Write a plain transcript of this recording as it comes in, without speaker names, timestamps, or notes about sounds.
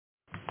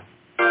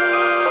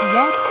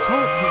Blog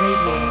Talk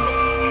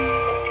Radio.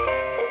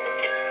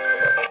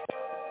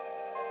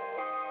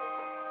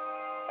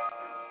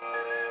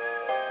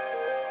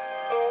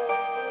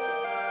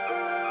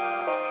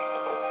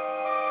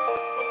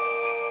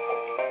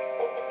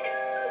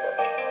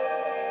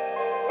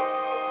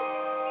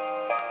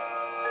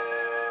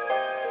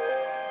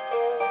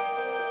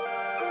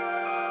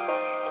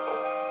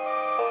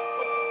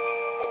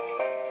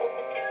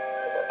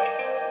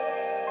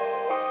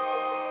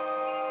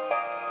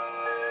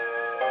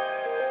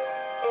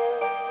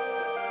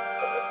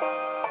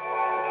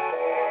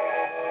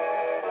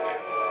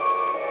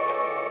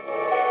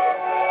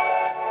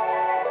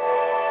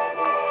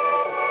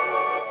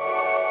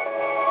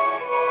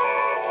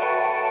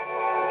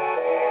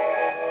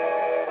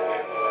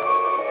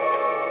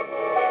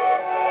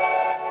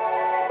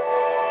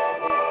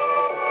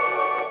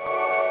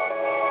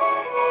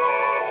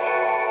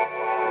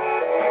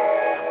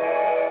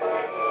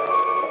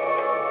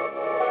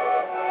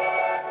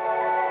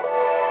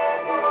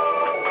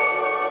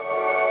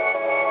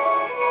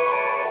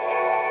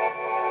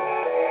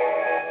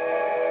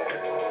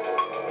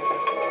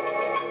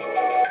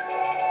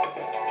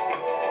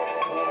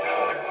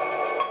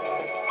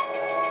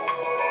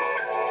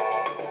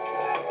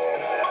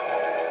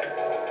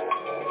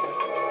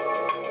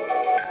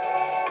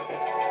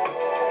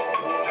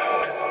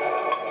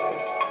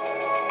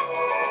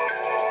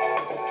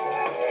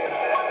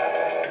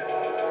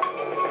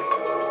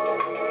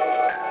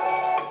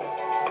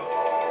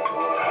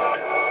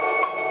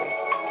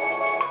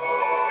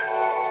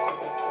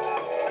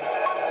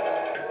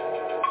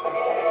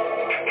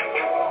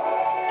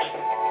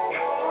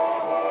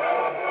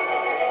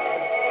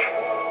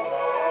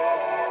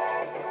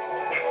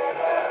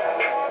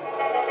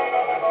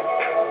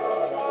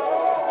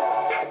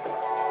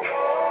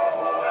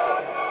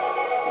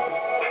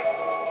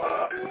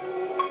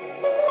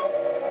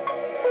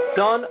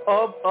 Son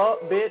of a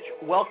bitch,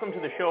 welcome to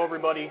the show,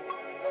 everybody.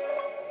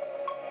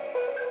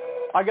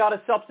 I got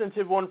a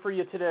substantive one for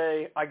you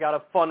today. I got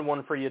a fun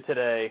one for you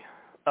today.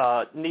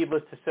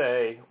 Needless to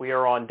say, we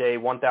are on day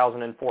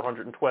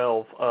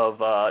 1,412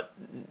 of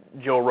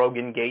Joe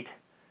Rogan Gate,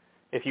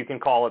 if you can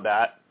call it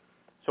that.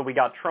 So we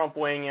got Trump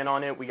weighing in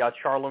on it. We got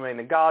Charlemagne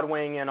the God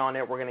weighing in on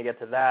it. We're going to get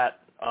to that.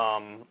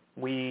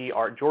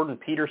 Jordan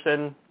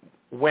Peterson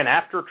went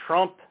after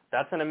Trump.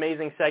 That's an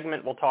amazing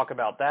segment. We'll talk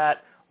about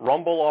that.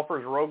 Rumble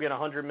offers Rogan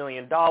 $100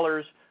 million.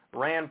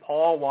 Rand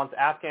Paul wants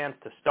Afghans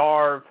to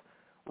starve.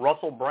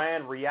 Russell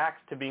Brand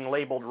reacts to being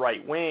labeled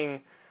right-wing.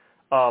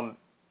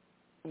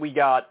 We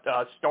got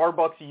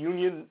Starbucks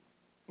union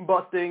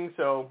busting.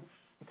 So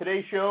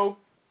today's show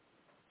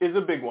is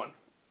a big one.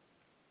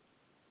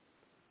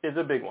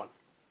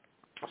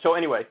 So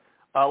anyway,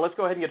 let's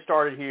go ahead and get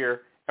started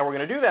here. And we're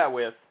going to do that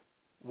with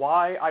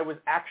why I was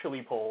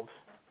actually pulled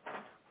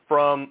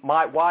from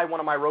why one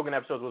of my Rogan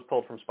episodes was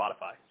pulled from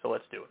Spotify. So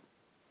let's do it.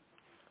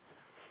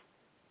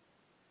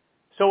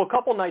 So a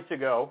couple nights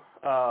ago,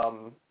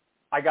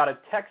 I got a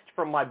text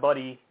from my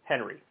buddy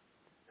Henry,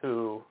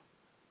 who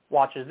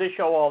watches this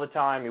show all the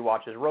time. He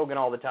watches Rogan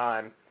all the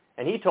time.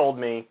 And he told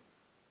me,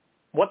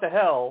 what the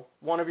hell,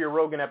 one of your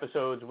Rogan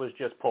episodes was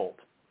just pulled.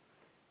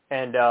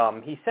 And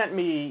he sent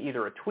me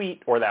either a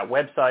tweet or that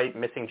website,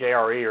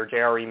 MissingJRE or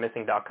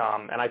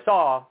jremissing.com. And I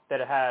saw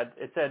that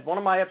it said one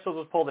of my episodes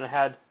was pulled and it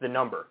had the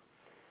number.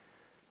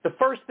 The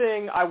first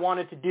thing I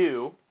wanted to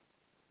do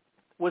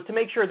was to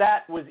make sure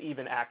that was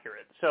even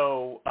accurate.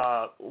 So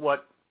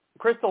what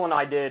Crystal and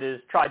I did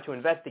is tried to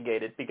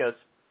investigate it because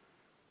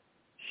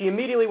she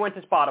immediately went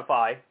to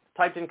Spotify,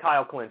 typed in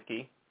Kyle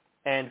Kulinski,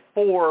 and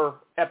 4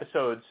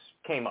 episodes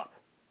came up.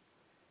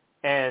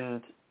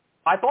 And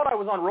I thought I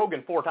was on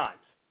Rogan 4 times.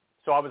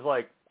 So I was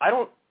like, I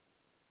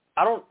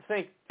don't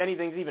think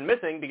anything's even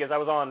missing because I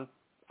was on,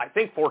 I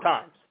think, 4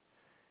 times.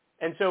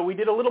 And so we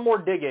did a little more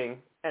digging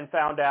and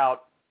found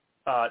out,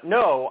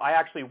 no, I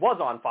actually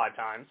was on 5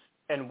 times.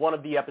 And one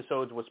of the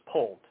episodes was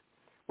pulled.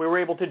 We were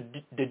able to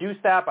deduce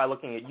that by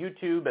looking at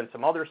YouTube and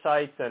some other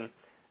sites. And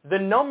the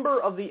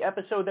number of the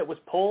episode that was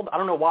pulled, I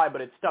don't know why, but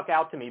it stuck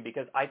out to me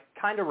because I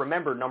kind of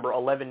remember number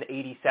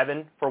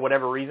 1187 for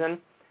whatever reason.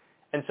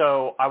 And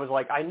so I was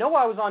like, I know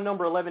I was on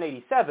number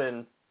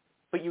 1187,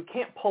 but you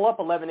can't pull up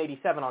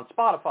 1187 on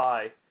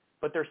Spotify,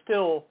 but there's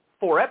still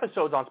 4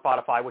 episodes on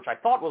Spotify, which I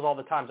thought was all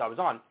the times I was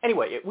on.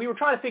 Anyway, we were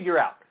trying to figure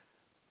out,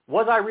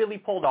 was I really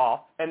pulled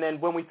off? And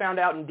then when we found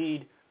out,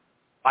 indeed,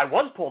 I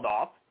was pulled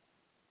off,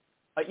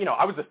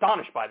 I was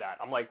astonished by that.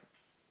 I'm like,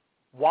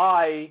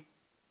 why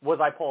was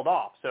I pulled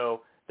off?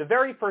 So the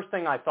very first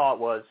thing I thought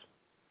was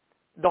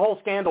the whole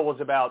scandal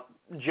was about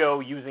Joe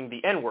using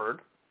the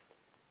N-word.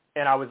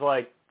 And I was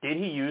like, did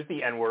he use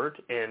the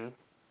N-word in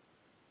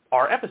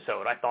our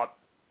episode? I thought,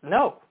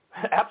 no,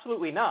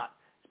 absolutely not.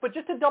 But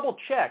just to double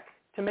check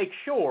to make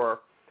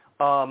sure,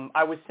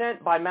 I was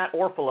sent by Matt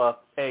Orfala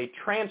a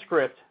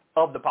transcript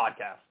of the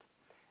podcast.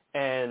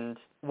 And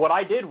what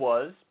I did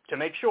was, to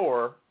make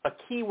sure, a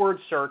keyword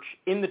search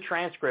in the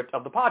transcript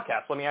of the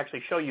podcast. Let me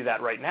actually show you that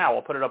right now.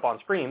 I'll put it up on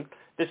screen.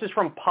 This is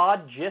from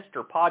Podgist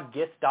or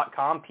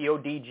podgist.com,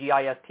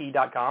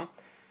 Podgist.com.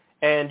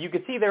 And you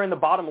can see there in the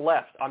bottom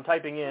left, I'm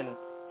typing in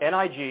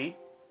NIG,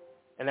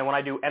 and then when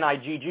I do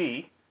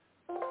NIGG,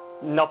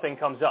 nothing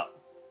comes up.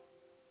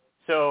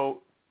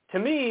 So to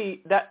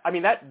me, that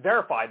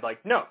verified,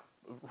 like, no,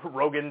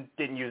 Rogan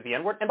didn't use the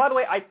N-word. And by the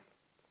way, I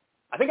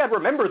think I'd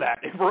remember that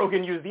if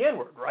Rogan used the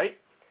N-word, right?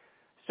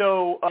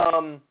 So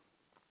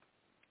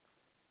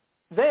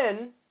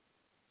then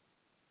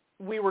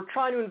we were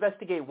trying to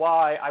investigate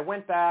why. I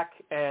went back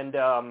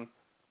and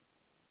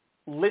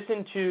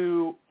listened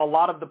to a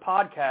lot of the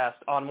podcast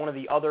on one of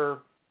the other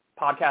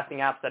podcasting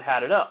apps that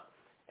had it up.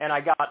 And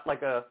I got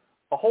like a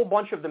whole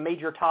bunch of the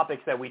major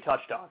topics that we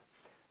touched on.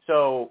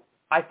 So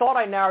I thought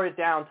I narrowed it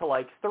down to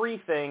like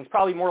 3 things,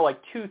 probably more like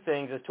 2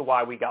 things as to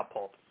why we got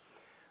pulled.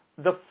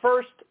 The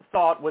first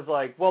thought was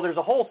like, well, there's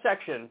a whole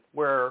section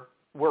where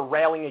we're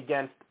railing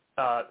against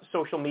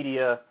social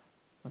media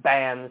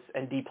bans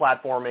and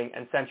deplatforming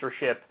and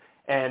censorship.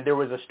 And there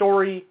was a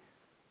story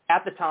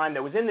at the time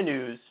that was in the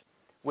news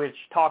which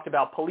talked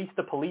about Police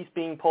to Police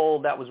being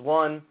pulled. That was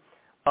one.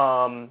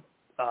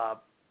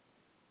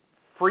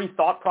 Free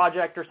Thought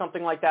Project or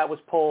something like that was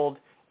pulled.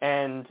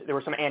 And there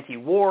were some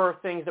anti-war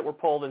things that were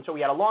pulled. And so we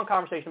had a long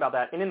conversation about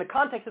that. And in the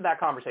context of that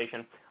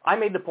conversation, I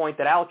made the point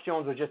that Alex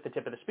Jones was just the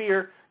tip of the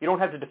spear. You don't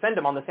have to defend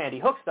him on the Sandy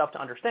Hook stuff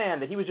to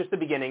understand that he was just the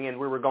beginning and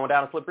we were going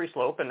down a slippery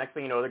slope. And next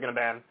thing you know, they're going to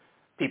ban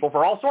people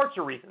for all sorts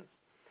of reasons.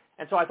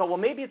 And so I thought, well,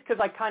 maybe it's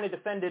because I kind of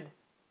defended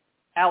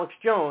Alex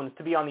Jones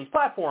to be on these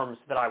platforms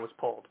that I was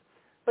pulled.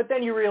 But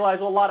then you realize,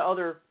 well, a lot of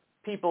other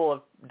people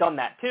have done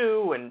that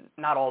too, and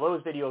not all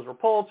those videos were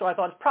pulled. So I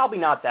thought it's probably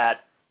not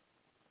that.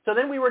 So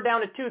then we were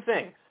down to 2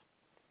 things.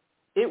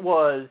 It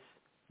was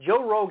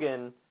Joe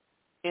Rogan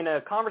in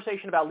a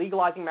conversation about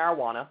legalizing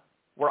marijuana,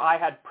 where I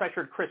had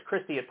pressured Chris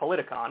Christie at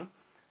Politicon.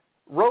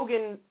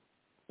 Rogan,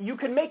 you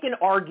could make an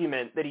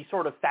argument that he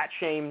sort of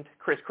fat-shamed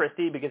Chris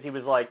Christie because he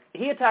was like,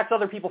 he attacks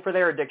other people for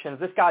their addictions.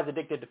 This guy's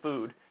addicted to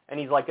food, and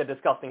he's like a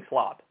disgusting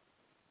slob.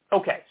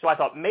 Okay, so I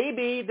thought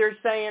maybe they're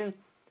saying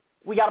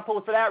we got to pull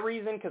it for that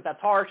reason because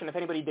that's harsh, and if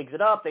anybody digs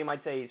it up, they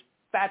might say he's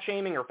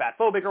fat-shaming or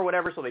fat-phobic or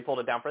whatever, so they pulled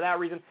it down for that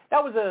reason.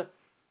 That was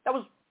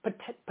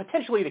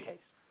potentially the case.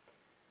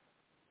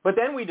 But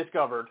then we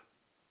discovered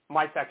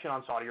my section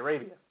on Saudi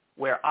Arabia,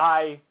 where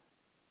I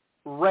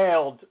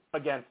railed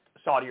against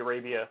Saudi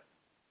Arabia,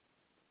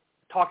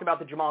 talked about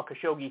the Jamal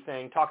Khashoggi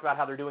thing, talked about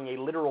how they're doing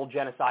a literal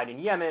genocide in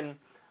Yemen,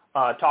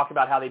 talked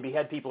about how they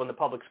behead people in the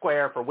public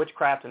square for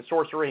witchcraft and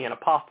sorcery and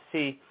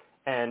apostasy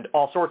and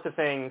all sorts of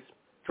things,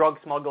 drug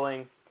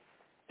smuggling.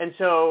 And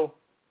so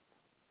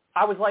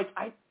I was like,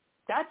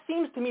 that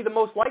seems to me the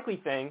most likely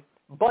thing.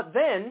 But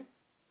then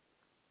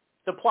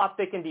the plot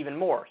thickened even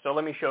more. So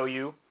let me show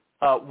you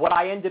what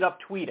I ended up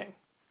tweeting.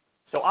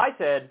 So I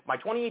said, my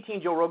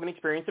 2018 Joe Rogan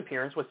Experience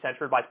appearance was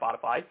censored by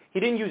Spotify. He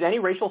didn't use any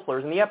racial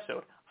slurs in the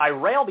episode. I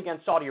railed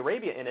against Saudi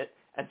Arabia in it,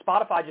 and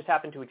Spotify just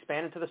happened to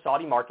expand into the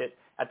Saudi market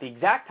at the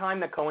exact time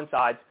that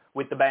coincides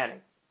with the banning.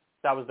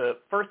 That was the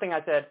first thing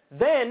I said.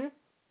 Then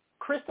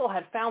Crystal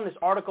had found this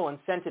article and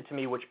sent it to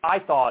me, which I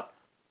thought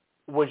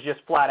was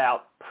just flat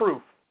out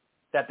proof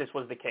that this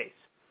was the case.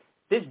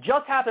 This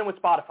just happened with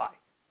Spotify.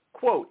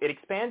 Quote, it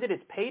expanded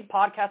its paid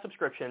podcast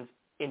subscriptions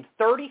in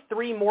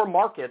 33 more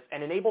markets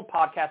and enabled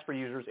podcasts for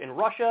users in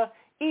Russia,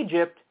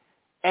 Egypt,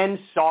 and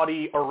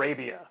Saudi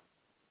Arabia.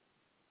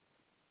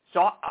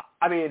 So,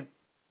 I mean,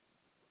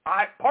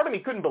 part of me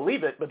couldn't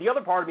believe it, but the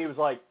other part of me was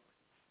like,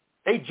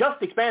 they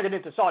just expanded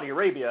into Saudi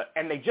Arabia,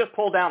 and they just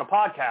pulled down a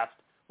podcast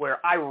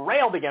where I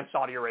railed against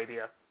Saudi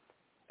Arabia.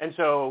 And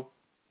so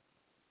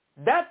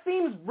that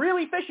seems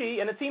really fishy,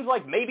 and it seems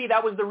like maybe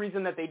that was the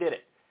reason that they did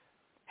it.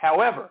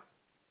 However,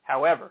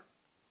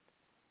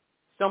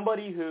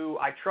 somebody who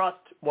I trust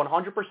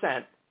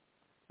 100%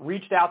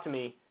 reached out to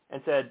me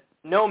and said,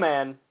 no,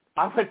 man,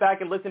 I went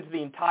back and listened to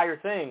the entire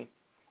thing,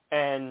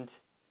 and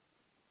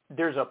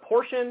there's a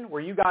portion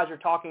where you guys are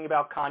talking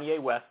about Kanye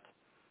West,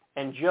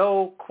 and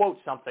Joe quotes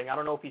something. I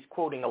don't know if he's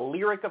quoting a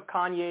lyric of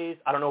Kanye's.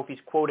 I don't know if he's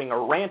quoting a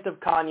rant of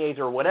Kanye's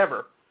or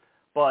whatever,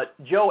 but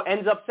Joe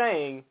ends up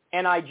saying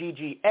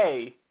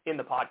N-I-G-G-A in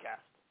the podcast.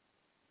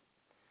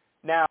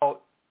 Now,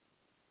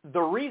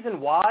 the reason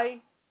why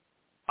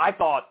I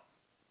thought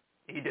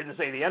he didn't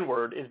say the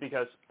N-word is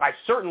because I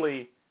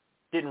certainly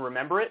didn't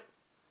remember it,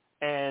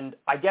 and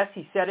I guess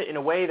he said it in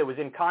a way that was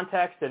in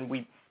context, and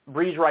we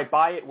breezed right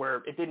by it where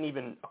it didn't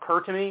even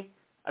occur to me.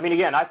 I mean,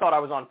 again, I thought I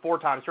was on 4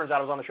 times. Turns out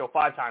I was on the show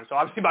 5 times, so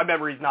obviously my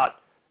memory's not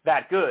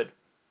that good.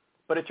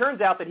 But it turns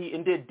out that he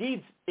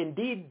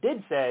indeed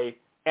did say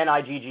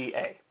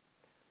N-I-G-G-A.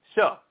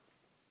 So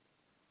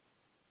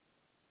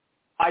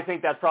I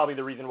think that's probably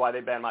the reason why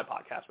they banned my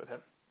podcast with him.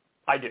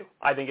 I do.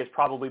 I think it's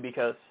probably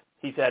because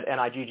he said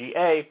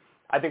N-I-G-G-A.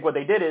 I think what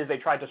they did is they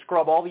tried to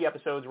scrub all the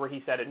episodes where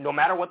he said it, no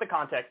matter what the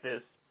context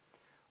is.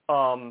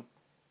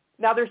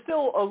 Now, there's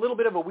still a little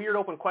bit of a weird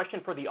open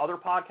question for the other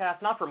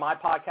podcasts, not for my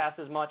podcast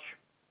as much.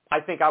 I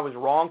think I was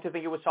wrong to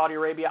think it was Saudi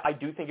Arabia. I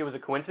do think it was a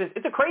coincidence.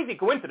 It's a crazy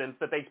coincidence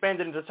that they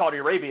expanded into Saudi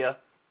Arabia,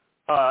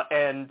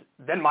 and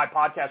then my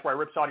podcast where I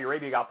ripped Saudi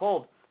Arabia got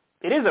pulled.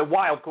 It is a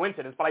wild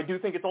coincidence, but I do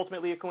think it's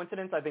ultimately a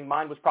coincidence. I think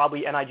mine was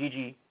probably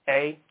N-I-G-G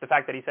the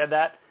fact that he said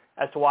that,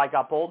 as to why it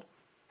got pulled.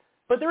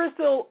 But there is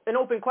still an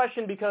open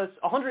question because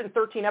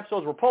 113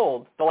 episodes were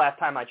pulled the last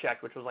time I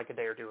checked, which was like a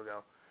day or two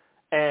ago.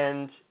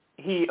 And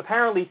he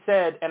apparently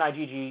said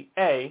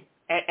N-I-G-G-A,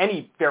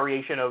 any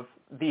variation of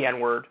the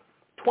N-word,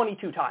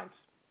 22 times.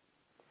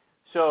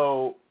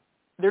 So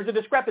there's a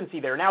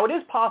discrepancy there. Now, it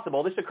is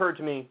possible, this occurred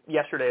to me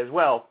yesterday as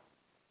well,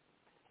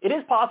 it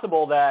is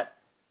possible that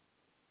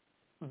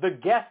the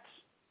guests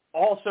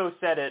also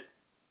said it,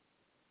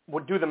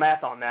 would do the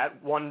math on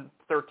that,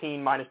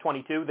 113 minus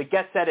 22. The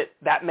guest said it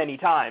that many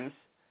times,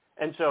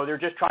 and so they're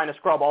just trying to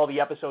scrub all the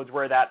episodes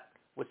where that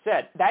was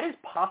said. That is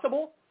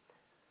possible.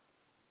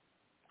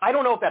 I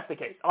don't know if that's the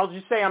case. I'll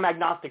just say I'm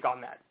agnostic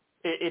on that.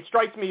 It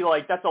strikes me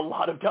like that's a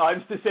lot of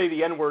times to say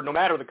the N-word no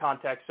matter the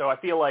context, so I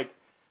feel like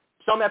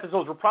some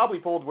episodes were probably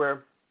pulled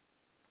where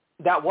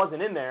that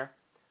wasn't in there.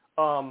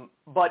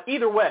 But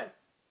either way,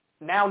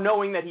 now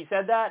knowing that he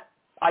said that,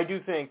 I do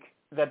think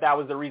that that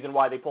was the reason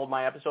why they pulled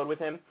my episode with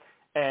him.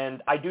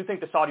 And I do think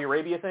the Saudi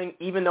Arabia thing,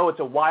 even though it's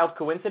a wild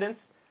coincidence,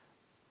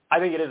 I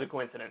think it is a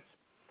coincidence.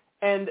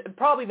 And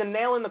probably the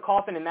nail in the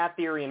coffin in that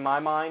theory in my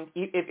mind,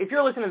 if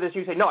you're listening to this,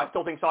 you say, no, I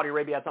still think Saudi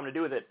Arabia had something to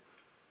do with it.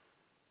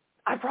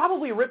 I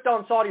probably ripped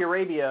on Saudi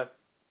Arabia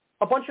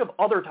a bunch of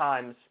other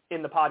times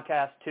in the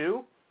podcast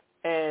too,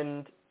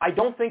 and I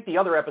don't think the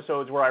other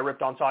episodes where I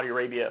ripped on Saudi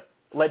Arabia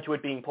led to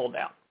it being pulled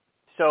down.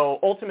 So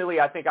ultimately,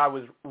 I think I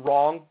was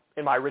wrong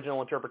in my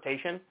original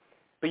interpretation,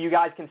 but you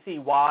guys can see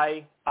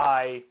why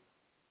I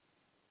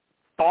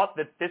thought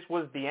that this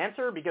was the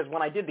answer, because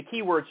when I did the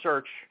keyword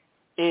search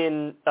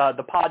in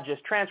the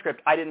Podgist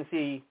transcript, I didn't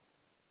see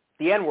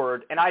the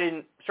N-word, and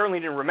I certainly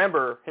didn't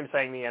remember him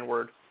saying the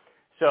N-word.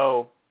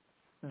 So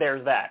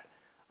there's that.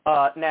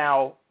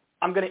 Now,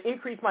 I'm going to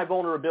increase my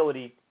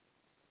vulnerability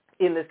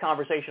in this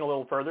conversation a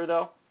little further,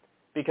 though,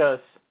 because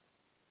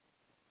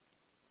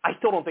I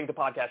still don't think the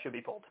podcast should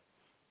be pulled.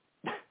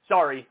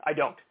 Sorry, I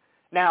don't.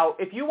 Now,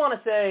 if you want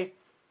to say,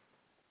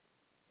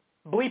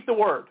 bleep the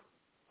word,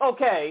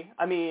 okay,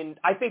 I mean,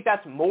 I think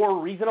that's more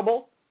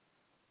reasonable.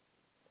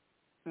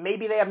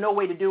 Maybe they have no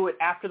way to do it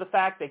after the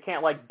fact. They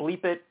can't, like,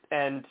 bleep it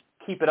and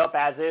keep it up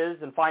as is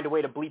and find a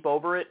way to bleep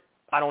over it.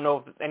 I don't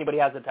know if anybody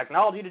has the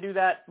technology to do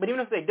that. But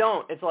even if they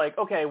don't, it's like,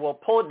 okay, well,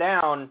 pull it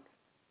down,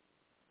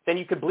 then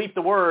you could bleep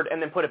the word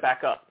and then put it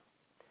back up.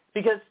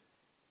 Because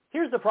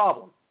here's the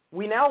problem.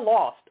 We now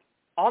lost,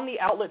 on the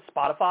outlet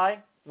Spotify,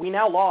 we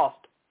now lost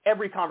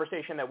every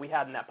conversation that we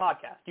had in that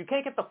podcast. You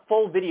can't get the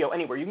full video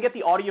anywhere. You can get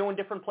the audio in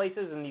different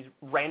places in these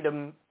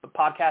random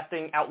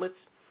podcasting outlets.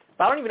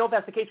 But I don't even know if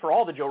that's the case for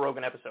all the Joe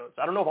Rogan episodes.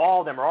 I don't know if all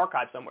of them are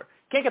archived somewhere.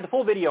 Can't get the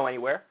full video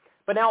anywhere.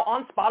 But now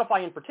on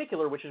Spotify in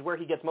particular, which is where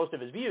he gets most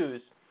of his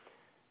views,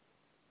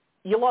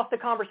 you lost the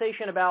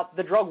conversation about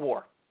the drug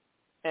war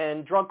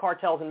and drug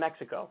cartels in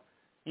Mexico.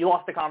 You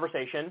lost the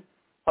conversation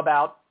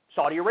about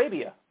Saudi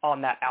Arabia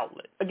on that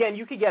outlet. Again,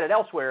 you could get it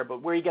elsewhere,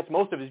 but where he gets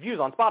most of his views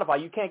on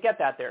Spotify, you can't get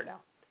that there now.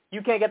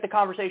 You can't get the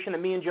conversation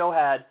that me and Joe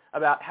had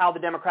about how the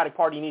Democratic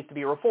Party needs to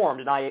be reformed,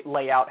 and I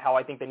lay out how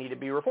I think they need to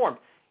be reformed.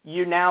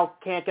 You now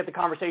can't get the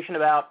conversation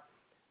about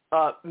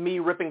me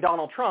ripping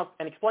Donald Trump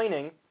and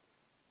explaining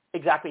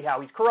exactly how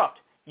he's corrupt.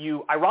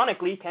 You,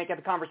 ironically, can't get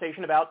the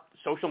conversation about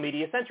social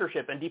media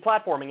censorship and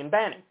deplatforming and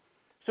banning.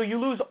 So you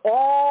lose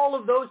all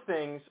of those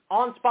things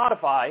on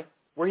Spotify,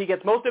 where he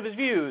gets most of his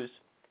views,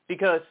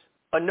 because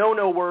a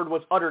no-no word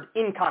was uttered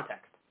in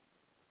context.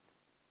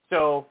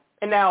 So,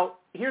 and now,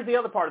 here's the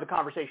other part of the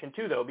conversation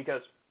too, though,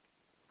 because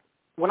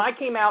when I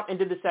came out and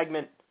did the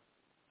segment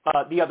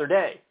the other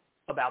day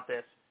about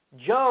this,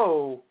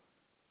 there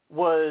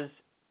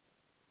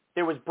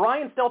was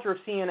Brian Stelter of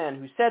CNN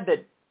who said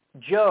that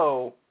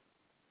Joe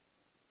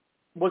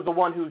was the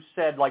one who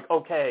said, like,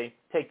 okay,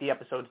 take the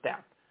episodes down.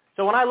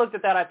 So when I looked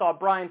at that, I thought,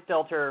 Brian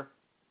Stelter,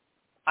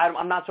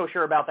 I'm not so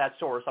sure about that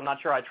source. I'm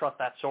not sure I trust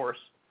that source.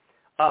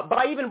 But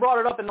I even brought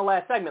it up in the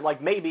last segment,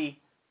 like maybe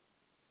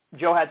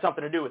Joe had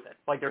something to do with it.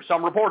 Like there's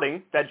some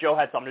reporting that Joe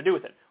had something to do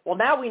with it. Well,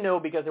 now we know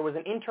because there was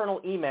an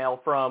internal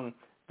email from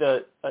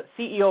the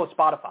CEO of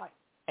Spotify.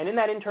 And in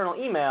that internal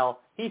email,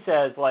 he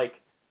says, like,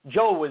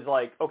 Joe was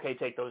like, okay,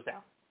 take those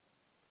down.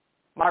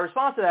 My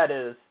response to that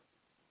is,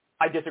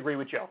 I disagree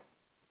with Joe.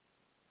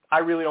 I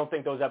really don't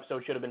think those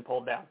episodes should have been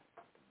pulled down.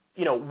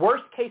 You know,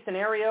 worst case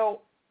scenario,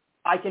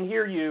 I can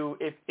hear you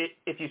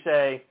if you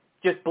say,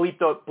 just bleep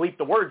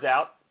the words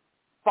out.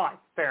 Fine,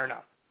 fair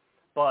enough.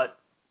 But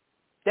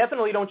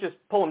definitely don't just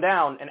pull them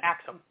down and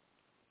axe them,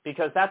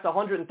 because that's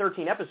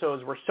 113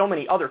 episodes where so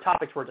many other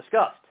topics were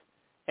discussed.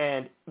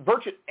 And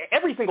virtually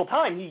every single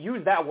time he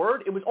used that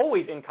word, it was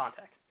always in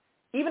context.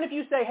 Even if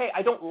you say, hey,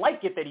 I don't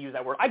like it that he used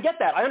that word. I get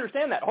that. I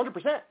understand that 100%.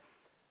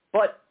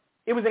 But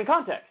it was in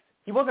context.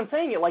 He wasn't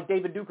saying it like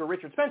David Duke or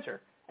Richard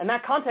Spencer. And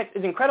that context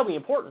is incredibly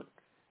important.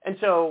 And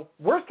so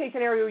worst case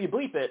scenario, you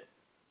bleep it.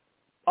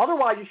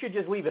 Otherwise, you should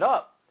just leave it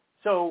up.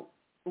 So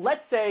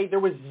let's say there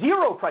was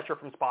zero pressure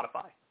from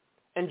Spotify,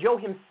 and Joe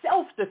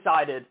himself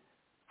decided,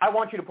 I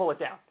want you to pull it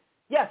down.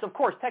 Yes, of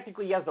course,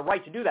 technically he has the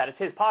right to do that. It's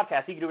his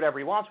podcast. He can do whatever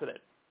he wants with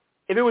it.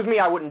 If it was me,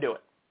 I wouldn't do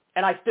it.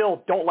 And I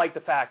still don't like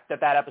the fact that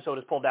that episode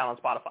is pulled down on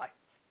Spotify.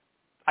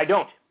 I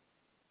don't.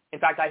 In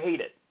fact, I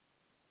hate it.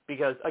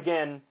 Because,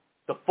 again,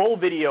 the full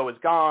video is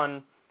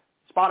gone.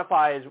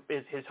 Spotify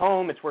is his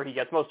home. It's where he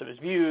gets most of his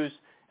views.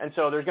 And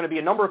so there's going to be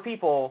a number of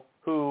people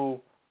who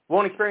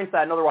won't experience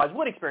that and otherwise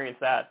would experience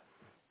that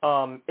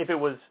if it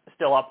was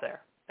still up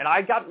there. And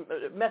I got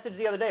a message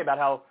the other day about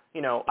how,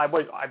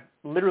 I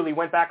literally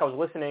went back. I was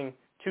listening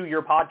to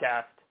your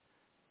podcast,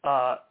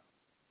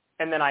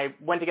 and then I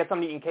went to get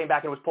something to eat and came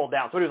back and it was pulled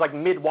down. So it was like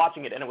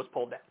mid-watching it and it was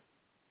pulled down.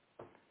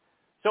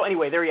 So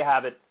anyway, there you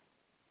have it.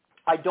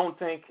 I don't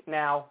think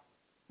now,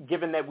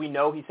 given that we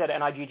know he said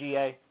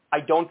NIGGA, I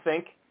don't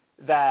think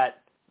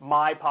that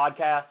my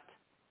podcast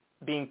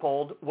being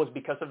pulled was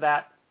because of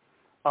that.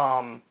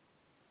 I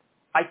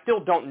still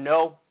don't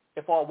know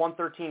if all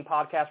 113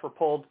 podcasts were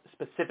pulled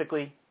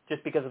specifically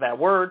just because of that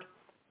word,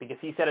 because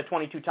he said it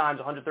 22 times,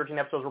 113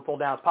 episodes were pulled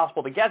down. It's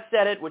possible the guest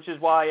said it, which is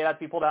why it had to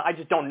be pulled down. I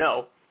just don't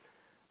know.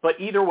 But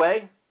either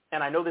way,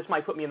 and I know this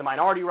might put me in the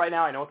minority right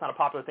now. I know it's not a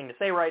popular thing to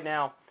say right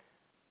now.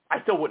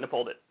 I still wouldn't have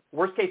pulled it.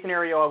 Worst case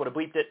scenario, I would have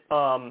bleeped it.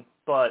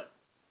 But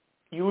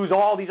you lose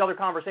all these other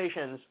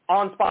conversations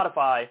on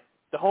Spotify,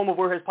 the home of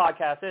where his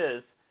podcast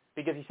is,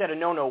 because he said a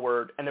no-no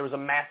word and there was a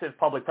massive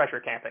public pressure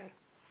campaign.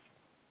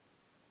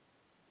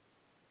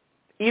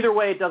 Either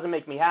way, it doesn't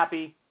make me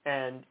happy.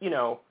 And,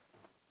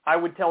 I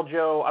would tell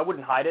Joe, I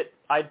wouldn't hide it.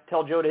 I'd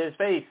tell Joe to his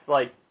face,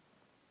 like,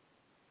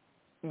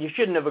 you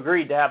shouldn't have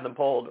agreed to have them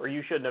pulled, or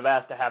you shouldn't have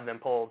asked to have them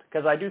pulled,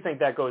 because I do think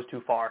that goes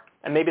too far.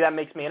 And maybe that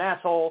makes me an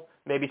asshole.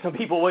 Maybe some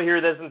people will hear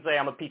this and say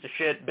I'm a piece of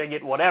shit,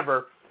 bigot,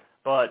 whatever.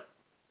 But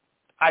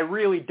I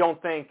really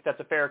don't think that's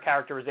a fair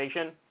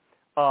characterization.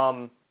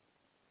 Put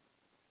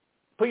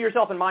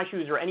yourself in my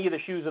shoes or any of the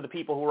shoes of the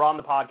people who were on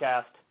the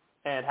podcast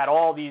and had a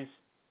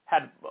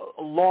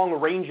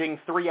long-ranging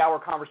 3-hour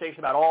conversation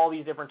about all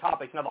these different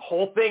topics. Now the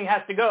whole thing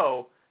has to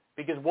go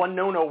because one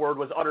no-no word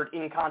was uttered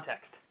in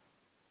context.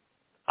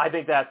 I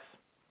think that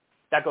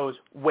goes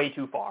way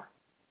too far.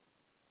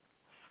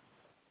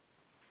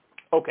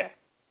 Okay.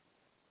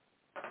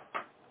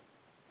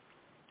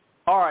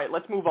 All right,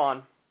 let's move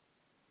on.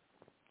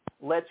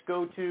 Let's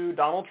go to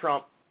Donald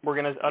Trump.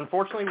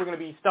 Unfortunately, we're going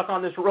to be stuck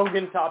on this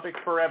Rogan topic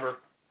forever.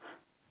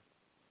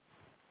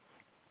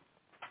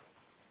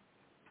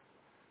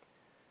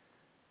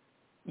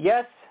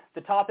 Yes,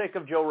 the topic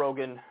of Joe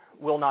Rogan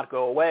will not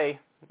go away.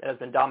 It has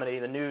been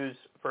dominating the news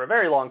for a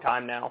very long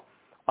time now.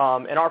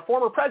 And our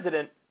former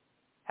president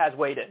has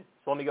weighed in.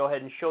 So let me go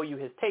ahead and show you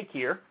his take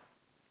here.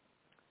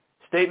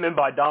 Statement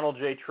by Donald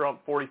J. Trump,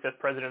 45th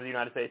President of the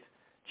United States.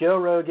 Joe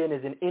Rogan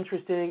is an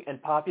interesting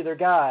and popular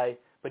guy,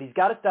 but he's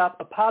got to stop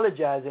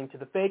apologizing to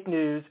the fake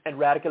news and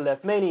radical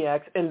left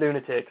maniacs and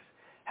lunatics.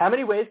 How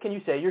many ways can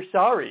you say you're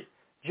sorry?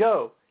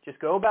 Joe, just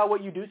go about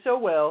what you do so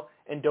well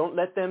and don't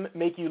let them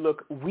make you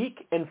look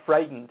weak and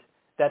frightened.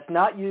 That's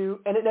not you,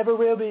 and it never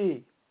will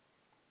be.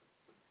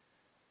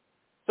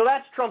 So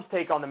that's Trump's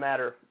take on the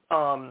matter.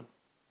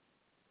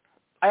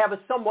 I have a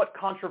somewhat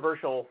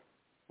controversial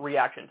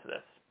reaction to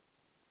this.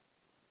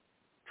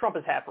 Trump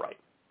is half right.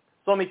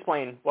 So let me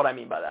explain what I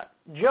mean by that.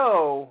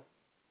 Joe,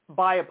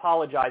 by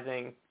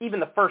apologizing even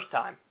the first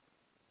time,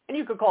 and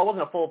you could call it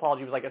wasn't a full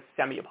apology, it was like a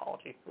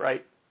semi-apology,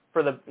 right,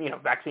 for the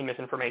vaccine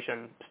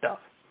misinformation stuff.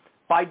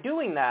 By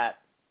doing that,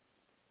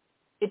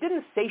 it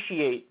didn't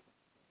satiate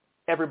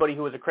everybody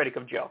who was a critic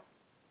of Joe.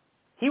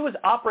 He was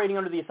operating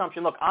under the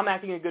assumption, look, I'm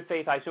acting in good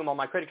faith. I assume all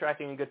my critics are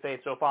acting in good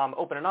faith. So if I'm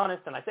open and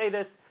honest and I say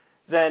this,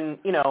 then,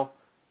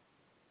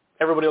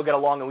 everybody will get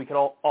along and we can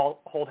all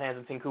hold hands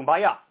and sing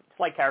Kumbaya.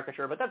 Slight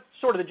caricature, but that's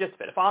sort of the gist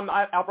of it. If I'm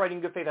operating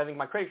in good faith, I think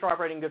my critics are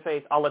operating in good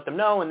faith, I'll let them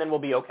know and then we'll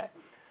be okay.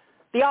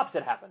 The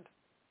opposite happened.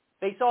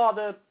 They saw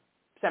the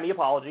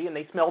semi-apology and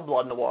they smelled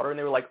blood in the water and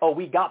they were like, oh,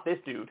 we got this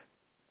dude.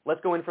 Let's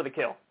go in for the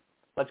kill.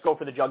 Let's go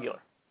for the jugular.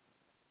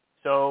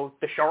 So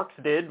the sharks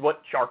did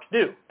what sharks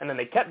do, and then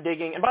they kept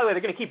digging. And by the way,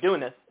 they're going to keep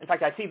doing this. In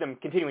fact, I see them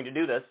continuing to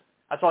do this.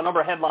 I saw a number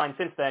of headlines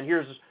since then.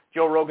 Here's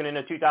Joe Rogan in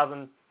a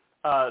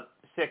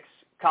 2006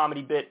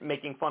 comedy bit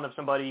making fun of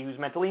somebody who's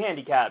mentally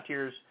handicapped.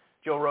 Here's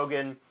Joe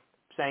Rogan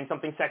saying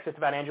something sexist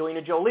about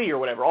Angelina Jolie or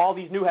whatever. All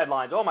these new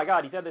headlines. Oh, my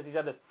God, he said this, he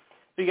said this.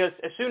 Because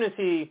as soon as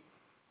he,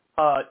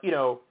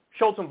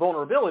 showed some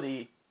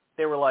vulnerability,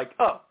 they were like,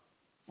 oh,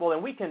 well,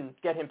 then we can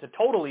get him to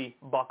totally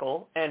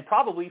buckle and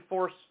probably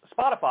force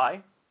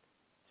Spotify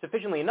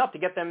sufficiently enough to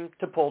get them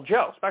to pull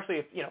Joe, especially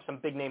if, some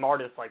big name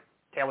artists like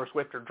Taylor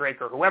Swift or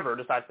Drake or whoever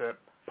decides to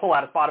pull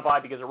out of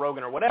Spotify because of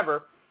Rogan or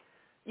whatever,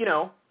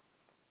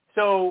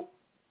 So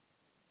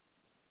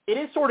it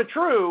is sort of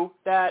true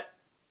that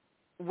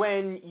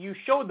when you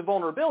showed the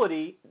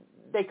vulnerability,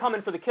 they come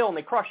in for the kill and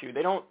they crush you.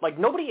 They don't,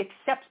 nobody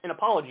accepts an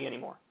apology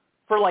anymore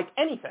for,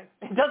 anything.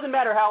 It doesn't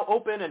matter how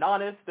open and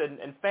honest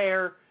and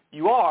fair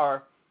you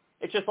are.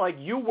 It's just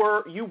you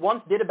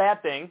once did a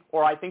bad thing,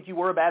 or I think you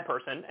were a bad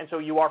person, and so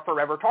you are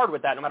forever tarred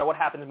with that no matter what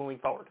happens moving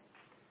forward.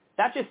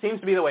 That just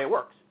seems to be the way it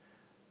works.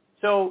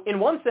 So in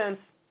one sense,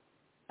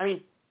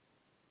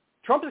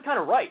 Trump is kind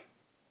of right.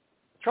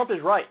 Trump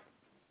is right.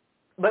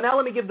 But now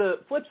let me give the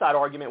flip side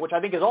argument, which I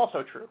think is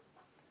also true.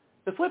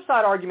 The flip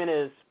side argument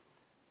is,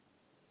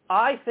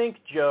 I think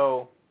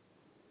Joe,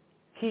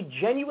 he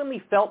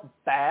genuinely felt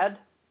bad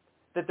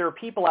that there are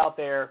people out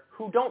there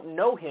who don't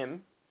know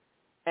him,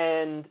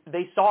 and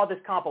they saw this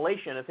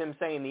compilation of him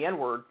saying the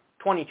N-word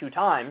 22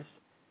 times,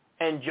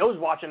 and Joe's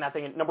watching that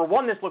thing, and number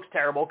one, this looks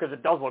terrible because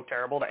it does look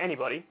terrible to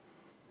anybody.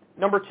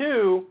 Number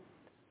two,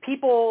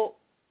 people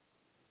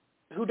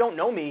who don't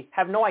know me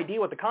have no idea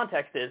what the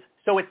context is,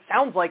 so it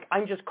sounds like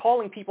I'm just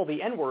calling people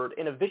the N-word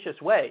in a vicious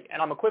way,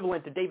 and I'm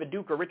equivalent to David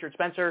Duke or Richard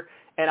Spencer,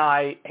 and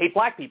I hate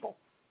black people.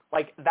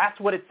 Like, that's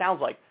what it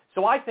sounds like.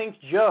 So I think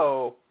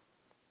Joe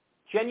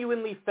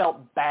genuinely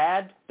felt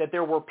bad that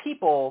there were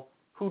people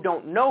who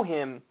don't know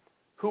him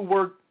who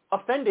were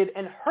offended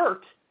and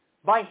hurt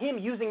by him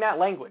using that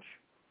language.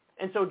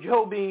 And so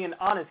Joe, being an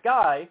honest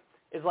guy,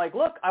 is like,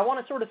 look, I want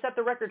to sort of set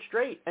the record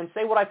straight and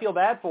say what I feel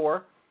bad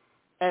for,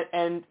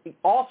 and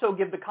also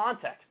give the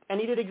context. And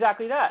he did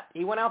exactly that.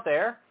 He went out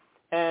there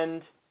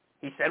and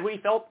he said what he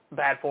felt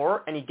bad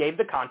for, and he gave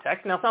the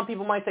context. Now, some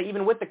people might say,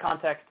 even with the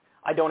context,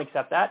 I don't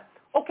accept that.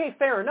 Okay,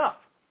 fair enough.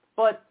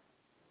 But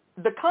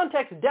the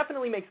context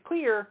definitely makes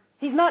clear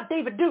he's not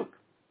David Duke,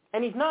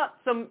 and he's not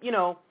some,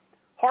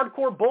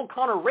 hardcore Bull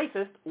Connor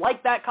racist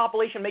like that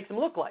compilation makes him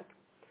look like.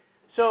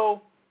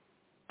 So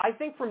I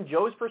think from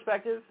Joe's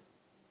perspective,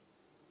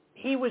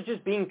 he was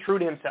just being true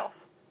to himself.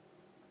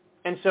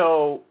 And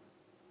so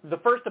the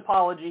first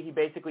apology, he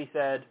basically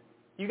said,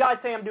 you guys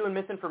say I'm doing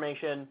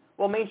misinformation.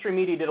 Well, mainstream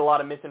media did a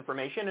lot of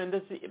misinformation, and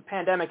this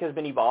pandemic has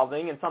been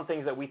evolving, and some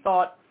things that we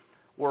thought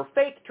were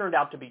fake turned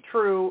out to be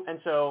true, and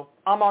so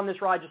I'm on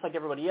this ride just like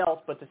everybody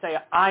else, but to say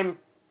I'm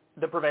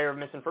the purveyor of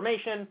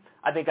misinformation,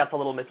 I think that's a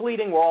little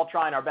misleading. We're all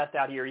trying our best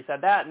out here. He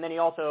said that, and then he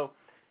also,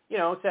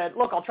 said,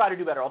 look, I'll try to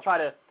do better. I'll try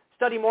to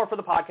study more for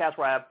the podcast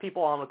where I have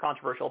people on with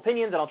controversial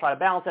opinions, and I'll try to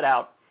balance it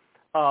out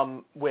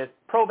with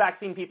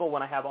pro-vaccine people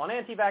when I have on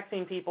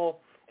anti-vaccine people,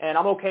 and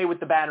I'm okay with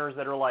the banners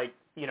that are like,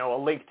 a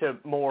link to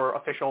more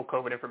official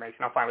COVID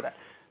information. I'm fine with that.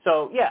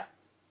 So, yeah,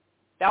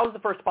 that was the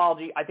first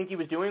apology. I think he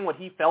was doing what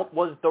he felt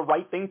was the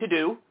right thing to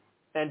do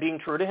and being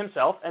true to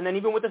himself. And then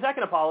even with the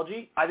second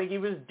apology, I think he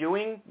was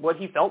doing what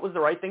he felt was the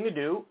right thing to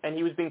do, and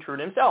he was being true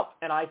to himself.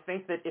 And I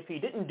think that if he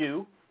didn't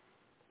do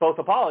both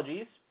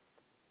apologies,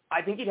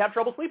 I think he'd have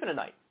trouble sleeping at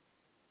night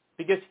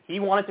because he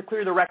wanted to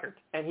clear the record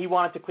and he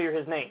wanted to clear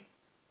his name.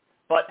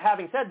 But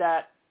having said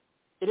that,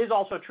 it is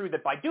also true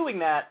that by doing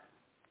that,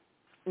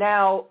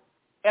 now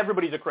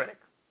everybody's a critic.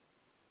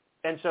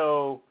 And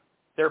so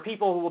there are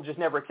people who will just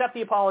never accept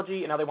the apology,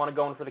 and now they want to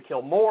go in for the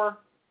kill more.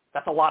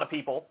 That's a lot of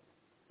people.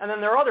 And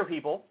then there are other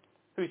people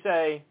who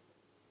say,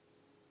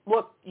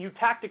 look, you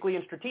tactically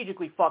and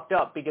strategically fucked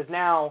up because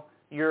now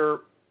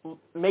you're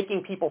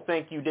making people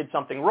think you did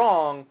something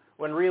wrong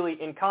when really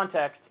in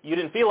context you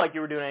didn't feel like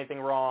you were doing anything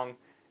wrong.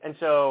 And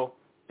so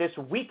this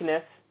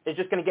weakness is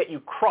just going to get you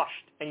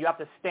crushed, and you have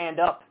to stand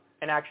up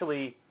and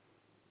actually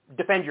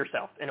defend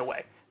yourself in a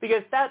way.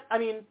 Because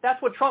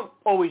that's what Trump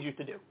always used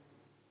to do.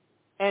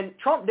 And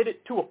Trump did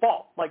it to a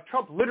fault. Like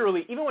Trump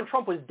literally, even when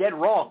Trump was dead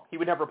wrong, he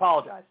would never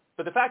apologize.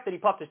 But the fact that he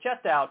puffed his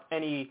chest out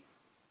and he,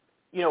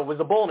 was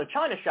a bull in a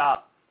china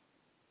shop,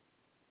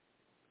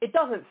 it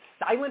doesn't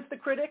silence the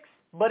critics,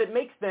 but it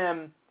makes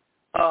them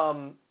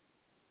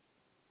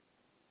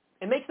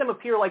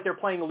appear like they're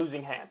playing a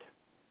losing hand.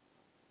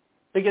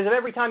 Because if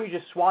every time you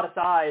just swat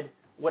aside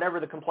whatever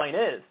the complaint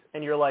is,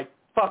 and you're like,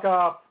 fuck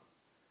off,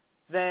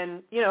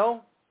 then,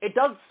 it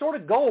does sort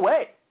of go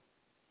away.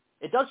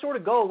 It does sort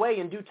of go away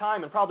in due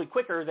time and probably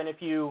quicker than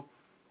if you,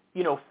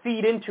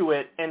 feed into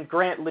it and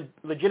grant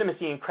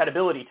legitimacy and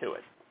credibility to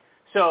it.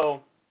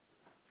 So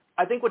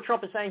I think what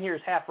Trump is saying here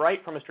is half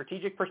right from a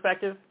strategic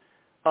perspective.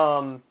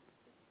 It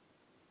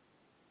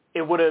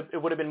would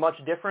have been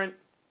much different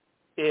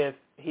if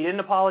he didn't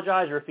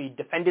apologize or if he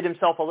defended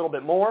himself a little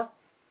bit more.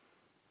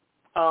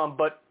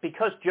 But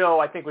because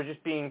Joe, I think, was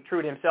just being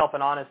true to himself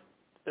and honest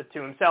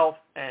to himself,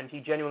 and he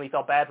genuinely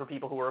felt bad for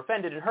people who were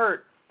offended and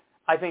hurt,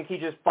 I think he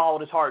just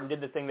followed his heart and did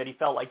the thing that he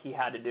felt like he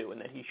had to do and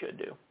that he should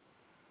do.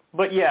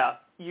 But yeah,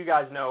 you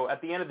guys know,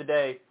 at the end of the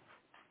day,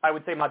 I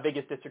would say my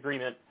biggest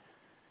disagreement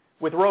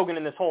with Rogan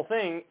in this whole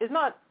thing is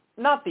not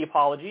the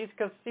apologies,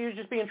 because he was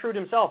just being true to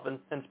himself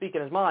and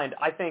speaking his mind.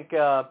 I think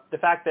the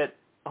fact that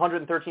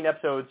 113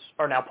 episodes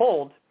are now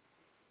pulled,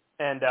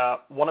 and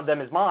one of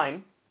them is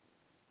mine,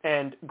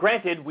 and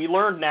granted, we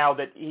learned now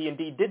that he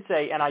indeed did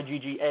say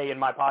N-I-G-G-A in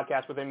my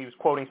podcast with him. He was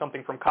quoting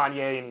something from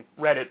Kanye and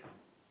read it.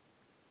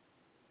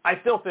 I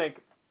still think,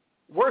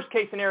 worst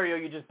case scenario,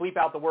 you just bleep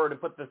out the word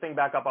and put the thing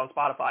back up on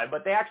Spotify.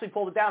 But they actually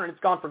pulled it down, and it's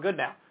gone for good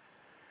now.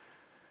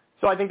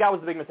 So I think that was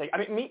the big mistake.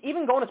 I mean,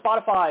 even going to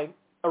Spotify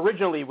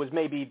originally was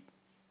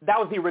that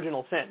was the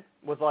original sin,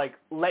 was like,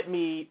 let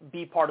me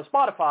be part of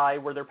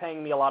Spotify where they're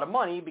paying me a lot of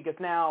money, because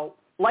now,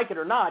 like it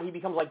or not, he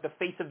becomes like the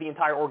face of the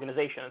entire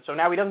organization. And so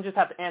now he doesn't just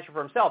have to answer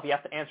for himself. He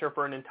has to answer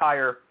for an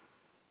entire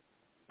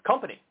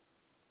company,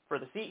 for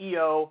the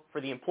CEO,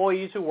 for the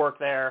employees who work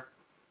there.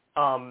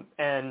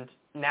 And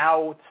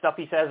now stuff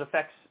he says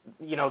affects,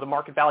 the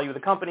market value of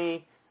the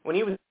company. When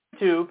he was on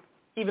YouTube,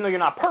 even though you're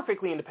not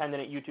perfectly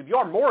independent at YouTube, you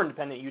are more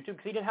independent at YouTube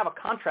because he didn't have a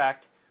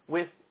contract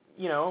with,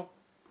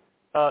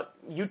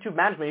 YouTube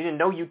management. He didn't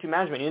know YouTube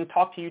management. He didn't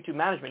talk to YouTube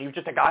management. He was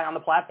just a guy on the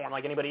platform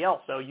like anybody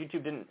else. So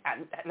YouTube didn't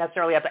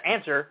necessarily have to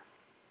answer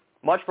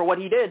much for what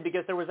he did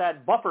because there was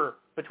that buffer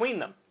between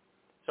them.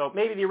 So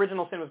maybe the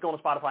original sin was going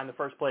to Spotify in the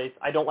first place.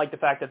 I don't like the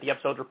fact that the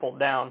episodes were pulled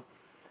down.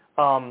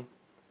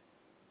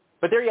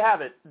 But there you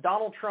have it.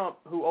 Donald Trump,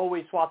 who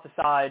always swats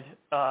aside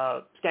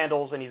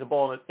scandals, and he's a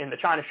bull in the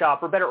China shop,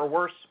 for better or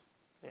worse.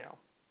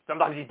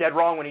 Sometimes he's dead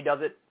wrong when he does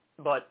it,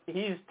 but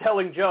he's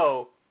telling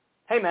Joe,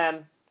 hey,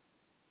 man,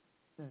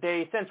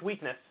 they sense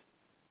weakness,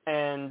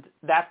 and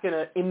that's going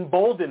to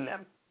embolden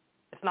them.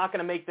 It's not going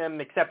to make them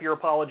accept your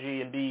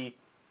apology and be,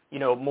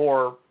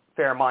 more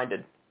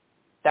fair-minded.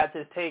 That's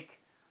his take.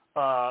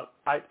 I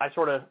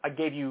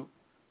gave you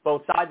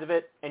both sides of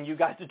it, and you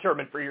guys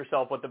determined for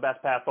yourself what the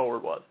best path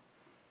forward was.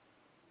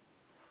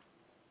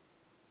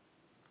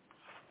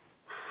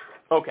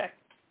 Okay.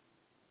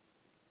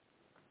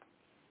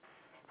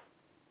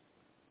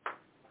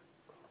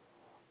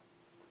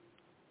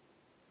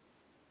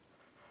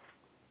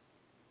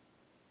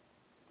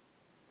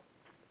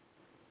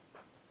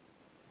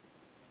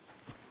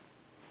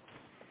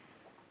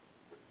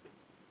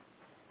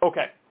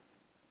 Okay.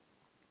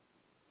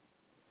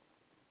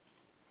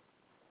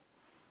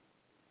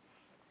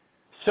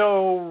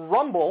 So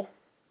Rumble,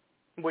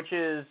 which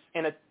is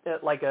in a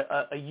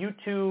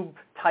YouTube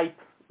type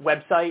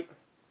website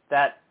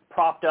that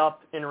propped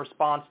up in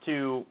response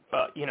to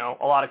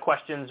a lot of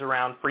questions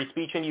around free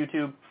speech in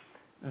YouTube,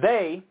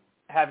 they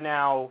have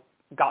now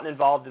gotten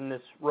involved in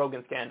this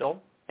Rogan scandal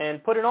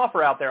and put an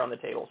offer out there on the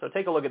table. So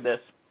take a look at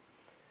this.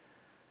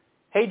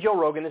 Hey, Joe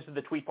Rogan, this is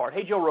the tweet part.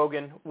 Hey, Joe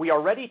Rogan, we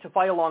are ready to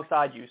fight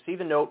alongside you. See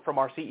the note from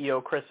our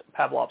CEO, Chris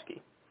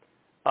Pavlovski.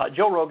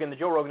 Joe Rogan, the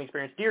Joe Rogan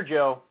Experience. Dear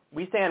Joe,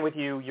 we stand with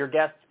you, your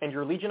guests, and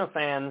your legion of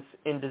fans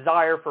in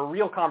desire for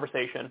real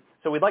conversation,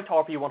 so we'd like to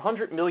offer you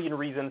 100 million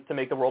reasons to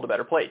make the world a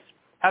better place.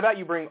 How about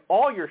you bring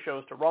all your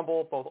shows to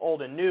Rumble, both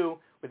old and new,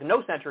 with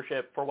no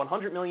censorship for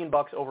 $100 million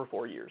over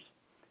 4 years.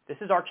 This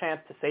is our chance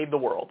to save the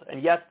world,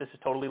 and yes, this is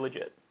totally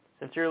legit.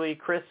 Sincerely,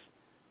 Chris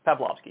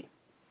Pavlovski.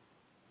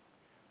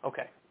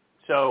 Okay.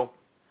 So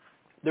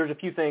there's a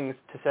few things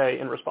to say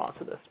in response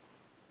to this.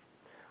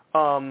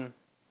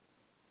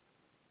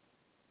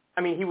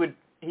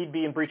 He'd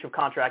be in breach of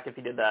contract if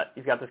he did that.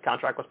 He's got this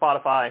contract with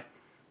Spotify,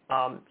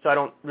 so I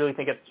don't really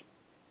think it's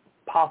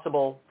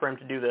possible for him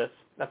to do this.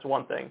 That's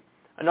one thing.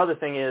 Another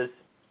thing is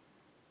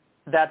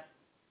I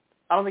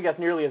don't think that's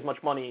nearly as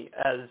much money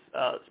as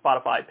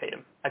Spotify paid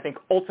him. I think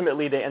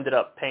ultimately they ended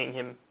up paying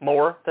him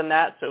more than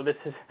that. So this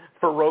is,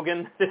 for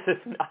Rogan, this is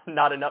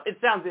not enough. It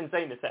sounds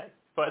insane to say,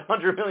 but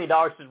 $100 million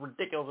is a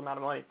ridiculous amount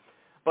of money.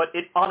 But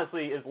it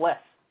honestly is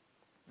less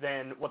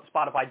than what the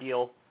Spotify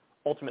deal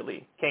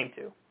ultimately came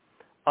to.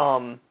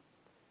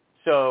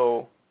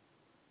 So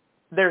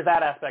there's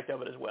that aspect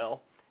of it as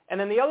well. And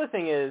then the other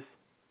thing is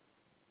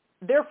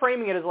they're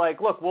framing it as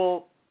like, look,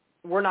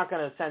 we're not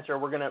going to censor.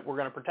 We're going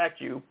to protect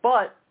you.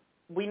 But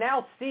we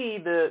now see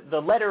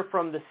the letter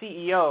from the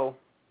CEO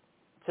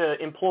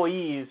to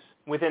employees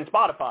within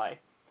Spotify.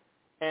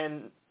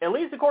 And at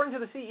least according to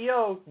the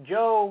CEO,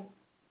 Joe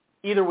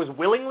either was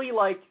willingly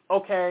like,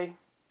 okay,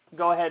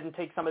 go ahead and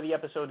take some of the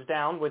episodes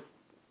down with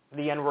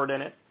the N-word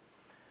in it,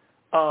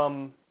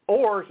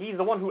 or he's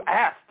the one who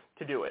asked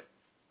to do it.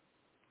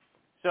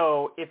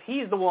 So if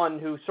he's the one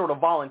who sort of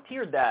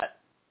volunteered that,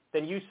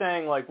 then you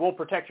saying, like, we'll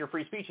protect your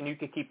free speech and you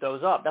could keep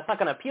those up, that's not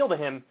going to appeal to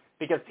him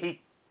because he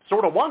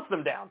sort of wants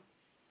them down.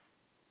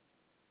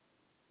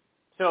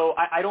 So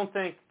I don't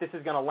think this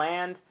is going to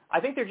land. I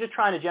think they're just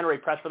trying to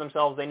generate press for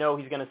themselves. They know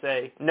he's going to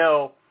say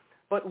no.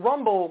 But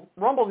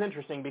Rumble's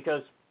interesting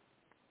because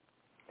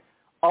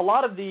there's a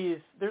lot of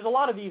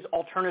these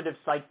alternative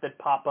sites that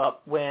pop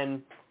up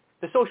when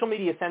the social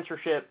media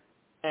censorship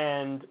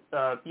and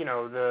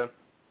the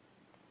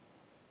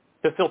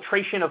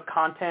filtration of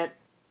content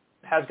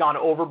has gone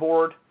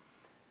overboard.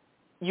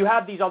 You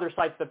have these other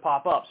sites that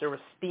pop up. So there was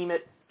Steemit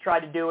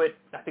tried to do it.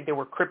 I think they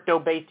were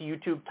crypto-based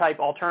YouTube-type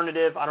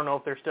alternative. I don't know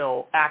if they're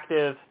still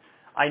active.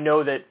 I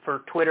know that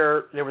for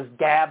Twitter, there was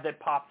Gab that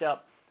popped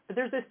up. But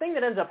there's this thing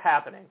that ends up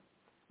happening,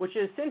 which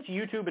is since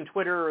YouTube and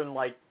Twitter and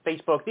like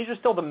Facebook, these are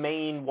still the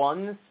main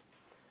ones.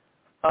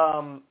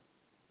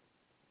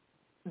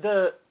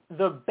 The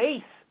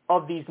base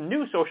of these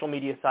new social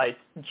media sites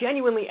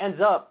genuinely ends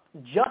up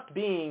just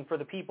being for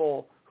the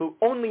people who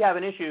only have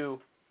an issue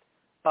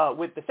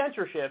with the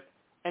censorship.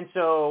 And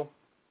so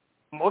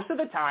most of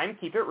the time,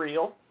 keep it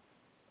real,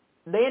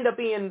 they end up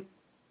being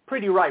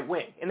pretty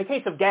right-wing. In the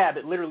case of Gab,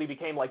 it literally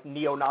became like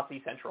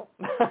neo-Nazi central.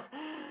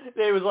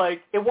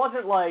 It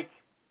wasn't like,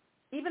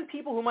 even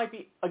people who might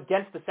be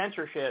against the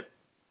censorship,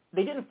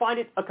 they didn't find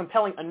it a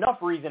compelling enough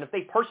reason if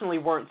they personally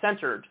weren't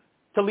censored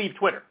to leave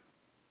Twitter,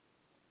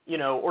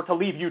 or to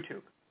leave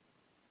YouTube.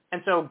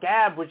 And so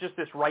Gab was just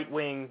this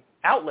right-wing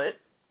outlet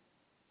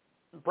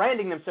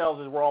branding themselves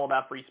as we're all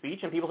about free speech,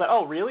 and people say,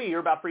 oh, really? You're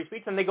about free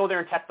speech? And they go there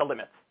and test the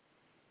limits.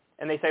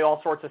 and they say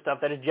all sorts of stuff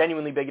that is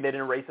genuinely bigoted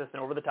and racist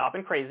and over the top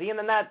and crazy, and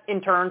then that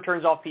in turn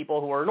turns off people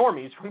who are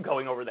normies from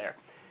going over there.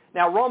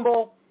 Now,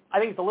 Rumble, I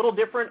think it's a little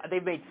different.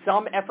 They've made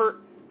some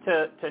effort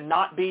to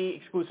not be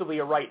exclusively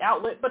a right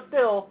outlet, but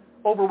still,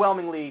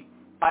 overwhelmingly,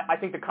 I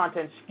think the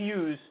content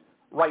skews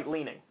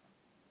right-leaning.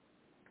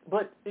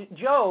 But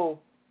Joe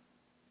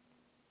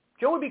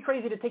would be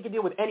crazy to take a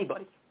deal with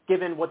anybody,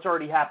 given what's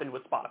already happened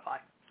with Spotify.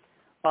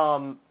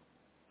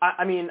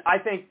 I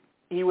think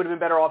he would have been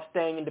better off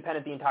staying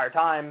independent the entire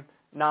time,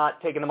 not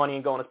taking the money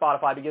and going to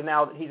Spotify, because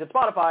now that he's at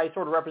Spotify, he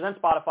sort of represents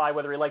Spotify,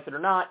 whether he likes it or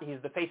not. He's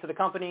the face of the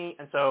company,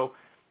 and so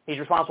he's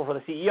responsible for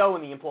the CEO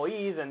and the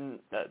employees and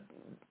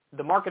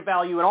the market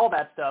value and all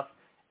that stuff.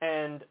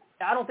 And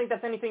I don't think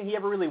that's anything he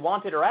ever really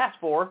wanted or asked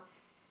for.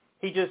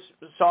 He just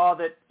saw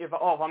that if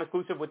I'm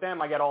exclusive with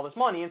them, I get all this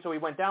money, and so he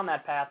went down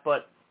that path.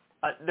 But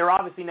there are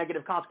obviously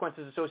negative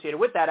consequences associated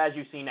with that, as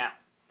you see now.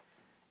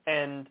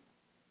 And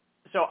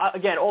so,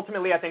 again,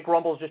 ultimately, I think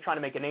Rumble's just trying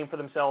to make a name for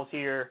themselves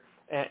here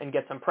and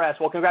get some press.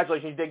 Well,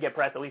 congratulations, you did get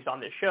press, at least on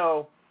this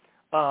show.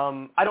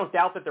 I don't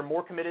doubt that they're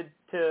more committed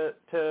to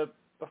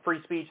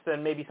free speech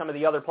than maybe some of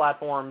the other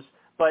platforms,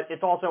 but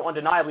it's also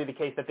undeniably the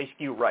case that they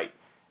skew right.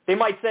 They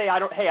might say, I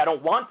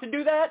don't want to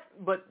do that,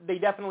 but they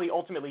definitely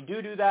ultimately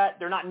do that.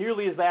 They're not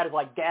nearly as bad as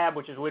like Gab,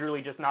 which is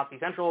literally just Nazi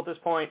Central at this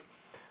point.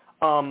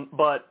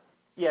 But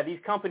yeah, these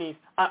companies,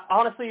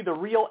 honestly, the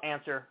real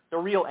answer,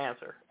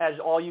 as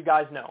all you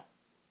guys know,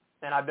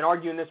 and I've been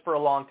arguing this for a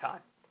long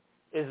time,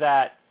 is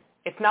that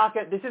this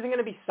isn't going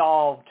to be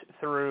solved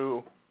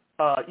through,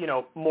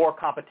 more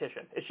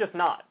competition. It's just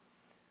not.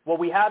 What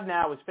we have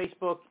now is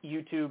Facebook,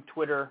 YouTube,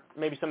 Twitter,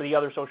 maybe some of the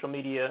other social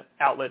media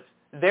outlets.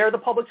 They're the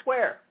public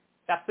square.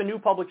 That's the new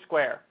public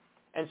square.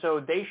 And so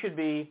they should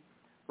be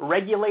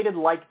regulated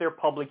like they're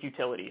public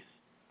utilities.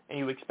 And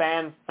you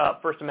expand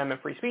First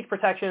Amendment free speech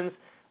protections.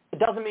 It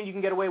doesn't mean you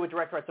can get away with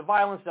direct threats of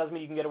violence. It doesn't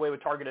mean you can get away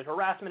with targeted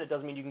harassment. It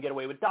doesn't mean you can get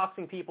away with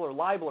doxing people or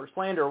libel or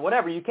slander or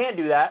whatever. You can't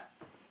do that.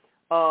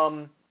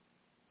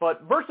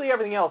 But virtually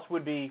everything else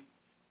would be,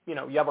 you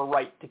have a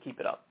right to keep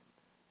it up.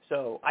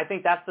 So I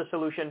think that's the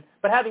solution.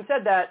 But having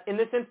said that, in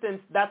this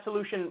instance, that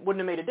solution wouldn't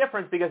have made a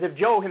difference, because if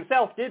Joe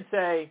himself did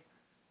say,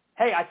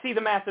 hey, I see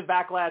the massive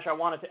backlash, I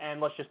want it to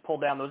end, let's just pull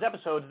down those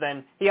episodes,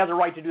 then he has a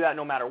right to do that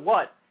no matter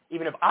what,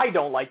 even if I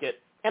don't like it,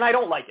 and I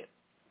don't like it.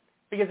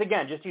 Because,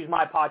 again, just use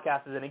my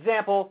podcast as an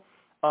example,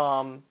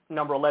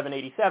 number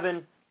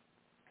 1187,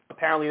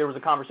 apparently there was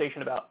a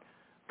conversation about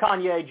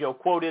Kanye. Joe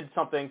quoted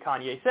something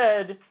Kanye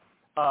said,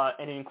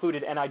 and it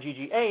included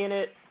NIGGA in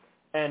it.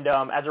 And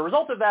as a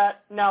result of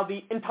that, now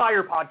the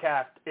entire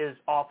podcast is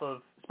off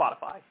of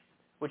Spotify,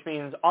 which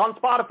means on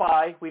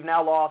Spotify, we've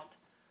now lost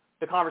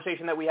the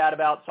conversation that we had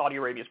about Saudi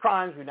Arabia's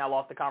crimes. We've now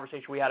lost the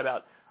conversation we had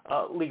about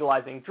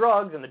legalizing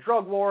drugs and the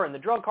drug war and the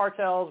drug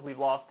cartels. We've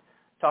lost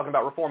talking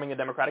about reforming the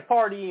Democratic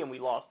Party, and we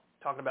lost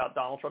talking about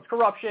Donald Trump's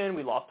corruption.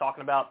 We lost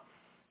talking about,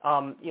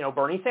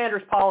 Bernie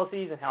Sanders'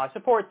 policies and how I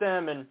support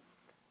them. And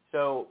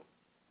so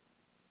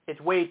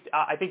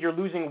I think you're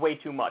losing way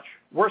too much.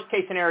 Worst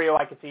case scenario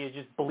I could see is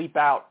just bleep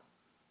out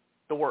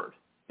the word.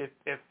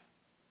 If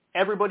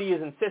everybody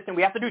is insistent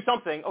we have to do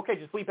something, okay,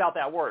 just bleep out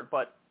that word.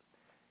 But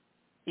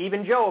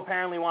even Joe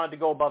apparently wanted to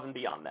go above and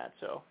beyond that.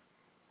 So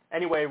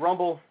anyway,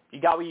 Rumble, you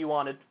got what you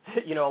wanted.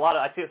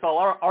 I saw a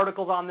lot of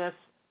articles on this.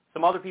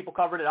 Some other people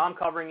covered it. I'm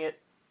covering it.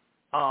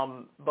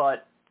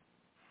 But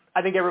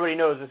I think everybody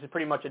knows this is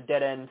pretty much a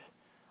dead-end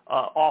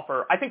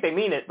offer. I think they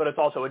mean it, but it's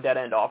also a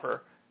dead-end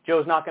offer.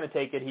 Joe's not going to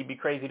take it. He'd be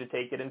crazy to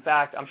take it. In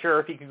fact, I'm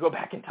sure if he could go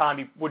back in time,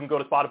 he wouldn't go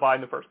to Spotify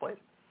in the first place.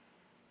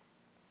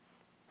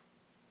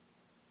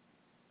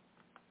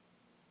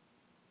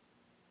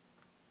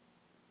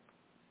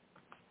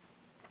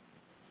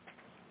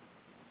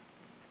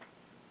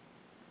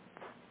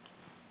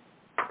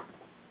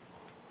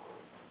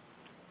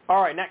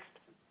 All right, next.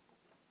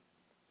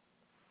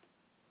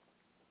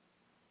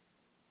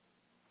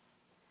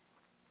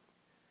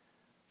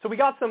 So we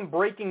got some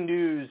breaking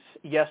news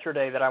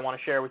yesterday that I want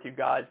to share with you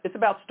guys. It's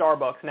about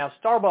Starbucks. Now,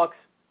 Starbucks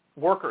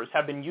workers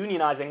have been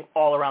unionizing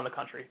all around the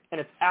country, and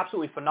it's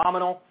absolutely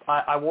phenomenal.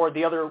 I wore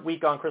the other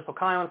week on Crystal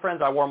Kyle and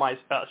Friends, I wore my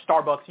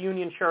Starbucks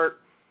union shirt.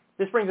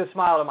 This brings a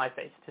smile to my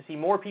face to see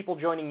more people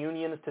joining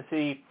unions, to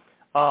see,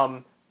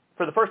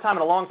 for the first time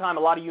in a long time, a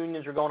lot of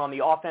unions are going on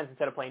the offense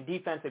instead of playing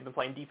defense. They've been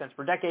playing defense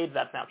for decades.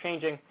 That's now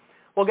changing.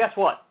 Well, guess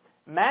what?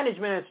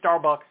 Management at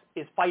Starbucks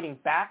is fighting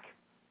back,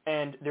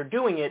 and they're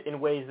doing it in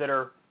ways that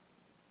are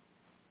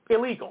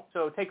illegal.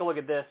 So take a look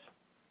at this.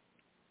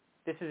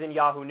 This is in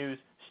Yahoo News.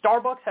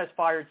 Starbucks has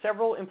fired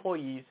several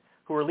employees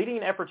who are leading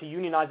an effort to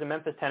unionize a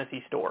Memphis,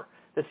 Tennessee store.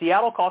 The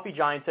Seattle coffee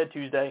giant said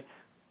Tuesday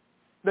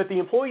that the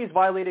employees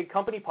violated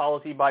company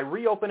policy by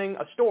reopening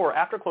a store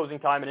after closing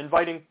time and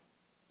inviting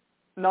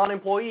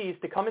non-employees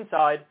to come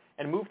inside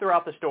and move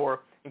throughout the store,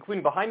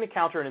 including behind the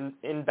counter and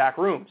in back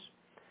rooms.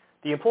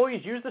 The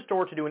employees used the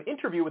store to do an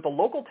interview with a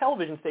local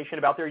television station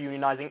about their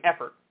unionizing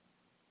effort.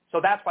 So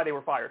that's why they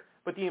were fired.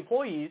 But the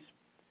employees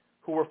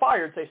who were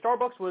fired say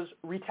Starbucks was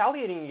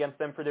retaliating against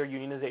them for their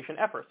unionization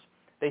efforts.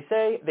 They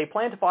say they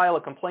plan to file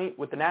a complaint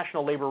with the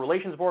National Labor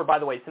Relations Board. By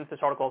the way, since this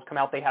article has come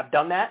out, they have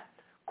done that.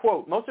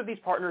 Quote, most of these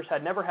partners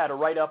had never had a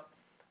write-up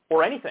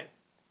or anything,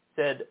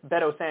 said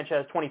Beto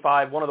Sanchez,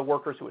 25, one of the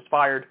workers who was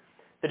fired.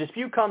 The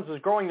dispute comes as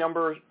growing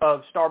numbers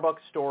of Starbucks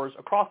stores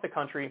across the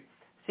country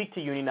seek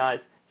to unionize.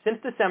 Since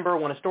December,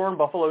 when a store in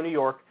Buffalo, New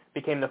York,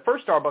 became the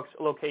first Starbucks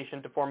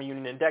location to form a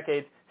union in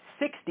decades,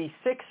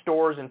 66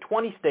 stores in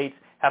 20 states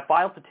have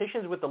filed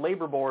petitions with the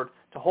Labor Board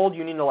to hold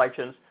union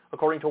elections,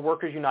 according to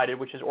Workers United,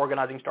 which is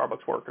organizing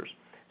Starbucks workers.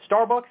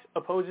 Starbucks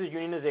opposes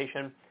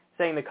unionization,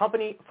 saying the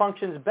company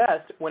functions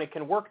best when it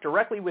can work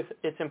directly with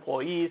its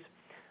employees.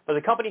 But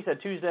the company said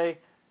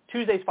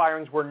Tuesday's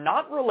firings were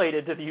not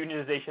related to the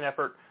unionization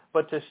effort,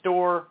 but to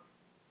store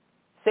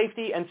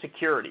safety and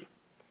security.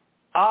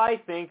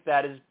 I think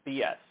that is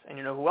BS. And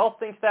you know who else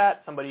thinks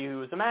that? Somebody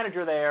who is a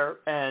manager there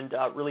and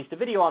released a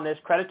video on this.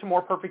 Credit to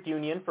More Perfect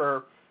Union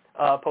for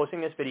posting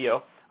this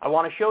video. I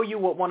want to show you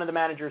what one of the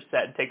managers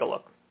said. Take a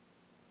look.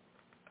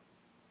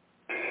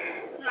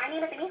 My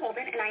name is Amy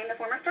Holden, and I am the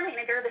former store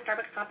manager of the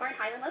Starbucks Poplar and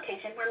Highland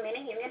location where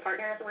many union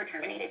partners were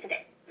terminated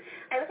today.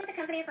 I was with the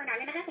company for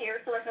 9.5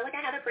 years, so I feel like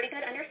I have a pretty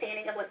good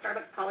understanding of what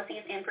Starbucks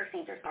policies and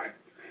procedures are.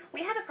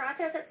 We have a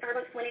process at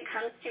Starbucks when it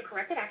comes to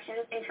corrective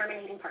actions in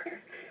terminating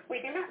partners. We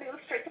do not move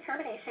straight to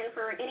termination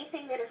for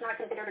anything that is not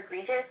considered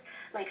egregious,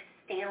 like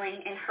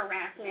stealing and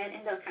harassment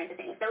and those kinds of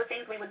things. Those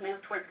things we would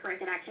move towards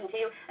corrective action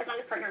to as long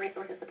as partner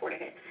resources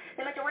supported it.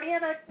 The majority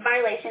of a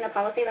violation, a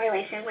policy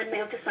violation, would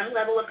move to some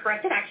level of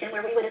corrective action where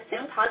we would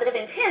assume positive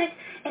intent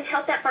and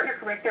help that partner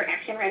correct their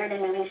action rather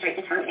than moving straight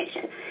to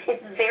termination.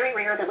 It's very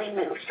rare that we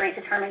move straight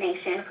to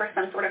termination for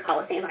some sort of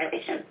policy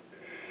violation.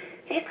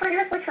 These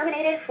partners were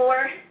terminated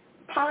for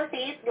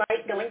policies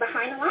like going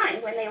behind the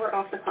line when they were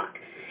off the clock.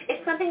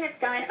 It's something that's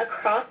done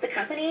across the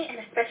company and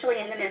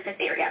especially in the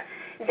Memphis area.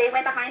 They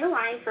went behind the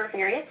line for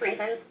various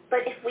reasons,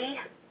 but if we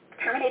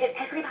terminated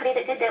everybody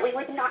that did that, we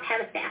would not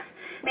have a staff.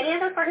 Many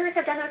of our partners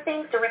have done those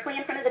things directly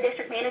in front of the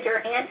district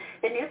manager and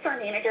the new store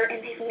manager,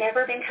 and they've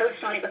never been coached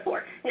on it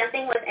before.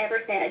 Nothing was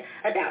ever said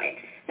about it.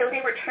 So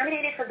they were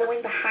terminated for going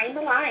behind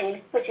the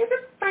line, which is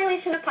a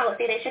violation of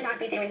policy. They should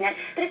not be doing that.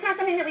 But it's not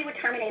something that we would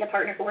terminate a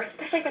partner for,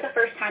 especially for the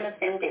first time of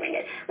them doing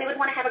it. We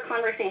would want to have a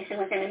conversation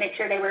with them and make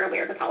sure they were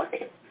aware of the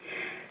policy.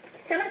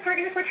 Some of the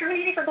partners were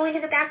terminated for going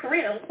in the back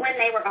room when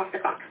they were off the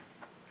clock,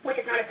 which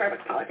is not a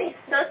Starbucks policy.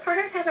 Those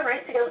partners have the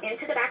right to go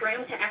into the back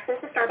room to access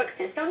the Starbucks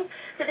system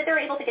so that they're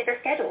able to get their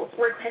schedules,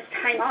 request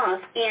time off,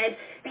 and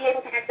be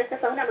able to access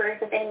the phone numbers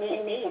that they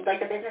need,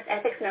 like the business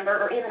ethics number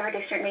or even our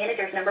district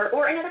manager's number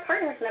or another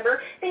partner's number.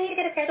 They need to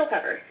get a schedule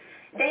covered.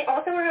 They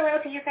also are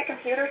allowed to use that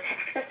computer to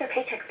access their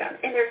paycheck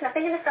stubs, and there's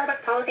nothing in the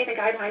Starbucks policies and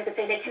guidelines that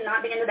say they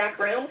cannot be in the back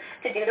room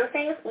to do those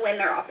things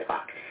when they're off the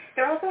clock.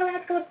 They're also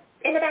allowed to go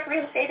in the back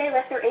room, say they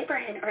left their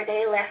apron or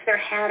they left their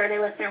hat or they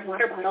left their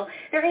water bottle.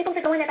 They're able to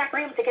go in the back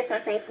room to get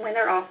those things when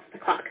they're off the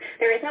clock.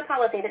 There is no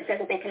policy that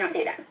says that they cannot do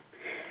that.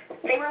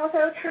 They were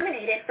also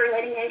terminated for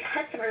letting in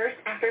customers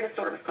after the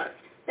store was closed.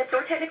 The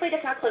store technically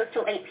does not close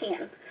till 8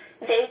 p.m.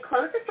 They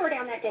closed the store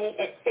down that day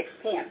at 6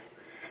 p.m.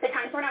 The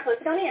times were not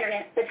posted on the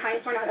internet. The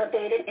times were not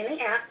updated in the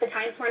app. The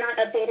times were not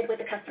updated with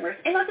the customers.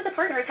 And most of the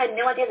partners had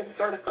no idea that the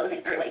store was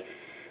closing early.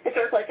 The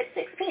store closed at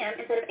 6 p.m.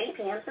 instead of 8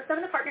 p.m., so some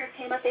of the partners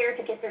came up there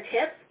to get their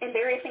tips and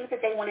various things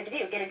that they wanted to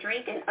do, get a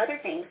drink and other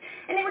things.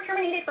 And they were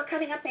terminated for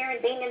coming up there and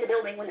being in the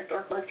building when the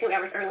store closed 2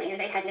 hours early, and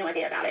they had no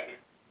idea about it.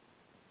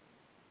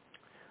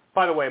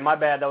 By the way, my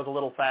bad, that was a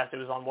little fast.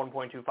 It was on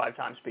 1.25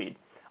 times speed.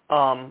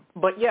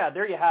 But yeah,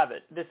 there you have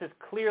it. This is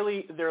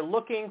clearly, they're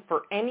looking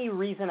for any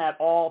reason at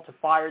all to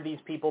fire these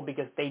people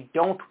because they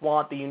don't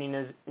want the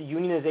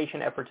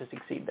unionization effort to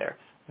succeed there.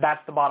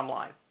 That's the bottom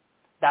line.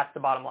 That's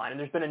the bottom line. And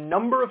there's been a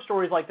number of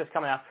stories like this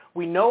coming out.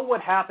 We know what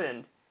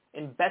happened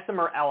in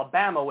Bessemer,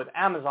 Alabama with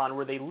Amazon,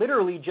 where they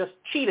literally just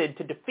cheated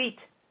to defeat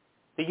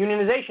the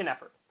unionization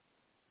effort.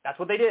 That's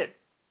what they did.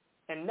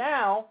 And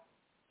now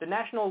the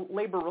National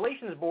Labor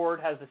Relations Board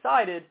has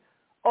decided,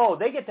 oh,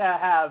 they get to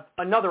have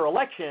another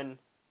election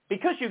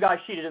because you guys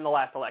cheated in the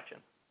last election.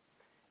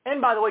 And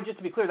by the way, just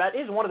to be clear, that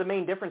is one of the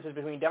main differences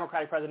between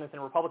Democratic presidents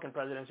and Republican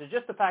presidents, is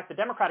just the fact that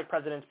Democratic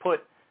presidents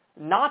put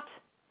not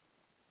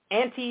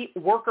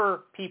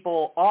anti-worker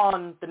people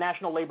on the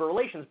National Labor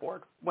Relations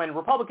Board. When a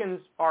Republican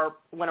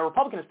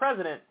is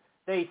president,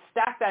 they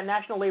stack that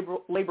National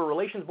Labor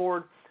Relations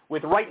Board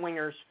with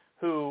right-wingers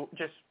who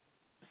just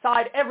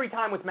side every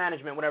time with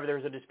management whenever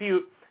there's a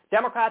dispute.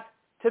 Democrats,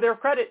 to their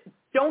credit,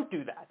 don't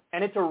do that.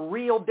 And it's a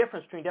real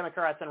difference between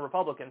Democrats and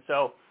Republicans.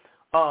 So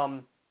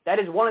that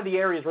is one of the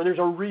areas where there's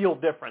a real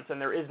difference,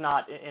 and there is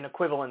not an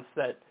equivalence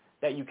that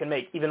you can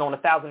make, even though in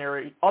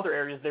 1,000 other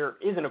areas there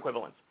is an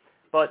equivalence.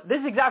 But this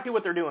is exactly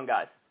what they're doing,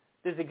 guys.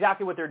 This is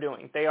exactly what they're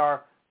doing. They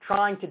are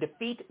trying to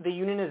defeat the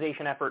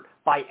unionization effort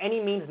by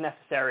any means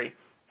necessary.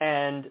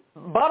 And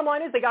bottom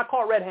line is they got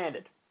caught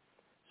red-handed.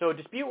 So a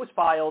dispute was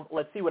filed.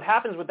 Let's see what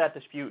happens with that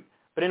dispute.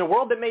 But in a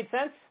world that made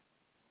sense,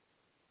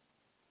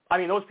 I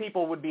mean, those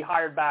people would be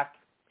hired back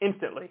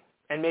instantly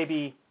and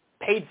maybe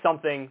paid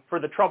something for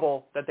the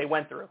trouble that they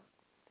went through.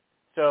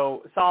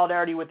 So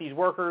solidarity with these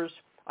workers.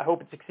 I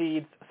hope it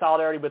succeeds.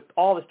 Solidarity with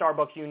all the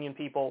Starbucks union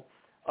people.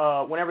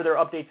 Whenever there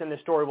are updates in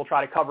this story, we'll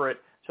try to cover it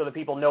so that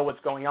people know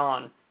what's going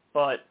on.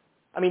 But,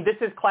 I mean, this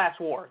is class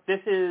war. This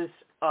is,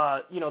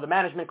 the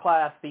management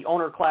class, the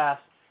owner class,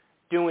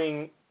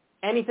 doing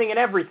anything and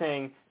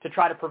everything to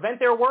try to prevent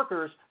their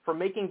workers from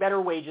making better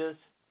wages,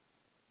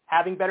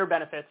 having better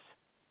benefits,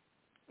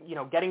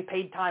 getting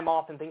paid time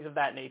off and things of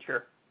that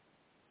nature.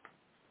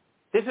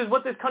 This is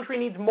what this country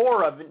needs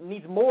more of. It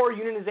needs more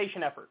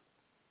unionization effort.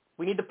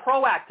 We need the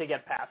PRO Act to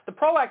get passed. The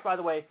PRO Act, by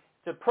the way,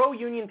 is a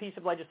pro-union piece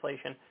of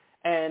legislation,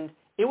 and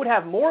it would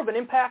have more of an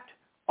impact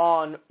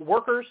on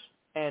workers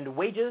and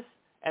wages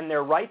and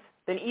their rights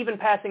than even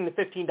passing the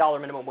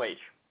 $15 minimum wage.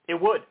 It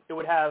would.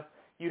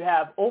 You'd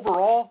have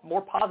overall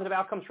more positive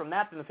outcomes from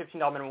that than the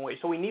 $15 minimum wage.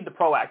 So we need the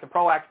PRO Act. The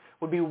PRO Act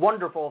would be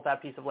wonderful if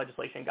that piece of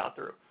legislation got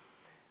through.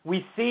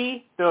 We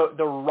see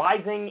the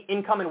rising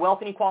income and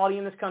wealth inequality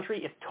in this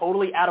country. It's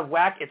totally out of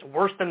whack. It's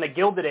worse than the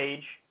Gilded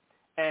Age.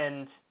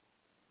 And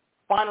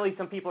finally,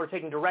 some people are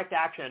taking direct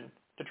action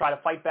to try to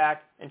fight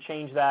back and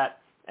change that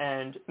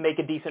and make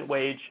a decent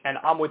wage, and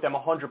I'm with them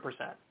 100%.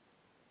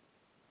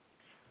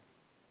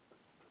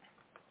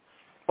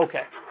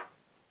 Okay.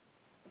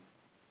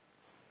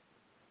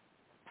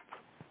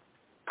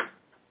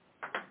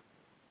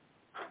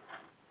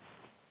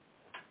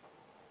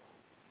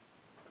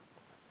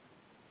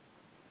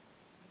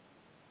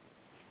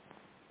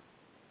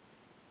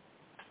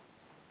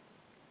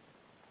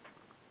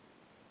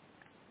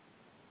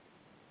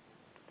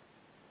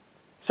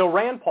 So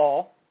Rand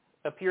Paul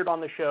appeared on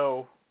the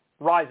show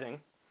Rising.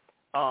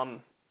 By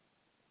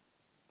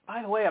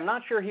the way, I'm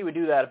not sure he would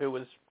do that if it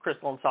was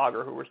Crystal and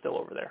Sagar who were still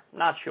over there.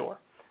 Not sure.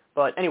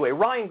 But anyway,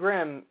 Ryan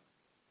Grimm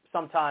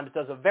sometimes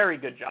does a very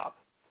good job.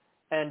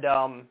 And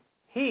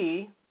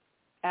he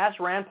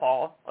asked Rand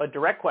Paul a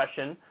direct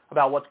question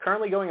about what's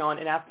currently going on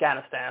in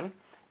Afghanistan.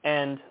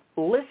 And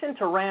listen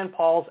to Rand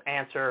Paul's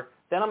answer.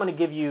 Then I'm going to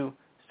give you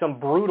some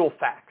brutal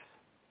facts.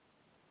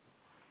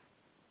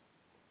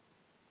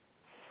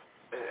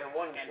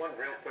 One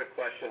real quick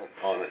question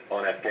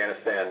on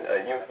Afghanistan.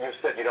 You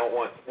said you don't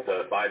want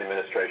the Biden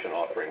administration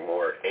offering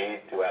more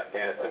aid to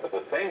Afghanistan, but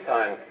at the same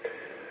time,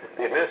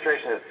 the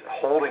administration is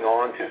holding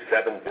on to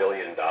 $7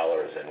 billion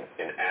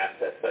in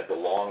assets that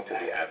belong to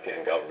the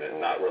Afghan government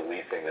and not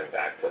releasing them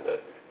back to the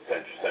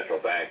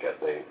central bank as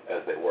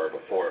they were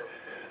before.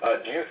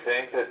 Do you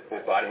think that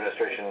the Biden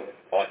administration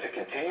ought to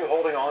continue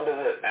holding on to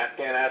the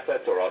Afghan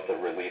assets or ought to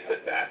release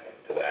it back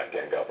to the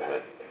Afghan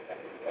government?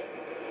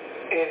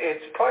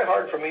 It's probably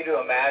hard for me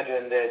to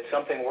imagine that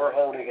something we're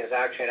holding is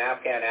actually an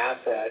Afghan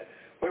asset.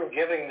 We were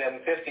giving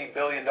them $50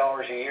 billion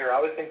a year. I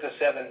would think the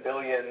 $7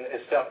 billion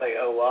is stuff they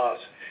owe us.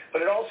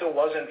 But it also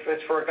wasn't,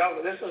 it's for a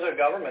government. This is a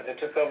government that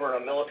took over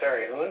a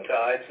military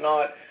junta. It's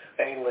not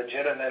a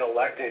legitimate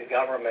elected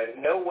government.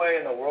 No way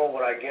in the world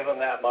would I give them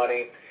that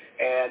money.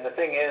 And the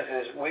thing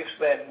is we've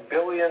spent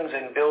billions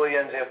and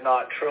billions, if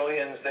not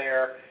trillions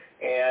there.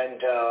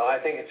 And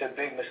I think it's a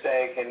big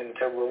mistake. And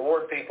to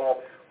reward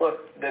people,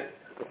 look,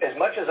 as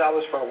much as I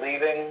was for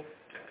leaving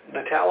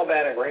the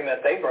Taliban agreement,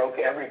 they broke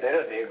every bit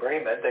of the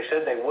agreement. They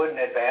said they wouldn't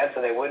advance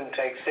and they wouldn't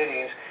take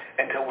cities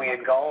until we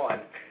had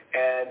gone,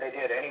 and they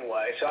did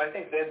anyway. So I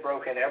think they've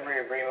broken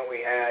every agreement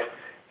we had,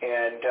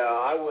 and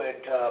I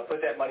would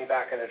put that money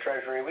back in the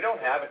Treasury. We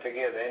don't have it to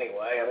give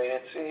anyway. I mean,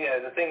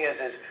 the thing is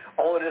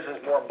all it is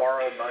more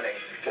borrowed money.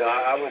 So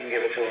I wouldn't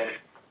give it to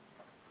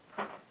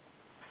them.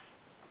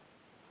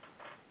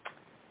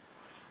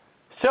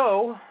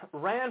 So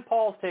Rand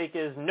Paul's take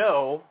is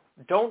no.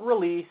 Don't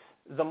release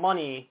the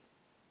money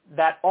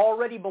that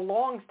already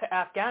belongs to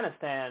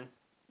Afghanistan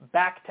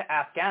back to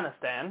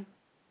Afghanistan.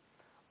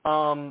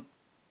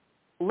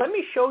 Let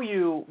me show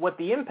you what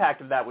the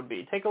impact of that would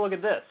be. Take a look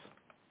at this.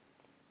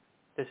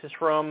 This is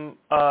from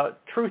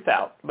Truth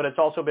Out, but it's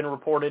also been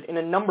reported in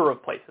a number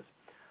of places.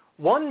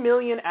 1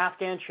 million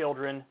Afghan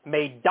children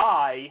may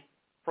die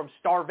from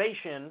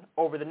starvation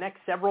over the next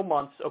several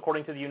months,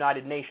 according to the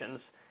United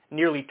Nations.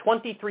 Nearly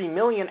 23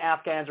 million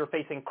Afghans are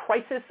facing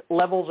crisis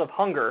levels of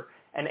hunger,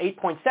 and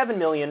 8.7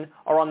 million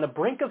are on the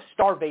brink of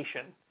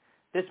starvation.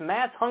 This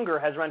mass hunger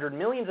has rendered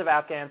millions of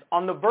Afghans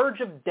on the verge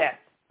of death,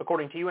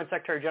 according to UN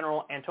Secretary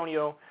General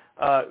Antonio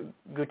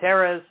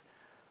Guterres.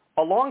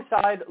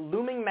 Alongside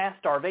looming mass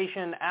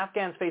starvation,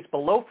 Afghans face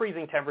below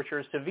freezing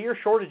temperatures, severe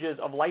shortages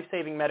of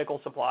life-saving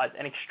medical supplies,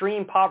 and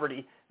extreme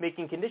poverty,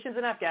 making conditions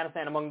in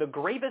Afghanistan among the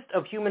gravest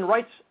of human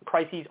rights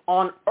crises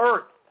on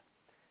earth.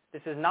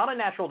 This is not a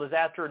natural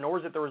disaster, nor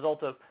is it the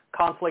result of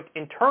conflict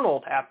internal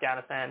to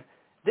Afghanistan.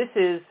 This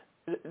is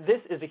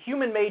a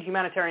human-made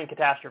humanitarian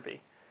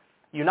catastrophe,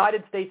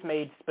 United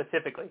States-made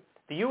specifically.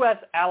 The U.S.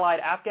 allied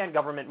Afghan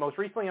government, most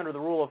recently under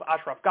the rule of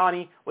Ashraf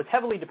Ghani, was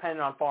heavily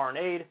dependent on foreign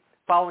aid.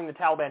 Following the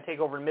Taliban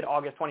takeover in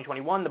mid-August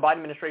 2021, the Biden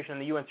administration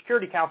and the UN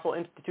Security Council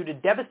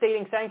instituted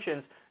devastating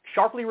sanctions,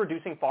 sharply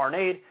reducing foreign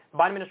aid. The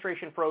Biden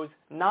administration froze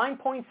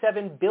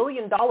 $9.7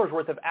 billion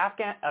worth of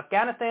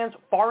Afghanistan's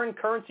foreign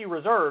currency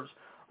reserves,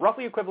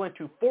 roughly equivalent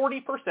to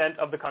 40%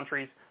 of the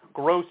country's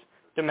gross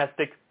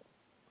domestic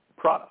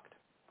product.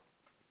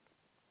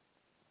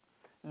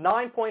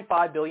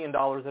 $9.5 billion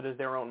that is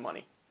their own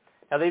money.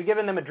 Now, they've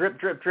given them a drip,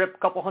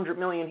 couple $100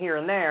 million here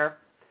and there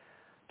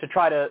to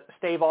try to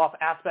stave off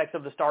aspects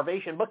of the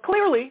starvation, but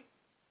clearly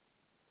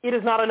it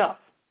is not enough.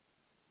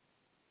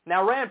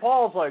 Now, Rand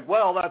Paul's like,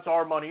 well, that's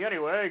our money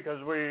anyway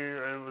because it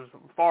was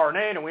foreign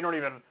aid and we don't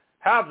even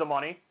have the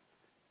money.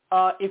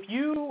 If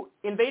you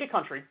invade a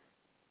country,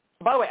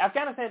 by the way,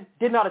 Afghanistan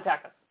did not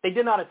attack us. They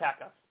did not attack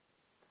us.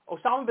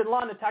 Osama bin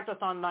Laden attacked us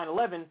on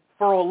 9/11.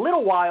 For a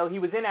little while, he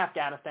was in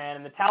Afghanistan,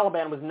 and the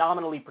Taliban was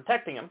nominally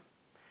protecting him.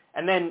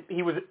 And then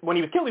when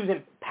he was killed, he was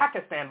in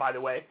Pakistan, by the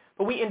way.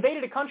 But we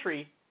invaded a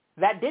country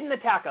that didn't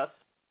attack us.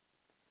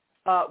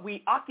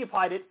 We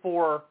occupied it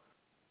for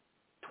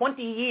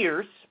 20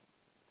 years.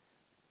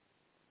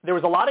 There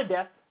was a lot of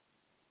death,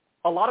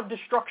 a lot of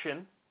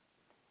destruction,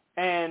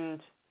 and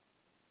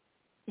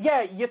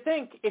yeah, you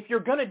think if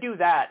you're going to do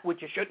that,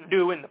 which you shouldn't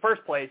do in the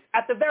first place,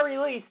 at the very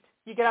least,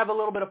 you could have a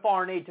little bit of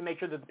foreign aid to make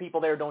sure that the people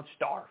there don't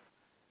starve.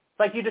 It's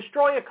like you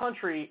destroy a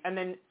country, and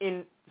then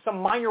in some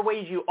minor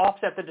ways you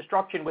offset the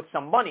destruction with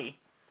some money.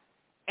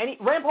 And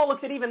Rand Paul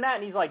looks at even that,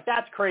 and he's like,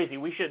 that's crazy.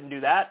 We shouldn't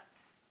do that.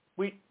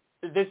 We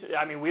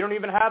don't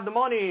even have the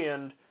money,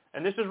 and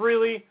this is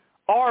really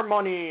our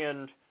money,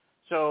 and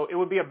so it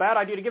would be a bad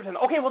idea to give to them.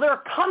 Okay, well, there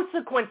are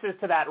consequences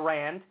to that,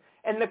 Rand,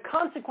 and the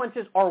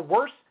consequences are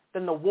worse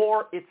than the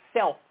war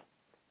itself.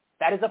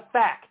 That is a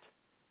fact.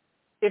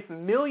 If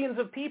millions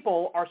of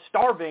people are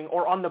starving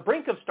or on the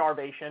brink of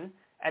starvation,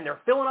 and they're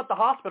filling up the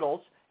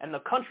hospitals, and the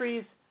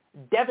country's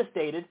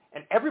devastated,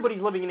 and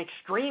everybody's living in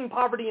extreme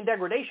poverty and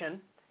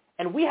degradation,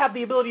 and we have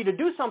the ability to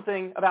do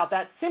something about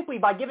that simply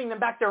by giving them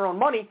back their own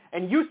money,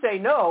 and you say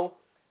no,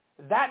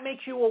 that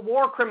makes you a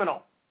war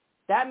criminal.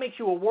 That makes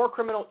you a war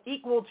criminal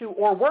equal to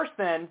or worse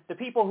than the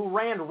people who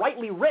Rand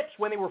rightly ripped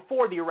when they were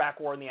for the Iraq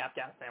War and the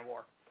Afghanistan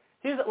War.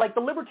 See, like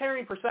the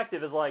libertarian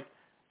perspective is like,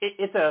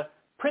 it's a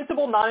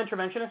principled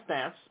non-interventionist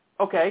stance.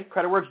 Okay,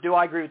 credit where it's due,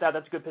 I agree with that.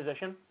 That's a good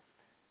position.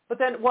 But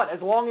then what?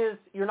 As long as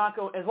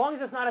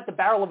it's not at the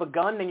barrel of a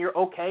gun, then you're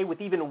okay with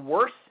even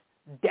worse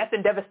death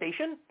and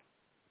devastation?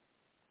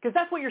 Because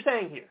that's what you're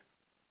saying here.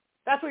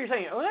 That's what you're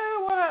saying.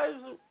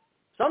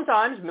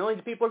 Sometimes millions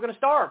of people are going to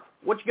starve.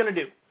 What you going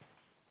to do?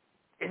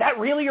 Is that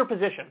really your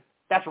position?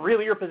 That's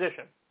really your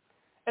position.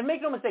 And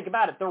make no mistake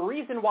about it, the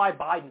reason why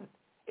Biden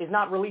is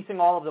not releasing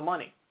all of the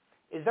money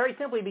is very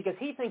simply because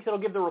he thinks it'll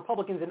give the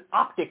Republicans an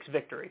optics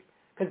victory.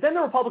 Because then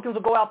the Republicans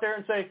will go out there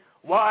and say,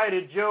 why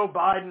did Joe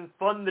Biden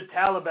fund the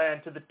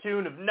Taliban to the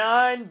tune of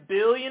 $9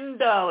 billion?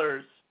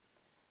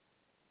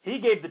 He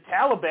gave the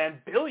Taliban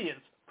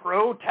billions.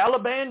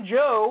 Pro-Taliban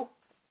Joe.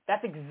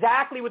 That's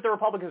exactly what the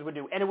Republicans would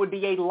do. And it would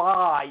be a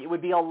lie. It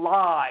would be a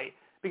lie.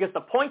 Because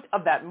the point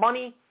of that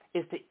money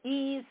is to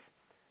ease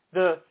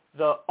the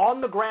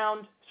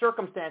on-the-ground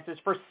circumstances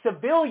for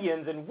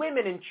civilians and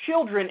women and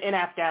children in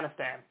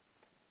Afghanistan.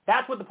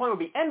 That's what the point would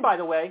be. And by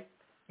the way,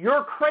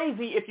 you're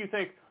crazy if you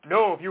think,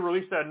 no, if you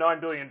release that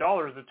 $9 billion,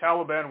 the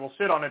Taliban will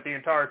sit on it the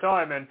entire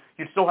time and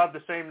you'd still have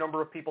the same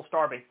number of people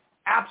starving.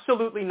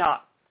 Absolutely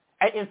not.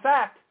 In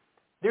fact,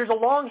 there's a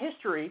long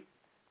history.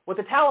 What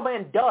the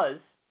Taliban does,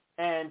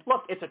 and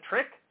look, it's a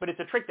trick, but it's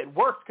a trick that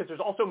works because there's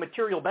also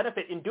material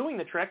benefit in doing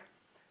the trick.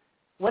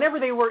 Whenever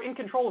they were in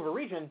control of a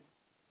region,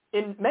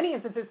 in many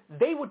instances,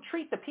 they would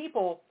treat the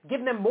people,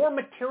 give them more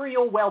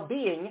material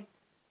well-being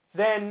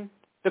than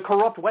the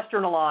corrupt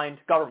Western-aligned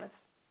governments.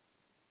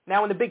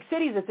 Now, in the big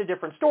cities, it's a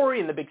different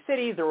story. In the big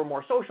cities, there were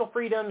more social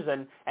freedoms,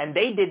 and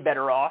they did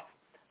better off.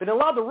 But in a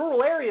lot of the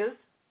rural areas,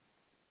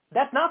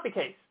 that's not the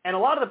case. And a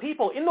lot of the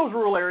people in those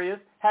rural areas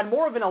had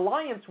more of an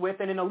alliance with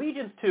and an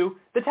allegiance to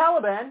the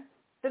Taliban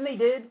than they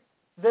did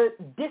the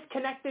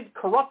disconnected,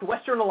 corrupt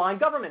Western-aligned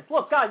governments.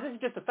 Look, guys, this is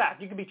just a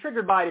fact. You can be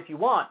triggered by it if you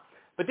want,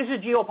 but this is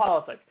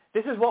geopolitics.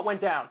 This is what went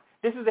down.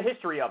 This is the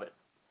history of it.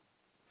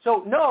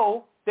 So,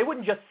 no, they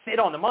wouldn't just sit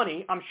on the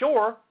money. I'm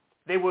sure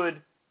they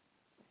would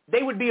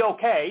be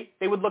okay.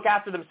 They would look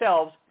after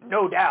themselves,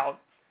 no doubt.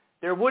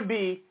 There would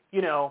be,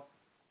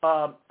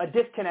 a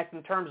disconnect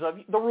in terms of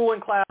the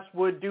ruling class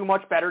would do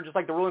much better, just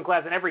like the ruling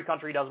class in every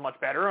country does much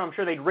better. I'm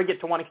sure they'd rig it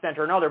to one extent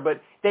or another,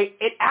 but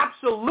it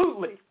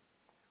absolutely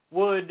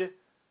would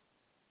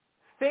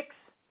fix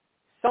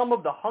some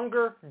of the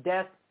hunger,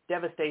 death,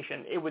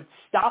 devastation. It would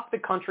stop the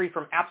country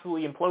from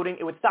absolutely imploding.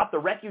 It would stop the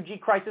refugee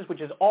crisis,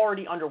 which is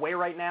already underway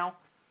right now.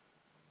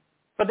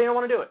 But they don't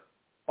want to do it.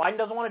 Biden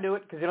doesn't want to do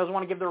it because he doesn't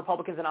want to give the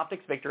Republicans an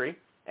optics victory.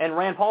 And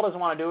Rand Paul doesn't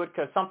want to do it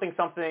because something,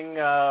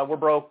 we're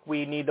broke,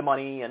 we need the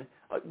money. And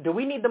do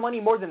we need the money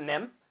more than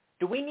them?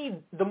 Do we need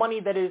the money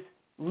that is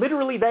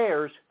literally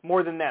theirs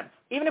more than them?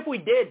 Even if we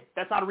did,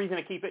 that's not a reason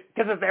to keep it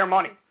because it's their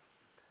money.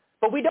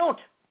 But we don't.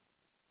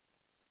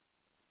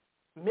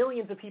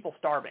 Millions of people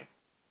starving.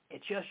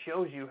 It just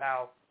shows you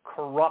how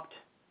corrupt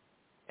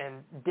and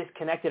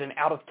disconnected and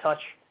out of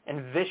touch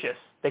and vicious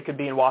they could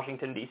be in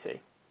Washington, D.C.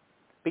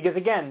 Because,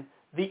 again,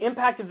 the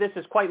impact of this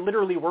is quite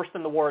literally worse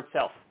than the war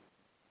itself.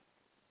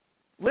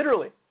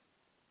 Literally.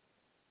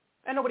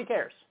 And nobody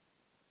cares.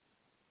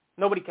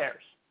 Nobody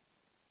cares.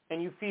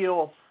 And you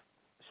feel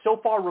so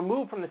far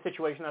removed from the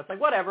situation that it's like,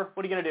 whatever,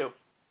 what are you going to do?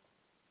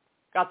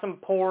 got some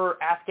poor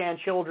Afghan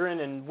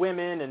children and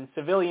women and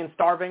civilians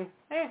starving.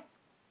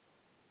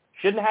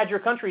 Shouldn't have had your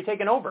country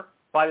taken over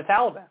by the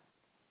Taliban.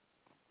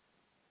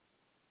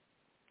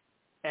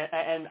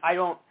 And I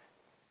don't,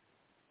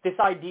 this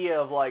idea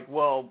of like,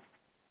 well,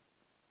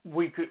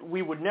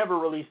 we would never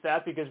release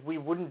that because we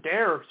wouldn't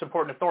dare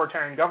support an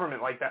authoritarian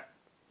government like that.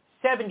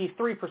 73%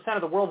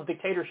 of the world's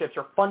dictatorships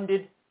are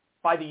funded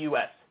by the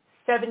U.S.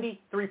 73%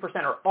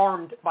 are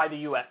armed by the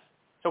U.S.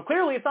 So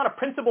clearly it's not a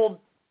principled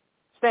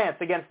stance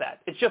against that.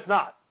 It's just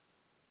not.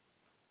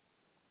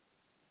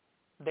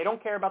 They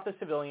don't care about the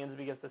civilians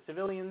because the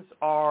civilians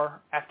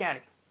are Afghani.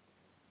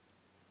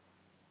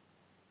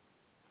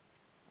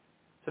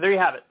 So there you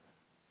have it.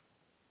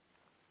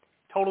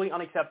 Totally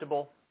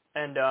unacceptable.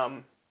 And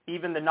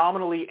even the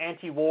nominally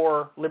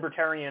anti-war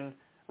libertarian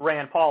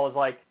Rand Paul is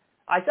like,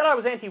 I said I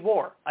was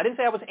anti-war. I didn't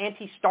say I was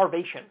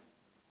anti-starvation.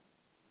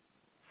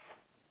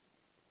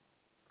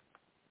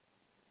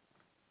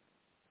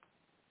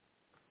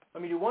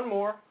 Let me do one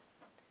more,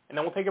 and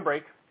then we'll take a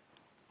break.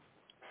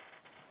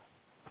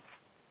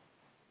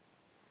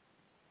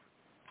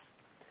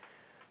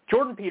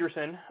 Jordan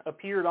Peterson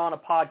appeared on a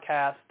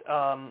podcast.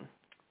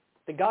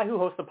 The guy who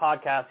hosts the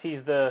podcast, he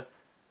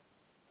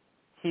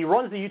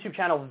runs the YouTube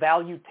channel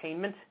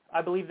Valuetainment,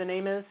 I believe the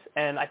name is,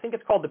 and I think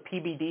it's called the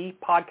PBD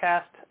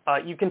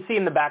podcast. You can see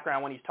in the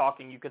background when he's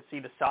talking, you could see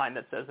the sign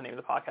that says the name of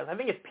the podcast. I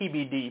think it's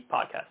PBD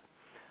podcast.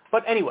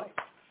 But anyway,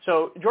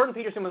 so Jordan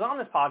Peterson was on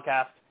this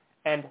podcast,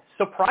 and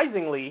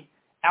surprisingly,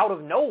 out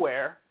of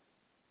nowhere,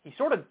 he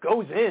sort of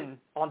goes in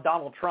on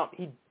Donald Trump.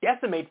 He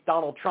decimates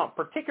Donald Trump,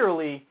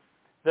 particularly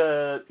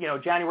the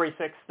January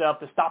 6th stuff,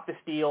 the Stop the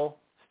Steal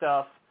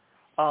stuff.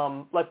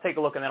 Let's take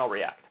a look, and then I'll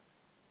react.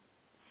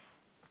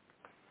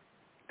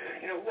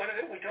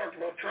 We talked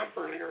about Trump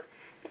earlier.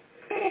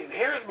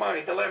 Here's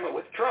my dilemma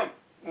with Trump,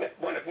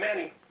 one of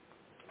many.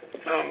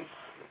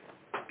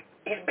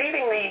 He's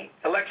beating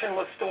the election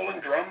was stolen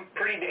drum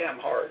pretty damn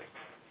hard.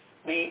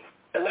 The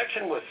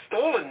election was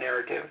stolen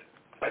narrative,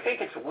 I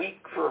think it's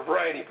weak for a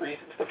variety of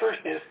reasons. The first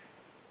is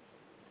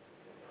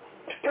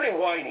it's pretty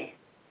whiny.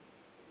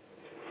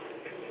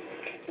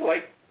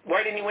 Like,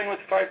 why didn't you win with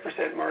a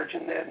 5%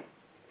 margin then?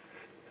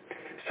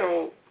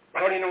 So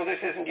how do you know this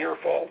isn't your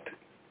fault?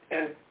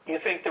 And you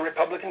think the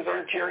Republicans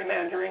aren't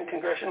gerrymandering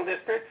congressional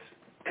districts?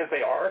 Because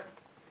they are.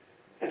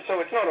 And so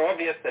it's not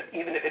obvious that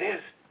even if it is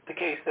the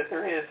case that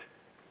there is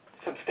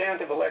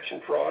substantive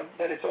election fraud,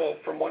 that it's all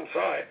from one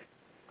side.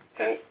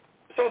 And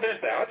so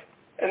there's that.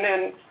 And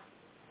then,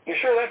 you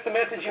sure that's the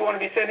message you want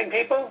to be sending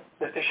people?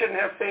 That they shouldn't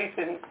have faith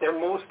in their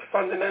most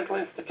fundamental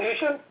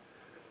institution?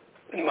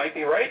 You might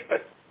be right,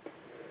 but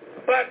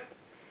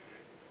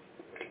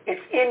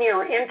it's in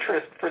your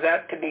interest for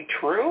that to be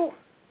true,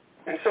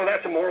 and so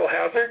that's a moral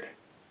hazard.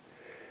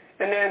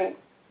 And then,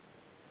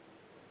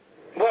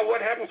 well,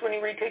 what happens when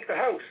you retake the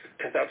House?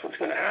 Because that's what's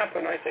going to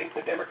happen. I think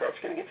the Democrats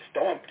are going to get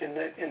stomped in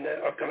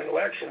the upcoming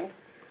election.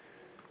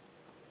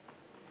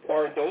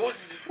 Are those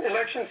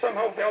elections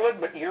somehow valid,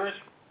 but yours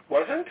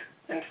wasn't?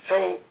 And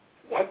so,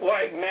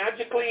 why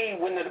magically,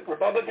 when the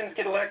Republicans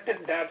get elected,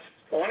 that's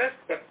honest,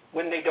 but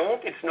when they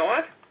don't, it's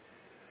not?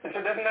 And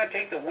so doesn't that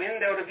take the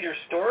wind out of your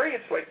story?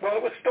 It's like, well,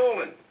 it was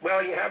stolen.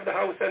 Well, you have the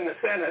House and the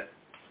Senate.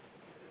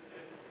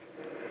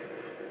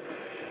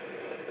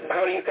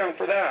 How do you account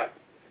for that?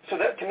 So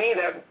that, to me,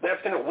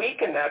 that's going to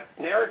weaken that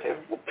narrative.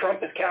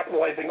 Trump is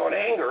capitalizing on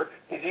anger.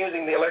 He's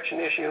using the election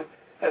issue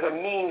as a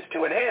means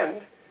to an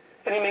end,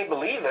 and he may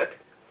believe it,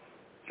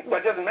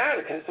 but it doesn't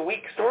matter because it's a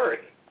weak story.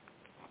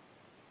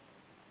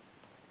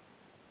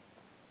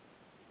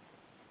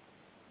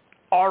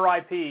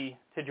 R.I.P.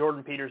 to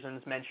Jordan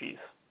Peterson's Menchie's.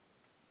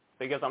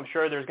 Because I'm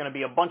sure there's going to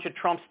be a bunch of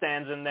Trump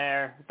stands in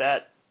there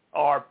that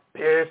are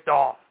pissed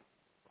off.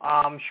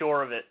 I'm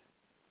sure of it.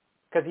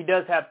 Because he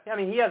does have,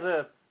 he has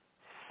a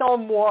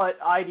somewhat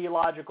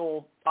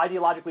ideologically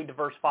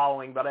diverse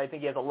following, but I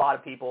think he has a lot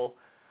of people,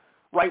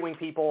 right-wing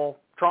people,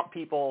 Trump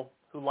people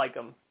who like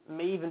him.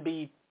 May even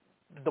be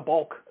the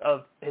bulk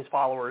of his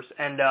followers.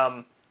 And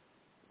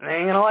they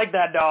ain't going to like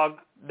that dog.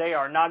 They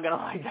are not going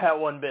to like that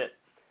one bit.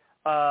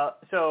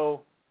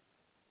 So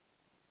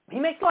he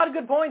makes a lot of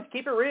good points.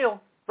 Keep it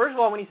real. First of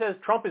all, when he says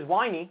Trump is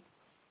whiny,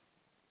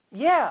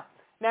 yeah.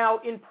 Now,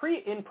 in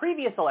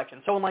previous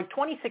elections, so in like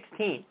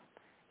 2016,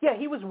 yeah,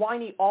 he was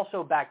whiny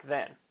also back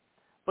then.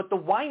 But the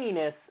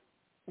whininess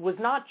was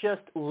not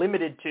just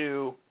limited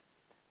to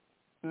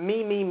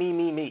me.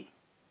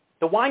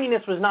 The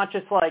whininess was not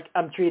just like,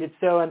 I'm treated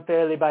so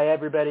unfairly by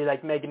everybody,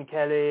 like Megyn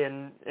Kelly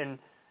and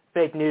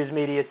fake news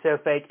media is so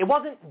fake. It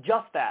wasn't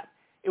just that.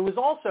 It was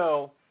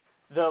also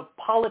the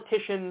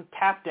politician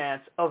tap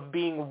dance of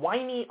being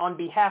whiny on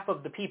behalf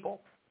of the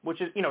people, which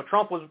is,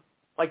 Trump was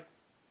like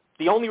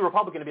the only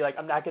Republican to be like,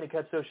 I'm not going to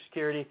cut Social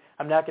Security.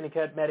 I'm not going to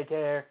cut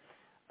Medicare.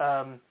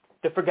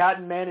 The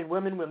forgotten men and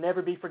women will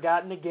never be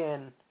forgotten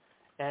again.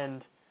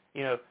 And,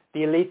 the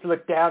elites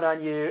look down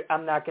on you.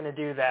 I'm not going to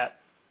do that.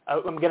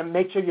 I'm going to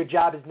make sure your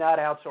job is not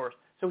outsourced.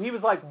 So he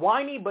was like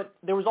whiny, but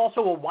there was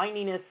also a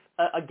whininess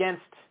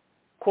against,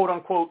 quote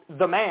unquote,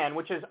 the man,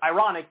 which is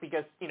ironic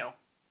because,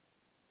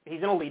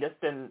 he's an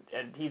elitist and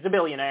he's a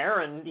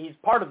billionaire and he's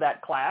part of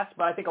that class,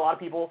 but I think a lot of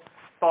people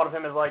thought of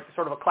him as like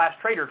sort of a class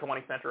traitor to one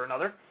extent or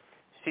another.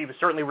 He was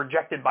certainly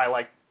rejected by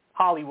like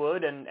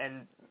Hollywood and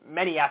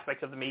many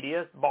aspects of the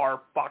media,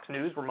 bar Fox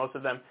News, where most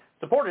of them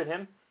supported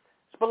him.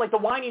 But like the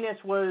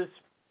whininess was,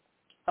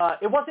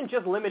 it wasn't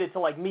just limited to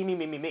like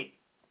me.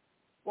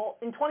 Well,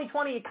 in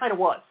 2020, it kind of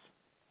was.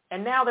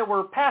 And now that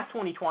we're past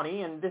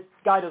 2020 and this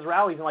guy does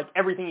rallies and like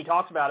everything he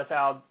talks about is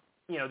how,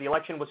 you know, the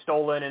election was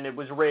stolen and it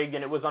was rigged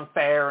and it was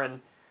unfair, and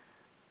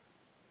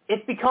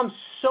it becomes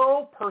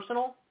so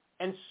personal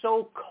and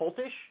so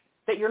cultish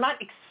that you're not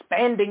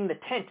expanding the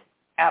tent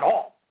at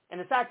all. And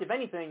in fact, if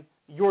anything,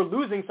 you're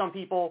losing some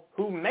people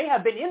who may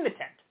have been in the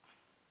tent.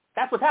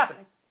 That's what's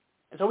happening.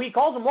 And so he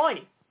calls him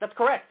whiny. That's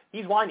correct.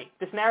 He's whiny.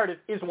 This narrative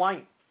is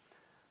whiny.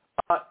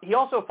 He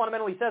also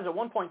fundamentally says at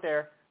one point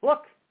there,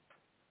 look,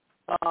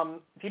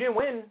 if you didn't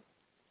win,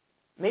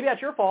 maybe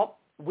that's your fault.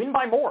 Win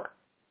by more.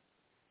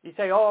 You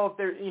say, oh, if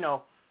there, you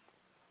know,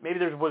 maybe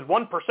there was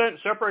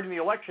 1% separating the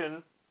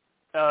election,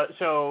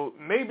 so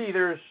maybe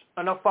there's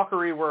enough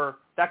fuckery where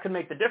that could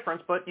make the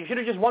difference, but you should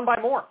have just won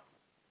by more.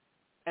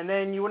 And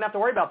then you wouldn't have to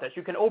worry about this.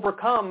 You can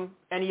overcome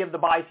any of the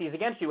biases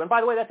against you. And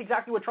by the way, that's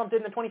exactly what Trump did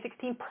in the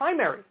 2016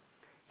 primary.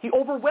 He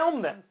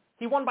overwhelmed them.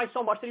 He won by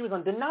so much that he was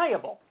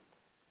undeniable.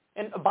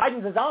 And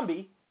Biden's a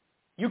zombie.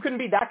 You couldn't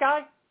beat that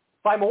guy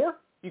by more.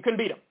 You couldn't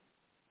beat him.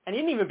 And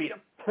he didn't even beat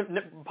him.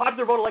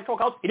 Popular vote electoral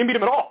college, he didn't beat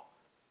him at all.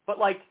 But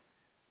like,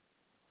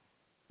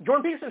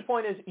 Jordan Peterson's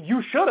point is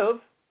you should have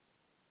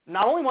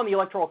not only won the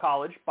electoral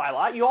college by a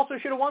lot, you also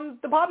should have won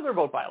the popular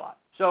vote by a lot.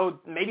 So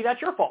maybe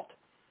that's your fault.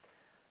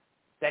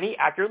 Then he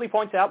accurately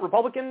points out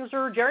Republicans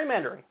are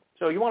gerrymandering.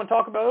 So you want to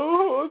talk about,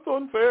 oh, it's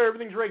unfair,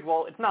 everything's rigged.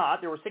 Well, it's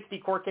not. There were 60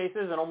 court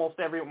cases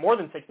and more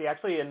than 60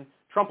 actually, and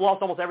Trump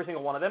lost almost every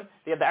single one of them.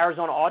 They had the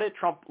Arizona audit.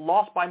 Trump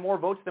lost by more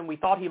votes than we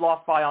thought he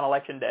lost by on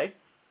Election Day.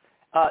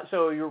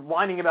 So you're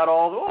whining about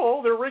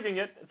they're rigging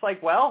it. It's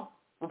like, well,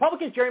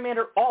 Republicans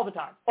gerrymander all the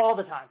time.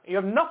 You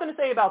have nothing to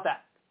say about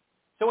that.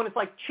 So when it's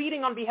like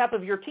cheating on behalf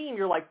of your team,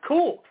 you're like,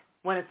 cool.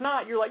 When it's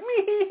not, you're like,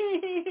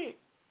 me.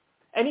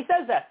 And he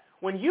says that.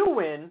 When you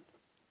win,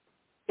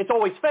 it's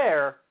always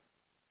fair,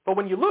 but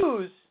when you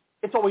lose,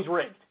 it's always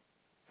rigged.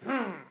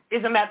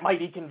 Isn't that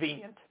mighty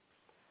convenient?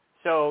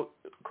 So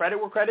credit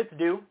where credit's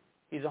due.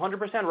 He's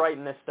 100% right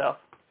in this stuff.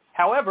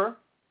 However,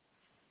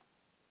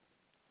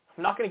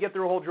 I'm not going to get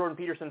through a whole Jordan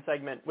Peterson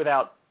segment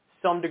without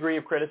some degree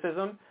of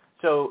criticism.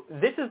 So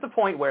this is the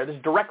point where, this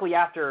is directly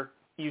after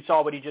you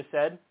saw what he just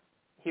said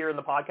here in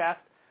the podcast.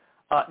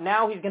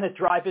 Now he's going to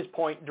drive his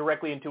point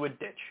directly into a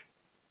ditch.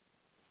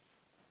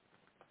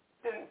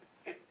 And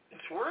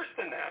it's worse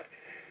than that,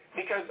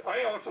 because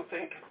I also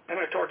think, and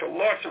I've talked to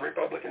lots of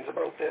Republicans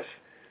about this,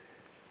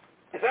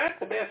 is that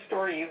the best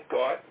story you've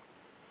got?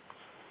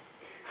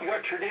 You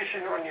got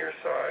tradition on your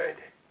side.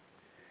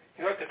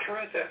 You got the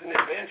truth as an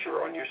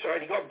adventure on your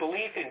side. You got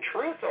belief in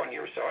truth on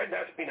your side.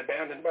 That's been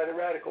abandoned by the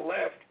radical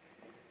left.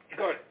 You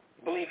got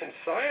belief in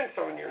science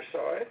on your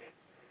side.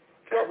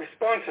 You've got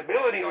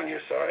responsibility on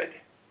your side.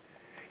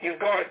 You've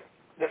got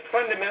the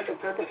fundamental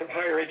purpose of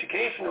higher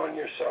education on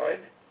your side.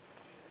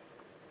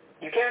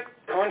 You can't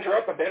conjure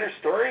up a better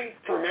story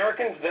for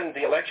Americans than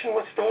the election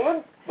was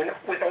stolen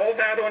with all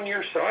that on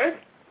your side?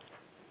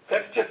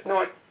 That's just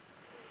not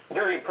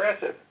very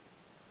impressive.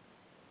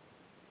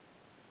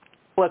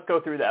 Let's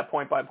go through that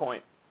point by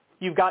point.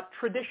 You've got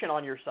tradition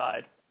on your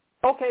side.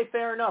 Okay,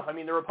 fair enough. I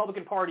mean, the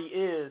Republican Party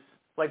is,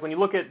 like, when you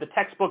look at the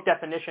textbook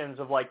definitions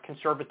of, like,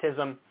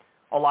 conservatism,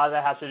 a lot of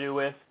that has to do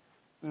with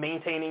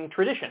maintaining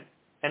tradition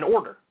and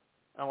order,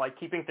 and, like,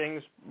 keeping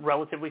things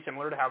relatively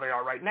similar to how they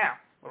are right now,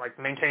 like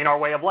maintain our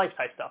way of life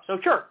type stuff. So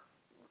sure,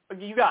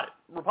 you got it.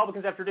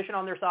 Republicans have tradition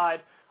on their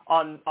side.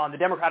 On the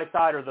Democratic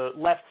side or the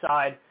left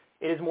side,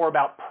 it is more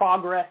about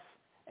progress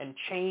and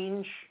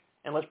change,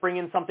 and let's bring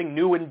in something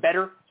new and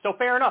better. So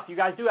fair enough, you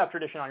guys do have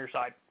tradition on your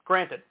side,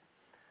 granted.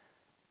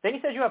 Then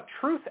he says you have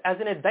truth as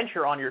an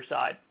adventure on your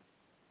side.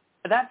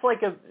 That's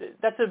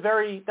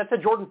a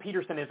Jordan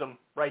Petersonism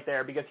right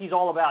there, because he's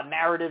all about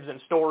narratives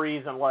and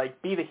stories and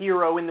like be the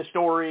hero in the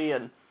story.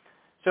 And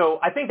so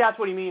I think that's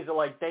what he means, that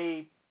like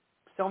they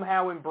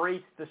somehow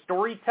embrace the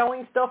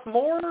storytelling stuff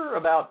more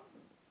about,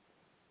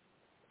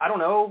 I don't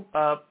know,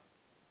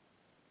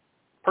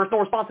 personal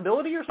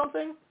responsibility or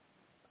something.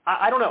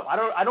 I don't know.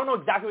 I don't know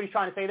exactly what he's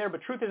trying to say there,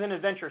 but truth as an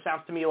adventure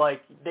sounds to me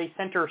like they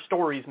center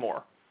stories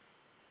more.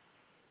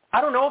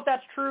 I don't know if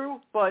that's true,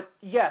 but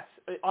yes,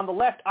 on the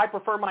left, I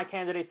prefer my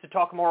candidates to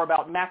talk more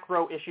about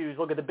macro issues,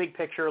 look at the big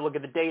picture, look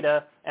at the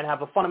data, and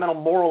have a fundamental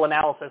moral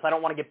analysis. I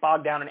don't want to get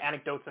bogged down in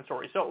anecdotes and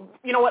stories. So,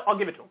 you know what? I'll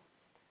give it to him.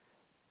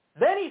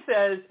 Then he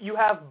says you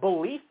have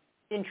belief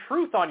in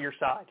truth on your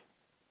side.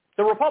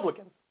 The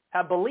Republicans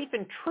have belief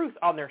in truth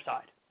on their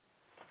side.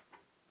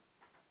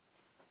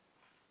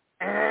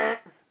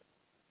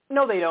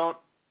 No, they don't.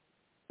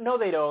 No,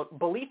 they don't.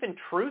 Belief in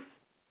truth?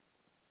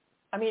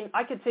 I mean,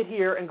 I could sit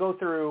here and go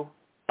through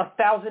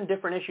 1,000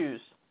 different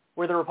issues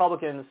where the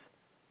Republicans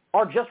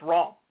are just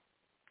wrong.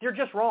 They're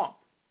just wrong.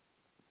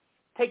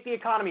 Take the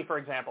economy, for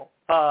example.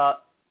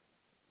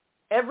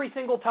 every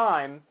single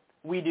time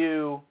we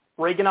do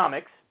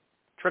Reaganomics,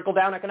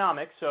 trickle-down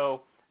economics,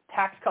 so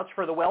tax cuts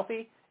for the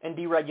wealthy and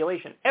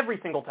deregulation, every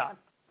single time,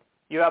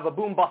 you have a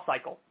boom-bust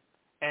cycle.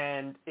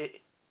 And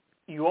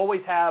you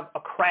always have a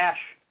crash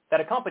that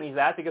accompanies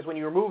that, because when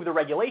you remove the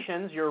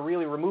regulations, you're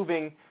really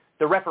removing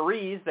the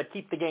referees that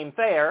keep the game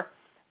fair.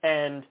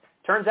 And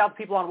turns out the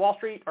people on Wall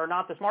Street are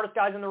not the smartest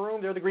guys in the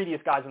room, they're the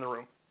greediest guys in the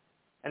room.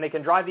 And they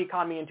can drive the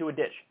economy into a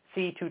ditch.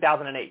 See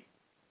 2008.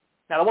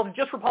 Now, it wasn't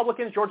just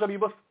Republicans. George W.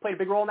 Bush played a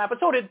big role in that, but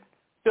so did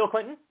Bill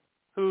Clinton,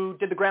 who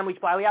did the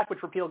Gramm-Leach-Bliley Act,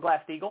 which repealed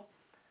Glass-Steagall.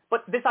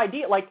 But this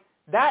idea, like,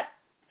 that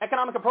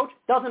economic approach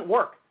doesn't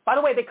work. By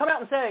the way, they come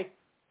out and say,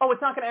 oh,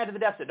 it's not going to add to the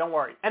deficit, don't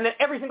worry. And then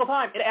every single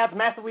time, it adds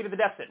massively to the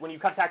deficit when you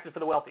cut taxes for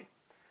the wealthy.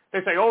 They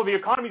say, oh, the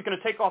economy is going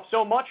to take off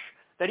so much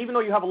that even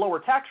though you have a lower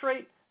tax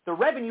rate, the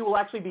revenue will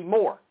actually be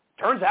more.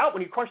 Turns out,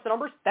 when you crunch the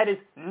numbers, that is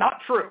not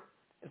true.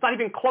 It's not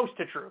even close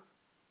to true.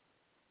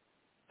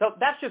 So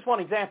that's just one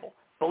example.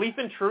 Belief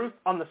in truth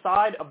on the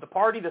side of the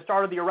party that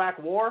started the Iraq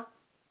War,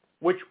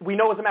 which we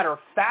know as a matter of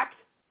fact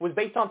was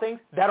based on things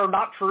that are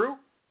not true,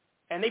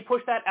 and they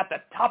push that at the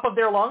top of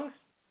their lungs.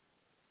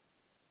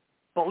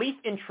 Belief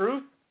in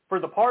truth for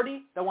the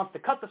party that wants to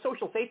cut the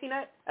social safety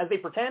net as they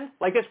pretend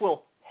like this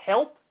will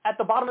help at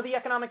the bottom of the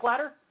economic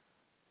ladder.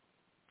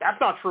 That's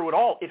not true at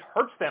all. It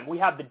hurts them. We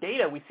have the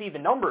data. We see the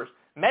numbers.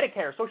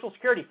 Medicare, Social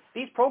Security,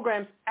 these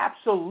programs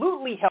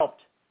absolutely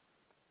helped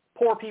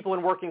poor people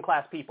and working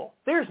class people.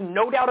 There's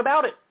no doubt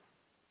about it.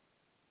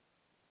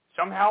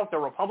 Somehow the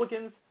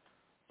Republicans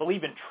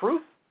believe in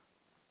truth?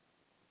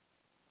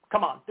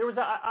 Come on. There was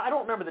I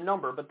don't remember the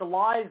number, but the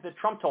lies that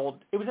Trump told,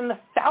 it was in the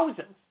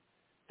thousands.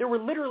 There were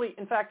literally,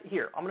 in fact,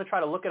 here, I'm going to try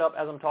to look it up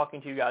as I'm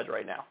talking to you guys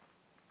right now.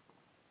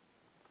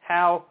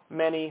 How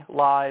many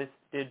lies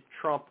did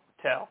Trump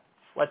tell?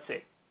 Let's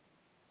see.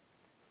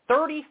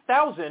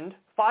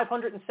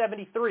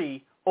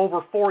 30,573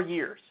 over 4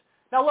 years.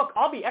 Now, look,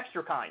 I'll be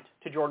extra kind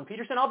to Jordan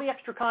Peterson. I'll be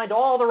extra kind to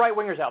all the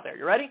right-wingers out there.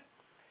 You ready?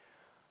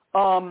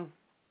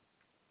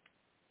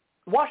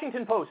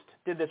 Washington Post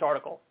did this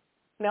article.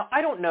 Now,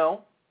 I don't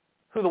know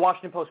who the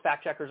Washington Post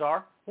fact-checkers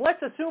are.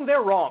 Let's assume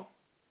they're wrong.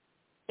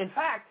 In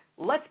fact,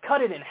 let's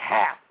cut it in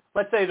half.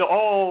 Let's say that,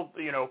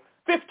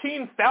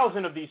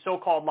 15,000 of these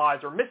so-called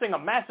lies are missing a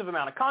massive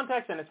amount of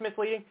context and it's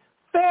misleading.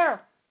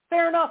 Fair.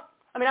 Fair enough.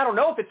 I mean, I don't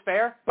know if it's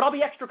fair, but I'll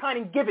be extra kind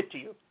and give it to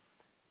you.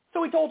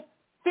 So he told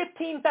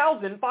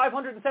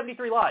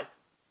 15,573 lies.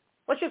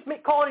 Let's just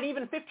call it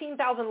even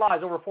 15,000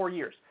 lies over 4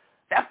 years.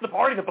 That's the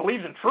party that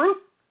believes in truth?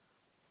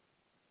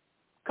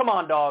 Come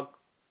on, dog.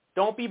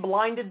 Don't be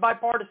blinded by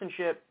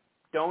partisanship.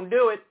 Don't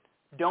do it.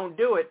 Don't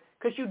do it.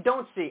 Because you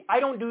don't see. I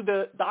don't do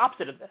the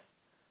opposite of this.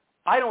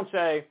 I don't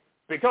say,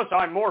 because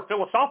I'm more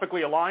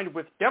philosophically aligned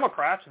with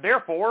Democrats,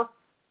 therefore,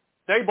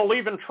 they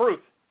believe in truth.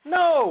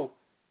 No.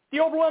 The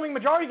overwhelming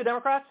majority of the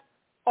Democrats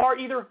are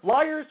either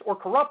liars or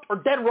corrupt or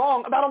dead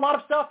wrong about a lot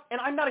of stuff,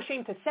 and I'm not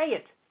ashamed to say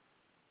it.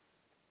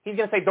 He's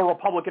going to say the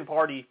Republican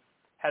Party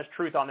has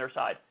truth on their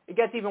side. It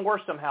gets even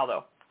worse somehow,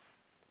 though.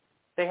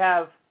 They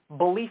have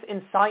belief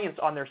in science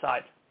on their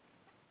side.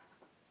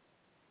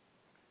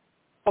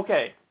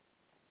 Okay,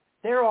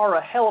 there are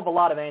a hell of a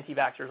lot of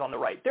anti-vaxxers on the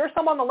right. There are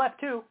some on the left,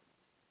 too.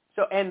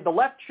 And the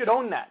left should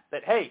own that,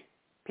 hey,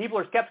 people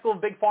are skeptical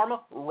of Big Pharma,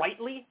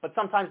 rightly, but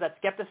sometimes that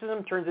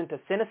skepticism turns into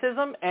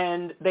cynicism,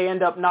 and they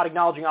end up not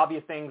acknowledging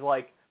obvious things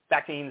like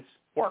vaccines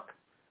work.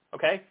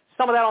 Okay?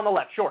 Some of that on the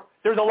left, sure.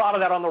 There's a lot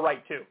of that on the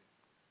right, too.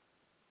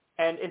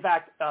 And, in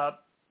fact,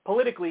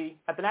 politically,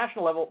 at the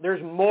national level,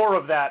 there's more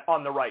of that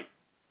on the right.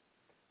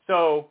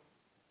 So,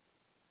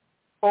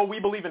 we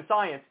believe in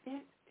science.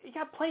 You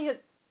got plenty of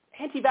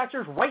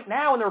anti-vaxxers right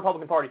now in the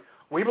Republican Party.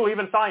 We believe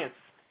in science.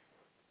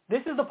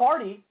 This is the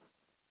party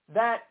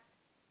that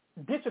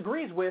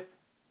disagrees with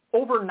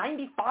over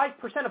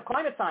 95% of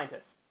climate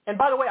scientists. And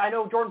by the way, I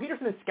know Jordan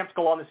Peterson is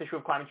skeptical on this issue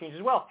of climate change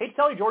as well. Hate to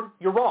tell you, Jordan,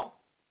 you're wrong.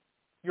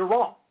 You're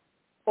wrong.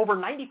 Over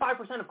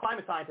 95% of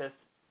climate scientists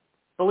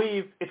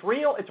believe it's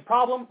real, it's a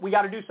problem, we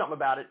got to do something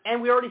about it.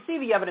 And we already see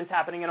the evidence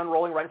happening and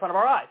unrolling right in front of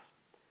our eyes.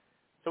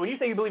 So when you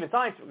say you believe in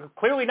science,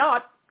 clearly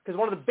not, because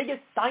one of the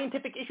biggest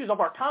scientific issues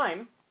of our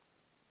time,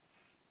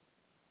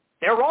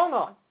 they're wrong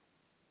on.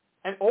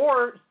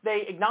 Or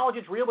they acknowledge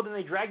it's real, but then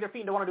they drag their feet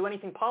and don't want to do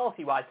anything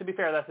policy-wise. To be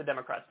fair, that's the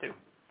Democrats, too.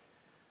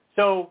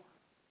 So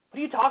what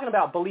are you talking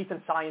about, belief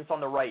in science on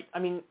the right? I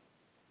mean,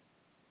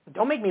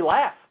 don't make me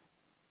laugh.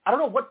 I don't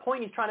know what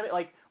point he's trying to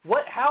make.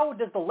 How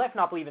does the left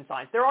not believe in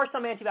science? There are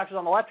some anti-vaxxers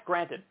on the left,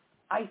 granted.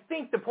 I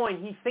think the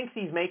point he thinks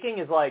he's making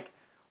is the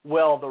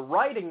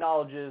right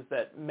acknowledges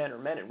that men are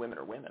men and women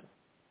are women.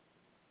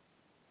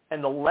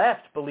 And the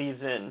left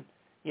believes in,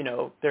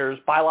 there's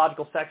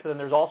biological sex, but then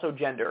there's also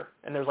gender,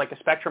 and there's a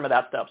spectrum of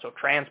that stuff. So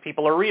trans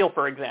people are real,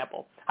 for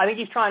example. I think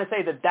he's trying to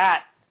say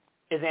that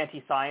is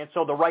anti-science,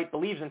 so the right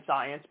believes in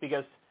science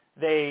because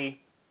they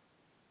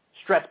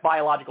stress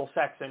biological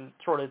sex and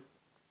sort of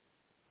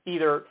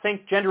either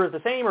think gender is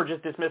the same or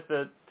just dismiss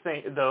the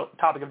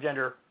topic of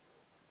gender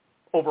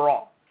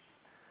overall.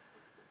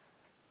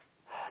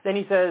 then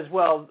he says,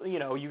 well,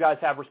 you guys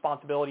have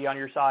responsibility on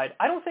your side.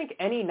 I don't think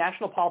any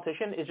national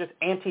politician is just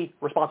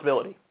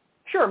anti-responsibility.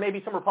 Sure,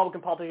 maybe some Republican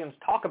politicians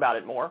talk about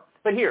it more,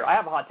 but here, I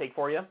have a hot take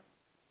for you.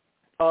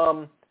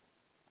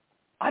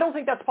 I don't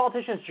think that's a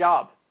politician's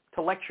job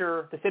to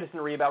lecture the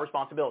citizenry about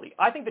responsibility.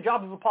 I think the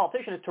job of a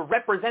politician is to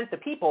represent the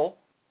people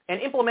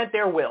and implement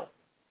their will.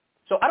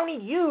 So I don't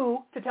need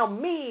you to tell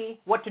me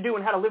what to do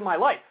and how to live my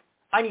life.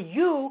 I need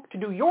you to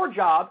do your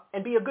job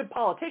and be a good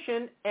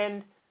politician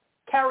and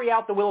carry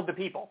out the will of the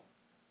people.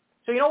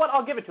 So you know what?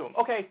 I'll give it to him.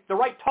 Okay, the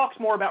right talks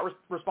more about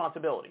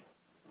responsibility.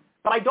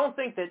 But I don't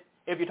think that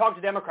if you talk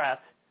to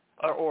Democrats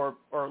or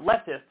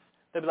leftists,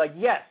 they'll be like,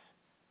 yes,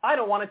 I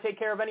don't want to take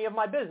care of any of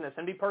my business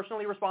and be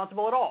personally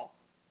responsible at all.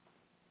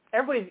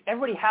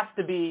 Everybody has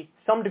to be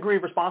some degree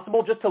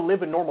responsible just to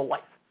live a normal life,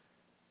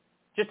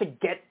 just to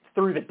get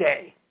through the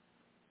day.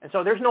 And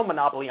so there's no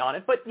monopoly on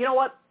it. But you know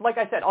what? Like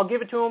I said, I'll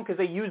give it to them because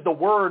they use the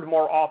word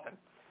more often.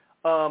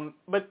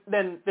 But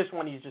then this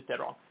one, he's just dead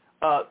wrong.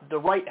 The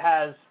right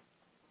has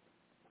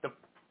the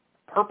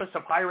purpose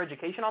of higher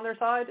education on their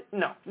side?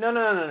 No.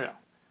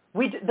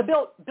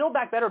 The Build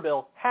Back Better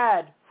bill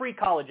had free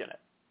college in it.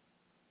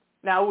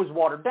 Now, it was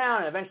watered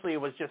down, and eventually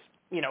it was just,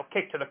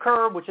 kicked to the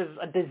curb, which is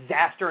a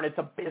disaster, and it's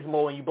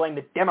abysmal, and you blame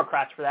the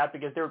Democrats for that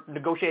because they're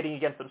negotiating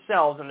against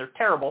themselves, and they're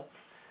terrible.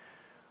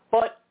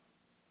 But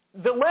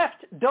the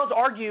left does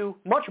argue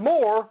much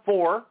more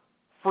for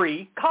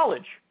free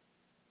college.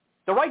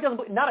 The right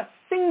doesn't. Not a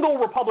single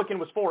Republican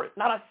was for it.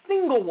 Not a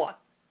single one.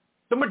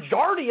 The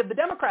majority of the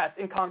Democrats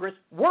in Congress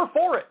were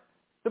for it.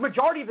 The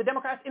majority of the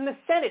Democrats in the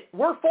Senate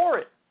were for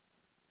it.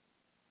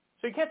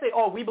 So you can't say,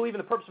 oh, we believe in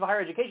the purpose of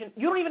higher education.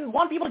 You don't even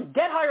want people to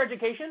get higher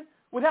education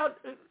without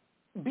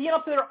being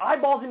up to their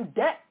eyeballs in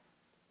debt.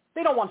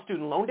 They don't want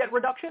student loan debt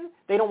reduction.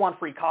 They don't want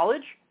free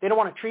college. They don't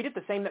want to treat it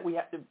the same that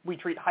we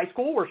treat high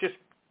school, where it's just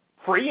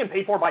free and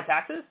paid for by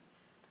taxes.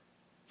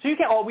 So you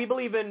can't, oh, we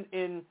believe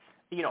in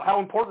how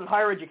important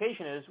higher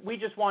education is. We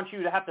just want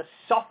you to have to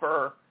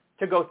suffer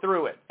to go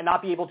through it and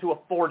not be able to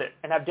afford it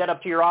and have debt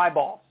up to your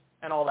eyeballs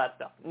and all that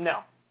stuff. No.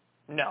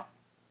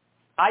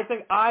 I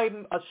think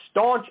I'm a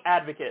staunch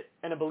advocate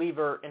and a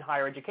believer in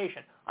higher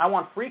education. I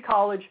want free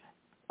college,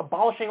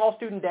 abolishing all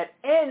student debt,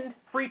 and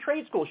free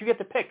trade schools. You get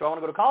to pick. Do I want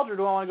to go to college or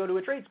do I want to go to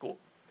a trade school?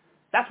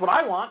 That's what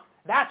I want.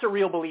 That's a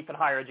real belief in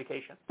higher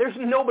education. There's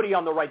nobody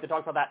on the right that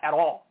talks about that at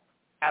all.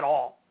 At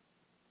all.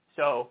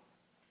 So,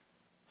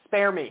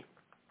 spare me.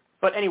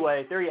 But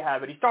anyway, there you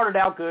have it. He started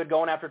out good,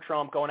 going after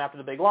Trump, going after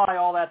the big lie,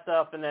 all that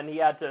stuff, and then he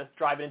had to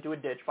drive it into a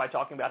ditch by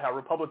talking about how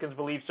Republicans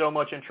believe so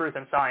much in truth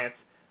and science.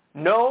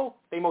 No,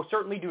 they most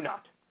certainly do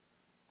not.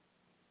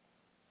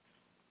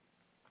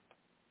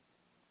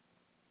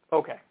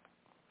 Okay.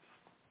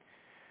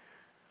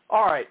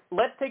 All right,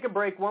 let's take a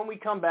break. When we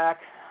come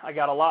back, I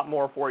got a lot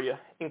more for you,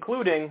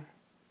 including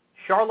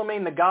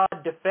Charlemagne the God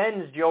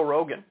defends Joe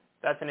Rogan.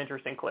 That's an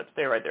interesting clip.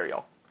 Stay right there,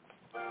 y'all.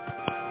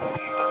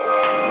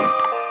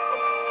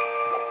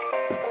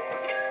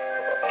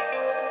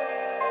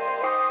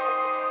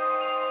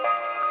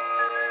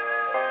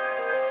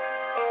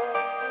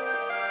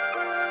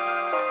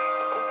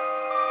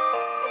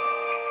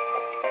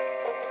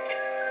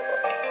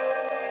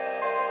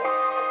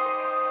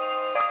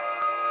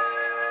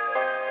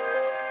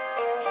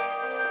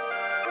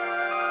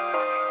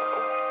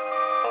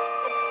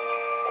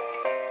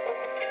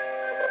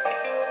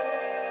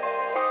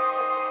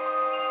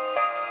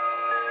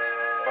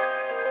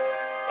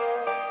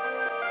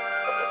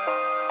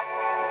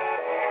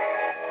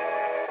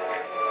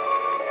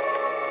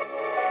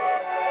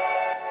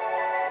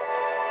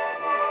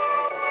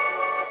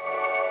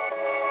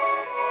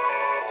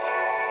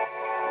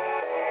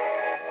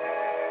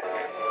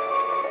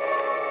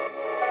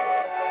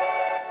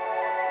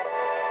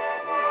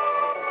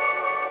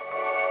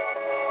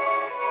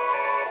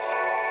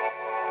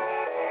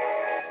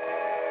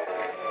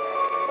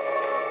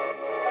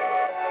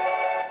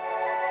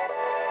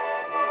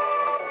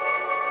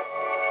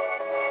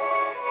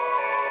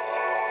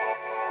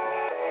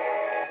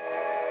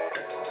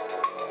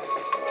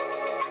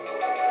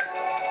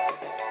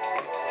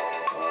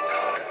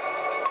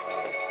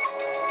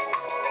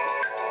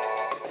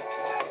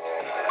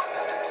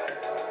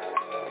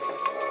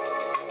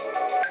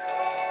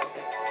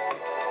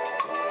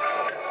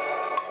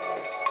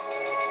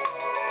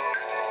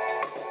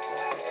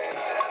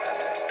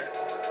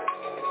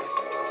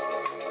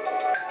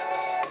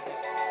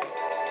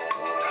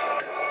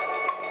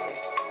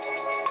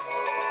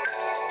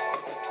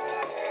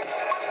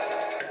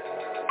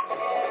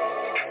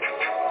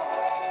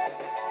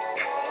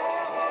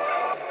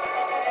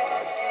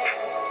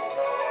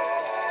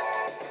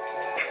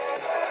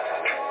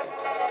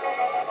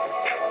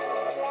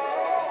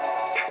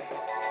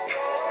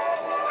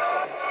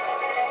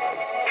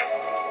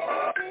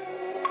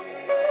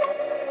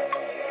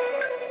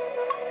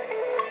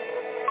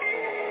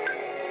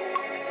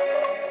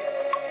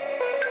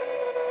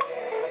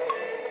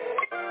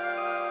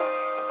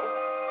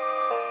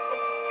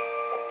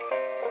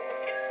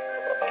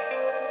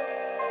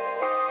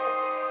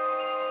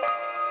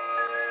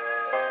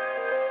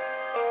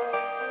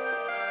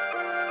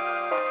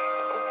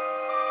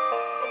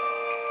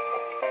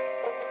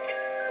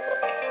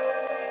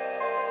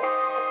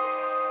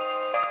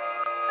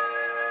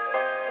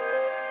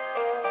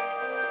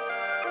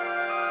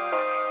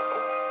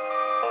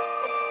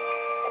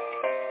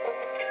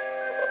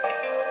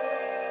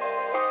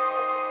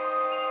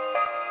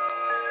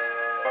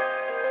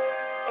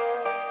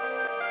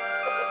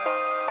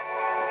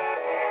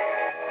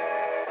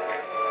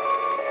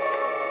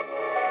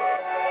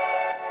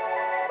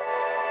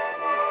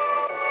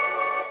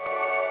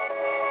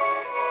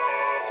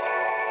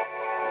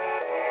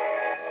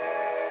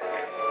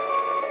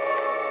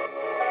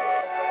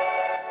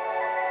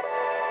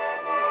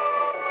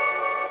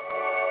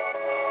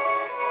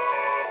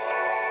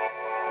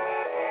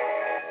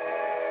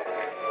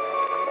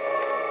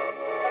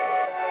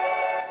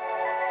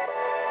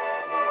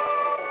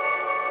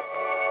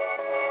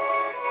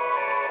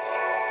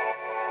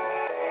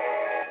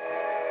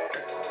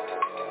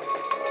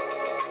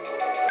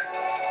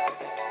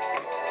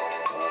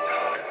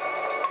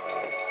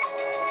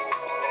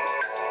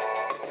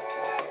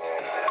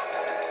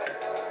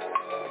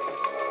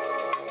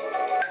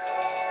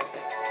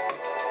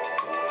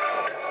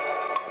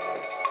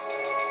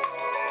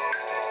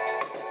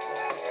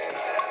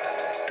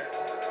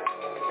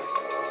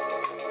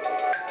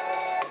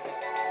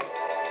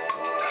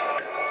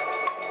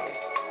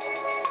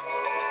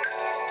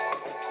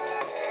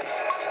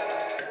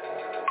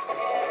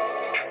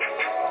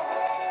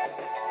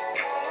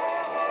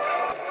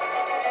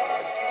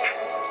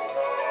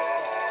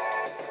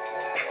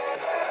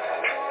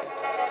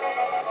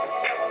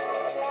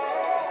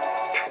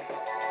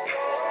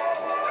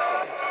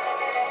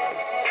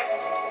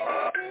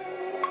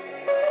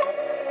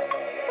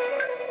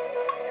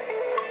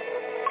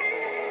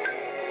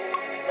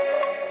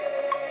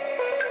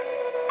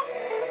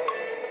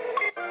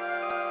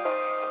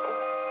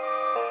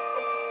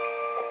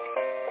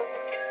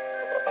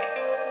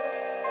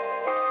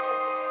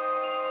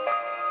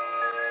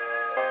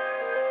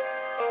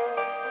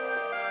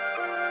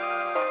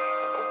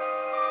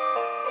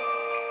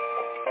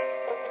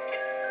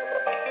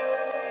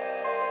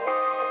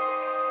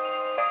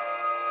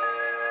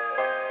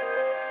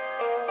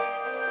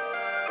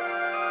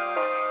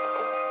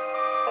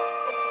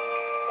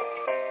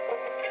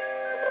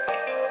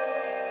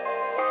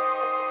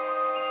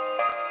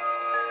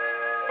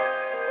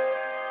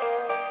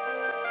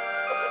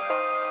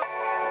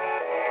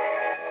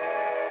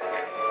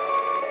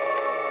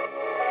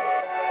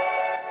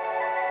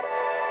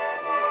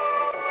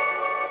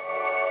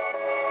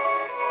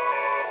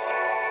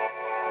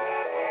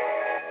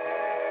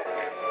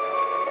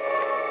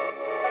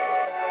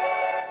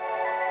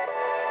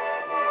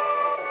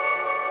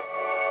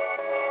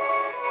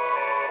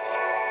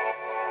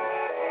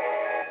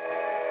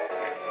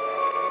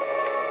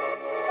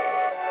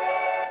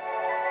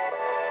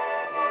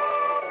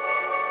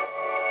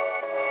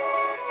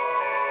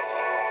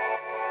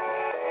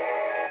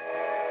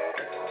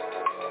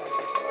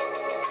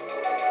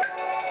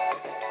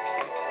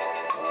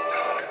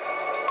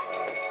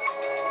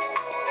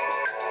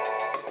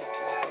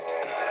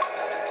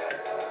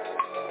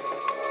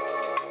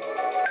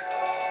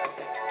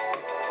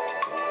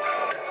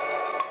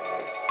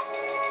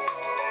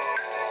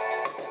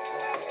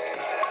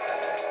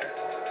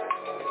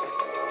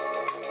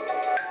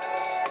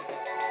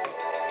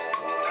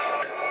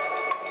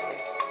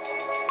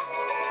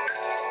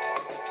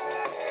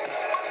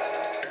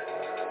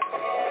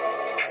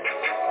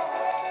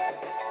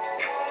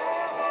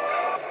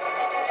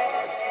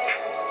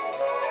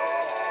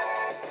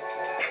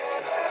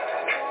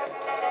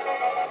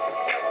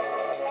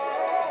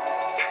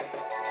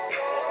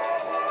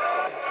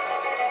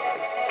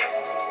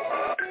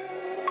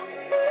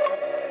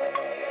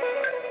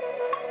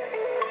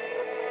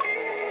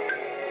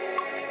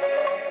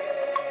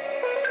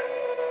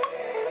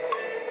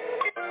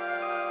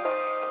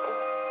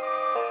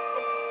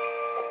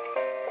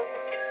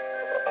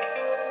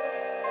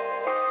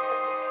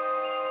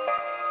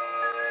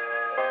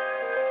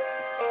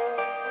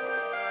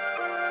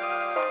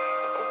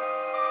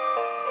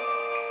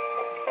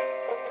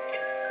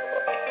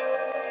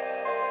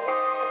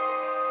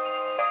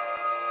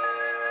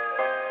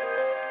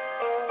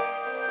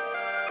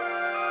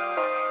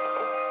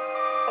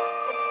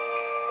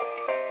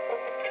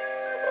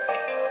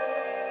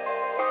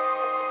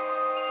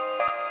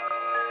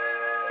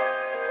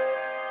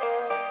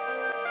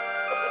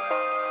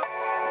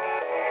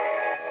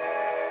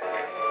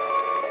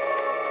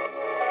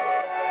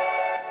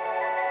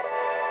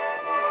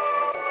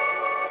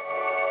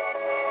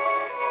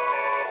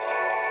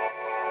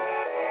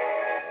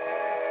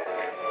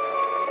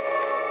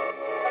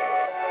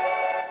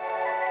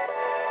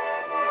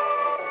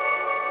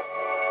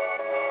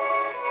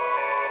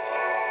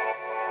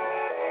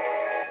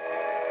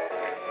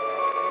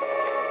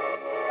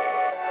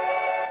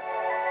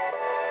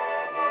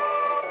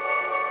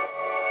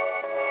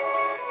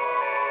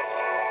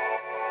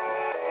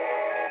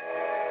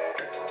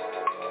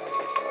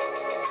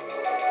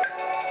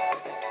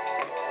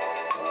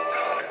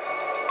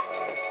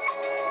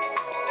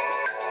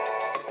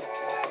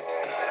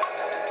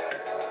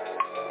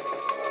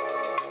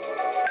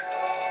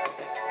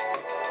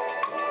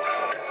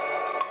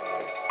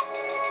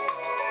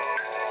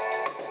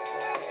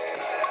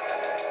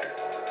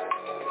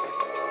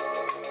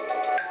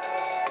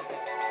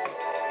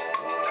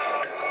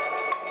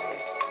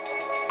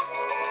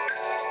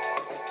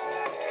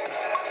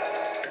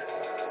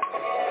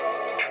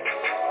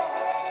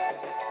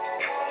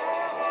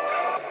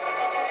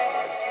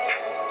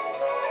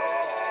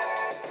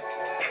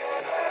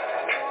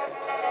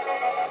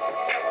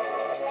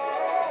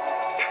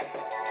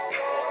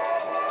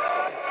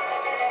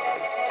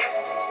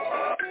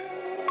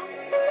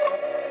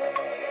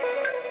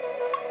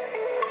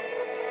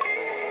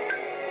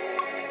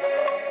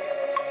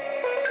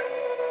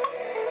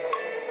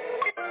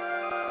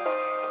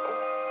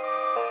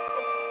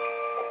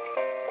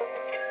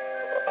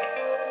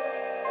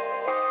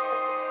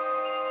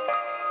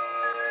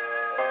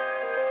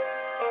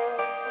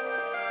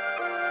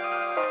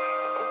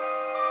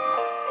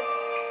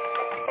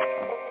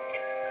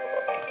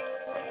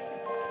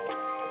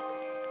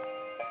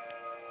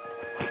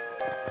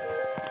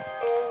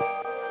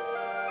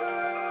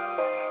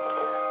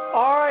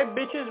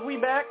 bitches, we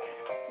back.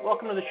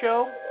 Welcome to the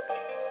show.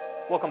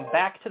 Welcome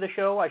back to the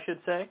show, I should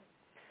say.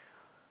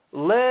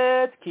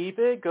 Let's keep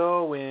it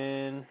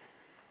going.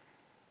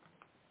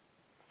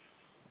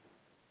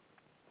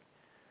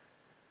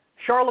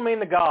 Charlemagne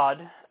the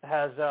God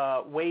has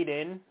weighed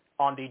in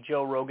on the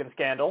Joe Rogan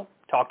scandal,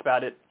 talked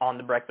about it on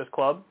The Breakfast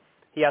Club.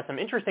 He has some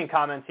interesting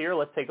comments here.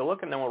 Let's take a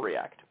look, and then we'll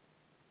react.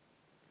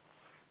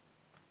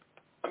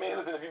 I mean,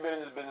 listen, if you've been in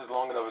this business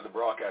long enough as a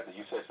broadcaster,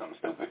 you said something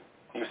stupid.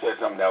 You said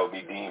something that would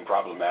be deemed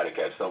problematic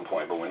at some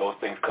point, but when those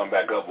things come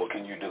back up, what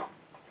can you do?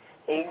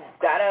 You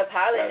gotta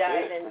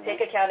apologize and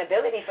take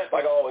accountability for.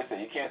 Like I always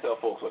say, you can't tell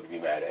folks what to be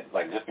mad at.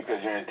 Like just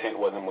because your intent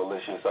wasn't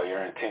malicious or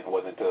your intent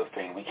wasn't to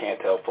offend, we can't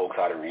tell folks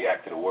how to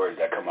react to the words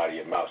that come out of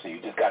your mouth. So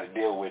you just got to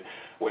deal with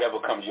whatever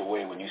comes your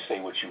way when you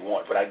say what you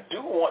want. But I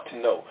do want to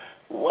know,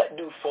 what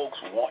do folks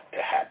want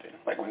to happen?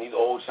 Like when these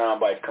old sound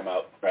bites come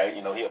out, right?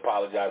 You know, he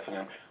apologized for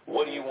them.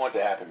 What do you want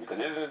to happen? Because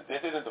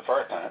this isn't the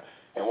first time.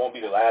 It won't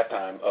be the last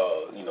time,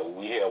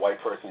 we hear a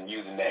white person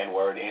using the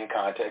N-word in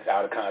context,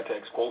 out of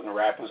context, quoting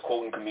rappers,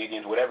 quoting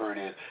comedians, whatever it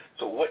is.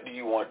 So what do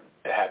you want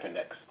to happen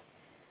next?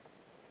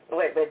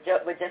 Wait, with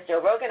just Joe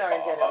Rogan or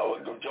in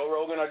general? Joe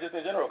Rogan or just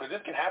in general, because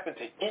this can happen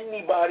to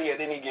anybody at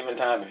any given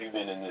time if you've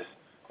been in this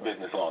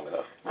business long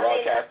enough.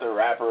 Broadcaster,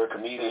 rapper,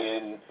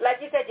 comedian.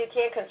 Like you said, you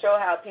can't control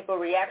how people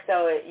react,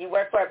 so you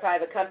work for a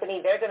private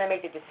company. They're going to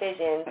make the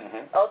decision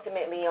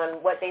ultimately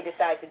on what they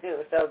decide to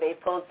do. So they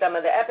pulled some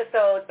of the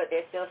episodes, but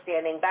they're still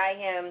standing by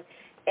him.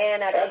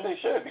 And I As they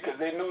should,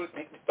 because they knew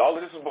all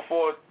of this was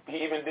before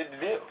he even did the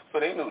deal, so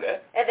they knew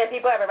that. And then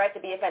people have a right to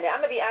be offended.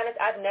 I'm going to be honest,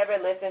 I've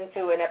never listened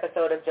to an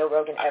episode of Joe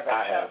Rogan ever.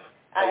 I have.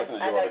 I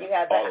know you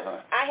have, but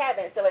I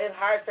haven't, so it's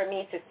hard for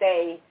me to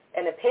say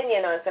an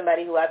opinion on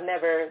somebody who I've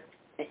never.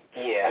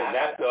 Yeah, and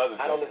that's the other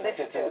thing. I don't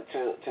listen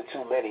to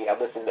too many. I've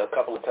listened a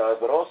couple of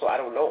times, but also I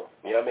don't know.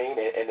 You know what I mean?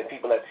 And the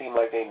people that seem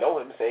like they know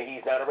him say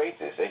he's not a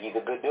racist, say he's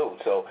a good dude.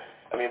 So,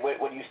 I mean, what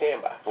do you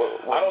stand by?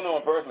 I don't know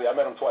him personally. I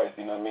met him twice,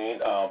 you know what I mean?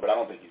 But I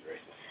don't think he's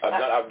racist.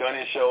 I've done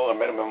his show. I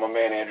met him at my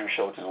man Andrew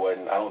Schultz's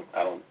wedding. I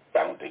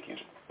don't think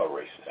he's a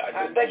racist.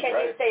 But can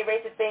you say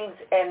racist things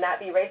and not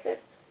be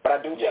racist? But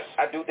I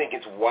do think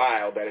it's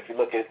wild that if you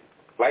look at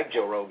like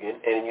Joe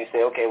Rogan, and you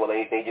say, okay, well,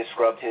 they just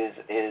scrubbed his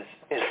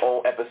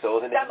old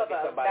episodes. And some of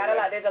them, not a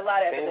lot. There's a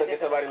lot of episodes. Then you look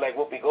at somebody like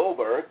Whoopi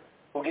Goldberg,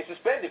 who gets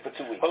suspended for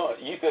 2 weeks. Hold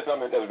on, you said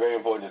something that was very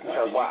important just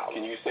now.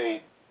 Can you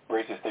say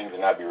racist things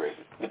and not be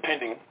racist?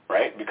 Depending,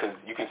 right? Because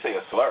you can say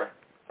a slur,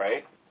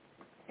 right?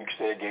 You can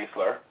say a gay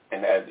slur,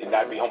 and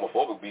not be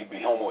homophobic,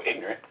 be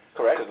homo-ignorant.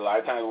 Correct. Because a lot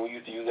of times when we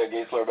used to use that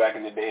gay slur back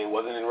in the day, it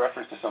wasn't in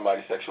reference to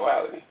somebody's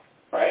sexuality,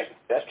 right?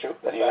 That's true.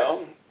 That's you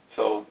know?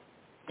 So,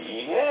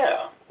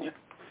 yeah.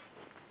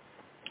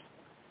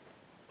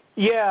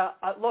 Yeah,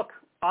 look,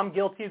 I'm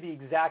guilty of the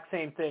exact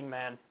same thing,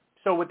 man.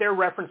 So what they're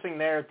referencing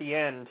there at the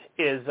end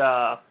is,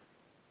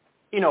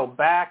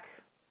 back,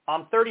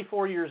 I'm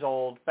 34 years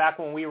old, back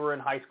when we were in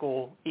high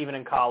school, even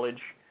in college,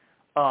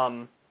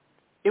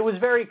 it was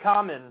very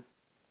common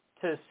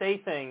to say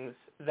things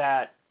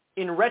that,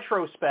 in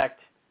retrospect,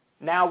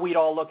 now we'd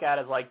all look at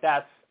as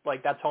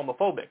that's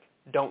homophobic.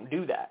 Don't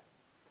do that.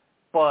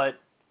 But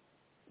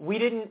we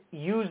didn't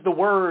use the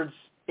words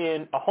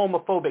in a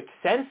homophobic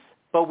sense,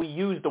 but we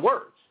used the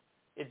words.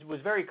 It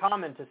was very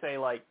common to say,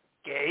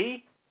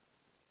 gay.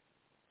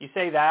 You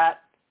say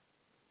that,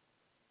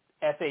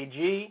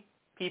 FAG,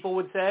 people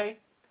would say.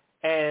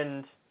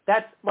 And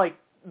that's,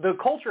 the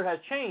culture has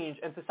changed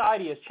and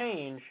society has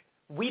changed.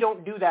 We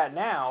don't do that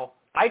now.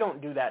 I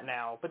don't do that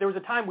now. But there was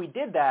a time we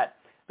did that,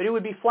 but it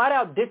would be flat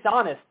out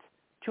dishonest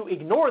to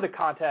ignore the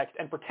context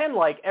and pretend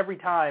like every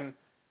time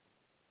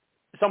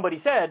somebody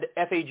said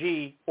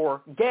FAG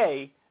or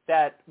gay,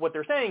 that what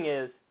they're saying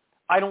is,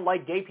 I don't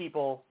like gay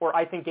people, or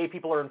I think gay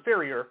people are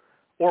inferior,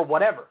 or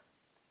whatever.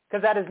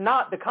 Because that is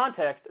not the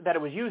context that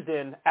it was used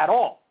in at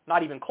all,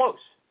 not even close.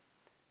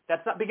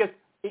 That's not, because,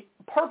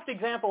 perfect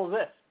example is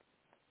this.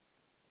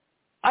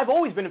 I've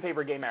always been in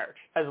favor of gay marriage.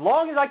 As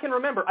long as I can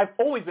remember, I've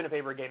always been in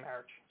favor of gay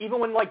marriage. Even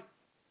when,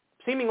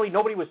 seemingly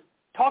nobody was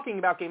talking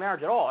about gay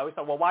marriage at all. I always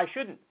thought, well, why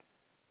shouldn't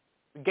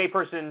a gay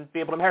person be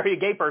able to marry a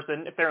gay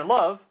person if they're in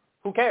love?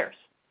 Who cares?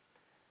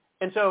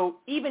 And so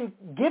even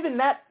given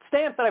that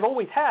stance that I've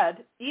always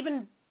had,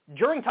 even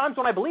during times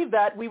when I believed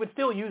that, we would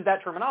still use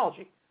that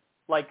terminology,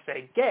 like,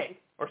 say, gay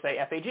or say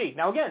FAG.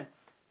 Now, again,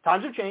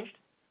 times have changed.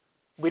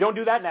 We don't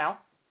do that now.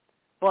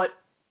 But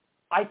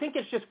I think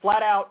it's just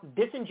flat out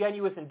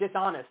disingenuous and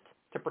dishonest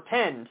to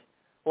pretend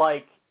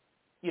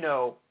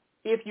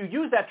if you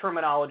use that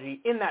terminology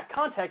in that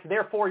context,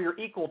 therefore you're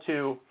equal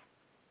to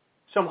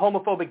some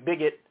homophobic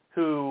bigot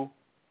who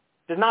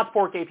does not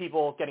support gay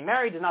people getting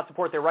married, does not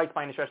support their rights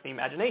by any stretch of the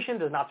imagination,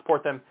 does not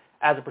support them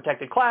as a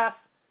protected class,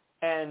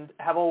 and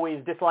have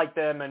always disliked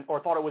them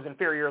or thought it was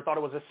inferior, or thought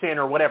it was a sin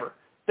or whatever.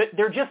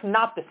 They're just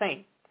not the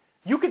same.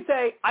 You could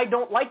say, I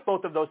don't like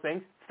both of those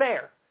things,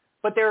 fair,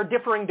 but there are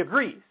differing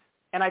degrees.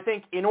 And I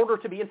think in order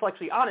to be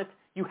intellectually honest,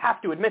 you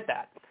have to admit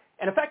that.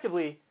 And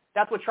effectively,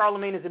 that's what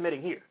Charlemagne is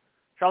admitting here.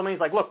 Charlemagne's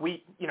like, look,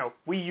 we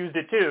used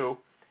it too,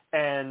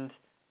 and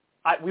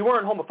we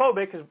weren't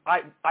homophobic because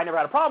I never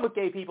had a problem with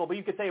gay people, but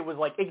you could say it was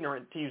like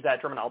ignorant to use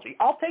that terminology.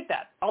 I'll take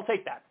that.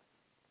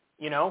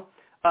 You know?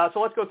 So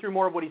let's go through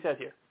more of what he says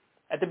here.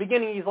 At the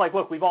beginning, he's like,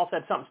 look, we've all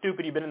said something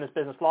stupid. You've been in this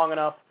business long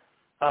enough.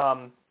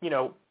 You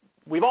know,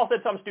 we've all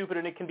said something stupid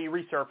and it can be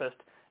resurfaced.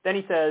 Then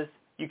he says,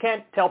 you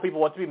can't tell people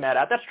what to be mad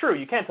at. That's true.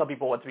 You can't tell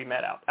people what to be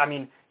mad at. I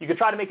mean, you could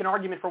try to make an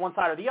argument for one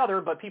side or the other,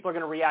 but people are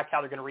going to react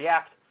how they're going to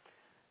react.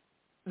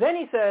 Then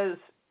he says,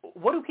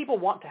 what do people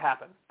want to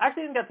happen? I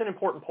actually think that's an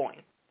important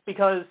point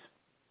because,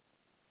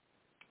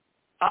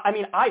 I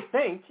mean, I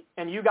think,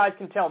 and you guys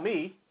can tell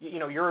me, you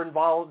know, you're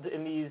involved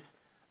in these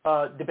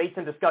debates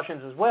and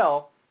discussions as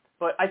well,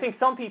 but I think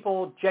some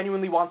people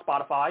genuinely want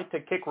Spotify to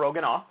kick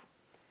Rogan off.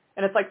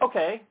 And it's like,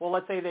 okay, well,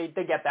 let's say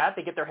they get that.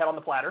 They get their head on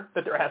the platter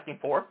that they're asking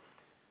for.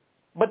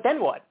 But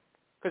then what?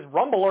 Because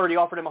Rumble already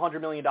offered him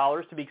 $100 million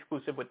to be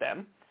exclusive with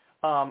them.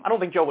 I don't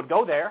think Joe would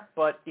go there,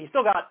 but he's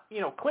still got, you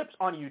know, clips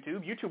on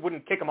YouTube. YouTube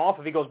wouldn't kick him off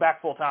if he goes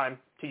back full-time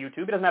to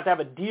YouTube. He doesn't have to have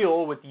a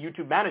deal with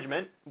YouTube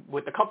management,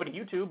 with the company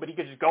YouTube, but he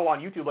could just go on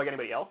YouTube like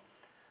anybody else.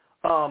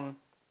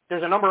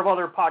 There's a number of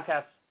other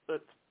podcast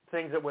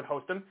things that would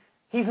host him.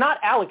 He's not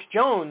Alex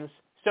Jones,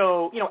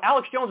 so, you know,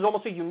 Alex Jones is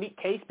almost a unique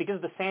case because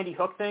of the Sandy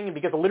Hook thing and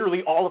because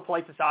literally all of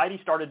polite society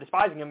started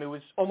despising him. It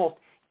was almost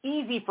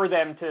easy for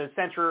them to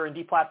censor and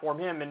deplatform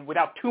him and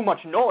without too much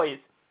noise.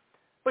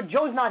 But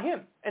Joe's not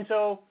him. And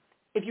so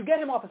if you get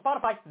him off of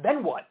Spotify,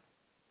 then what?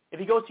 If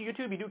he goes to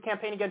YouTube, you do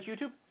campaign against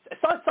YouTube,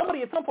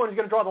 somebody at some point is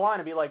going to draw the line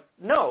and be like,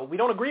 no, we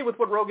don't agree with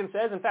what Rogan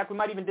says. In fact, we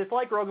might even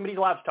dislike Rogan, but he's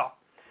allowed to talk.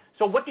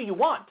 So what do you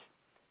want?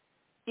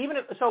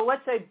 So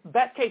let's say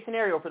best case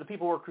scenario for the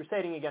people who are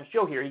crusading against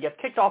Joe here, he gets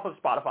kicked off of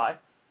Spotify,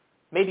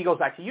 maybe he goes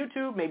back to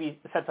YouTube, maybe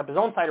sets up his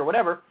own site or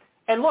whatever,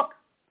 and look,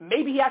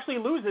 maybe he actually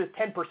loses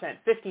 10%,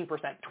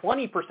 15%,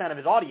 20% of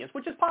his audience,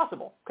 which is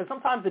possible, because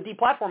sometimes the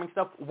deplatforming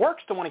stuff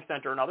works to one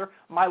extent or another.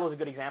 Milo's a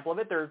good example of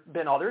it. There have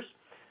been others.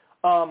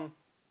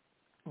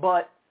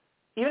 But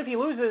even if he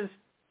loses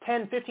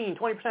 10, 15,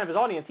 20% of his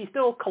audience, he's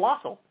still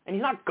colossal, and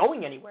he's not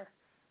going anywhere.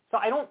 So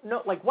I don't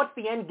know, like, what's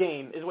the end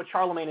game is what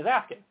Charlemagne is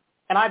asking.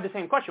 And I have the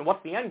same question,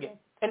 what's the end game?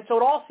 And so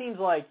it all seems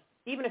like,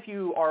 even if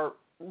you are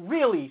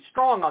really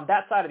strong on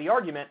that side of the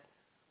argument,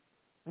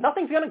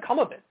 nothing's going to come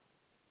of it.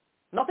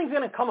 Nothing's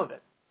going to come of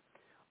it.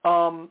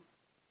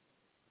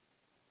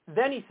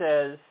 Then he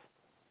says,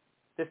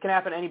 this can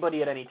happen to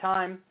anybody at any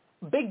time.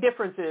 Big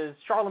difference is,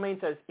 Charlemagne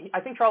says, I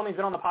think Charlemagne's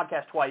been on the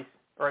podcast twice,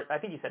 or I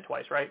think he said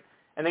twice, right?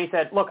 And then he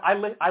said, look, I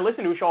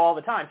listen to a show all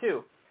the time,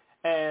 too.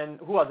 And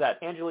who was that?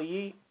 Angela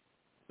Yee?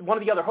 One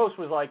of the other hosts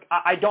was like,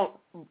 I don't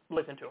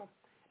listen to him.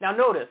 Now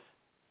notice,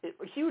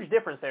 a huge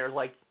difference there is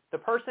like, the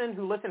person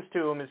who listens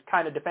to him is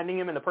kind of defending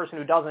him, and the person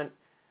who doesn't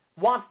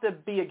wants to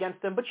be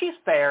against him, but she's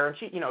fair, and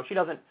she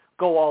doesn't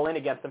go all in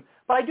against him.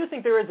 But I do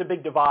think there is a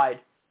big divide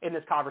in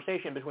this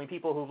conversation between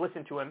people who've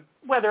listened to him,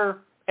 whether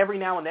every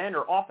now and then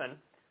or often,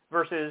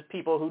 versus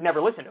people who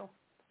never listen to him.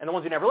 And the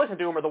ones who never listen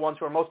to him are the ones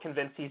who are most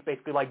convinced he's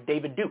basically like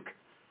David Duke.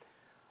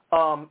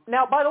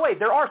 Now, by the way,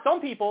 there are some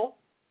people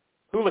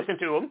who listen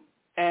to him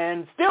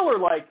and still are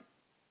like,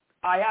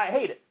 I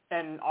hate it,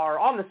 and are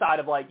on the side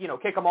of like,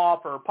 kick him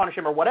off or punish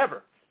him or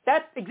whatever.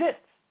 That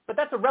exists. But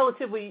that's a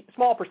relatively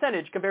small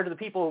percentage compared to the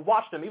people who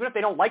watched him. Even if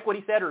they don't like what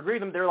he said or agree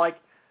with him, they're like,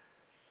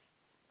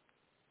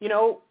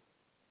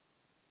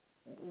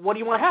 what do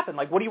you want to happen?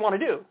 Like, what do you want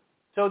to do?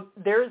 So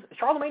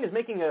Charlemagne is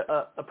making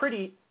a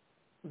pretty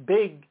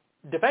big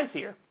defense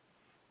here.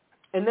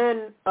 And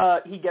then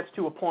he gets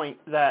to a point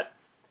that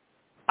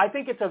I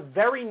think it's a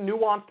very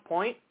nuanced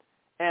point,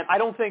 and I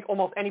don't think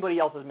almost anybody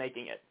else is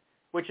making it,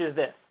 which is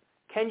this.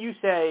 Can you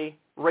say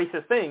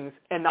racist things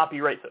and not be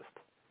racist?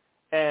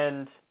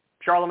 And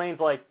Charlemagne's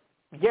like,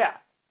 yeah,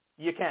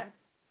 you can.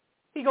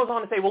 He goes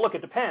on to say, well, look,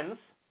 it depends.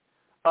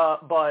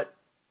 But,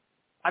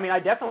 I mean, I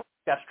definitely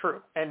think that's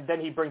true. And then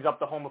he brings up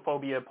the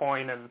homophobia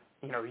point, and,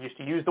 he used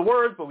to use the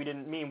words, but we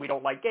didn't mean we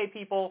don't like gay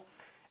people.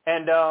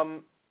 And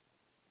the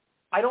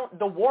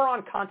war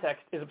on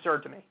context is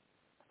absurd to me.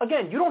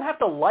 Again, you don't have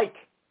to like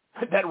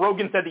that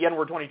Rogan said the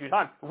N-word 22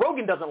 times.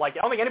 Rogan doesn't like it.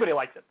 I don't think anybody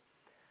likes it.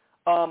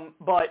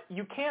 But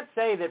you can't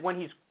say that when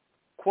he's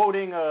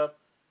quoting a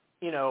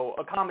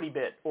comedy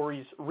bit, or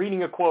he's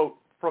reading a quote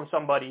from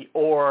somebody,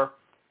 or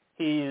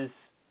he's,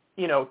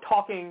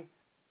 talking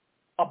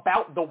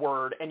about the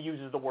word and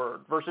uses the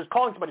word versus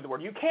calling somebody the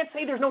word. You can't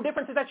say there's no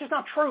differences. That's just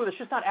not true. That's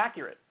just not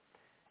accurate.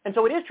 And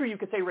so it is true you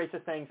could say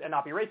racist things and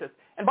not be racist.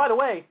 And by the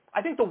way,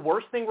 I think the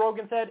worst thing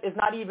Rogan said is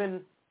not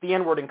even the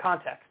N-word in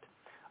context.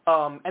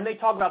 And they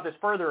talk about this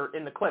further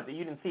in the clip.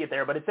 You didn't see it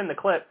there, but it's in the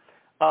clip.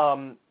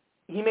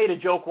 He made a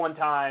joke one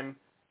time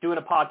doing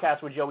a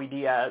podcast with Joey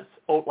Diaz,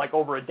 like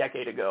over a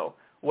decade ago,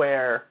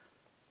 where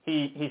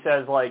he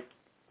says, like,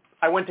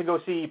 I went to go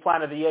see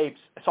Planet of the Apes.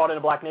 I saw it in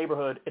a black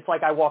neighborhood. It's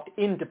like I walked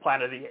into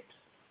Planet of the Apes.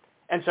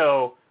 And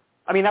so,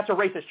 I mean, that's a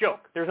racist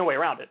joke. There's no way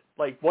around it.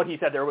 Like, what he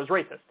said there was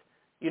racist.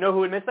 You know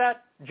who admits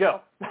that?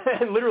 Joe.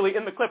 And literally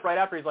in the clip right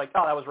after, he's like,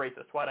 oh, that was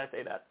racist. Why did I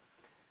say that?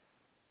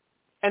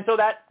 And so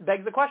that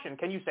begs the question,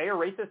 can you say a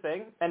racist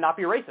thing and not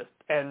be racist?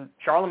 And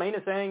Charlemagne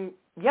is saying,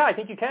 yeah, I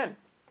think you can.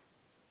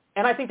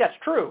 And I think that's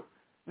true.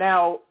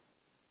 Now,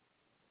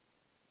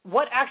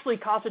 what actually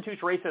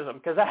constitutes racism?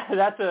 Because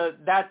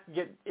that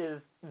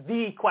is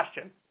the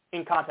question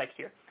in context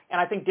here. And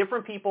I think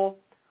different people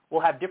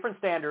will have different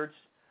standards.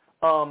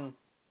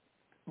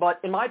 But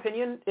in my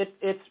opinion,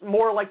 it's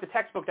more like the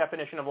textbook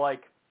definition of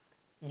like,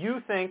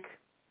 you think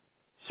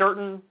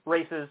certain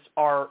races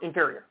are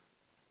inferior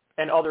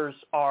and others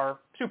are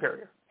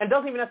superior. And it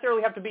doesn't even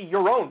necessarily have to be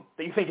your own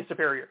that you think is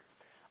superior.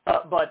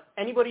 But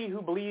anybody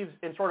who believes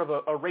in sort of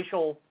a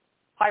racial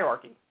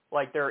hierarchy,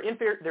 like there's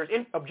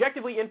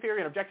objectively inferior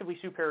and objectively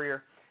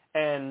superior,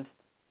 and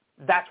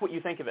that's what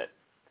you think of it.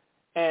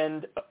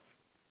 And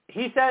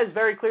he says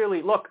very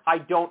clearly, look, I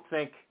don't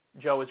think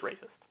Joe is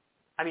racist.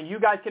 I mean, you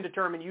guys can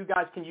determine, you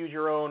guys can use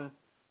your own,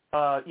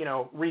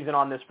 reason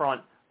on this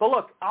front. But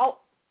look,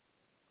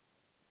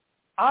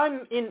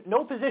 I'm in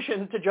no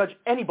position to judge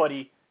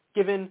anybody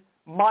given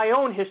my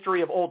own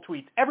history of old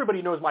tweets.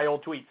 Everybody knows my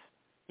old tweets,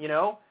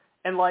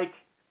 And like,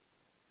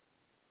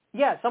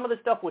 yeah, some of the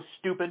stuff was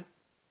stupid,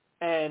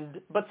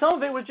 but some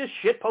of it was just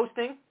shit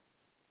posting.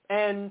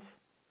 And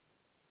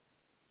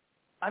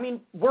I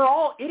mean, we're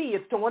all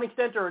idiots to one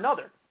extent or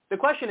another. The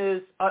question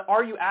is,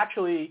 are you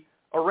actually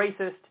a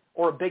racist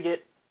or a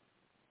bigot?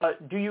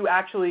 Do you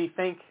actually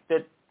think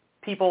that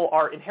people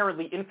are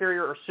inherently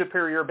inferior or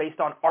superior based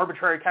on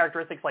arbitrary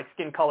characteristics like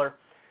skin color?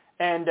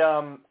 And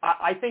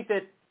I think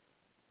that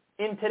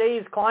in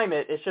today's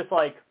climate, it's just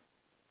like,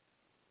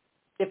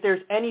 if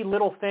there's any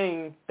little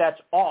thing that's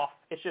off,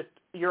 it's just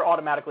you're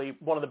automatically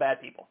one of the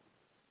bad people.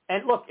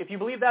 And look, if you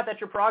believe that,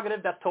 that's your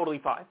prerogative, that's totally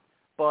fine.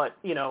 But,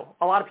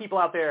 a lot of people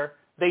out there,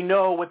 they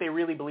know what they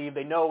really believe.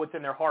 They know what's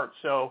in their hearts.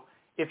 So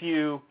if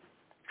you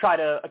try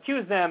to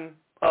accuse them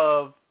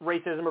of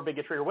racism or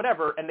bigotry or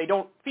whatever, and they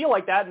don't feel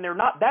like that and they're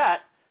not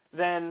that,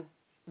 then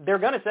they're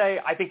going to say,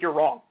 I think you're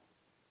wrong.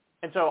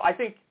 And so I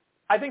think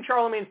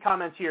Charlemagne's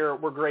comments here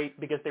were great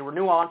because they were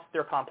nuanced,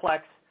 they're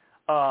complex.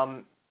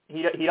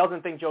 He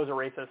doesn't think Joe's a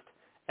racist.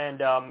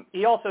 And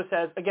he also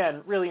says,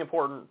 again, really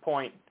important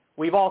point,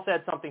 we've all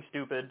said something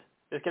stupid.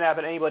 This can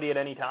happen to anybody at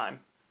any time.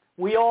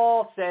 We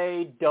all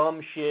say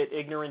dumb shit,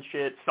 ignorant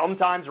shit,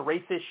 sometimes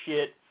racist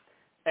shit.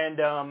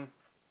 And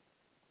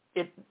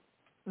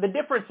the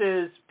difference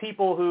is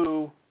people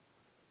who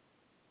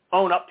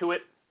own up to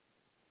it,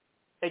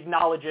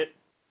 acknowledge it,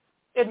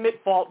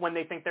 admit fault when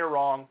they think they're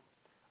wrong,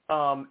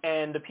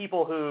 and the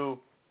people who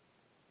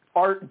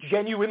are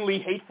genuinely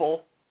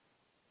hateful,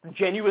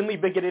 genuinely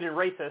bigoted and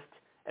racist,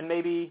 and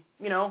maybe,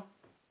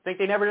 think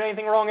they never did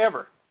anything wrong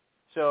ever.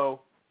 So,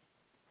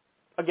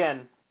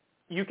 again,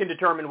 you can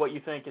determine what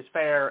you think is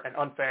fair and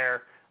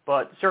unfair,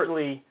 but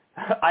certainly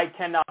I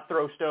cannot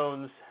throw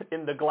stones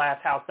in the glass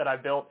house that I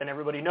built, and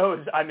everybody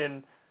knows I'm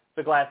in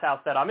the glass house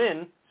that I'm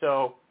in,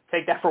 so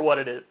take that for what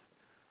it is.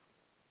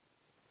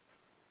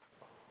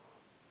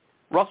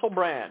 Russell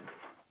Brand.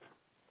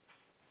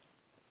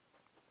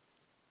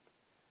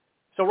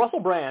 So Russell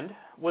Brand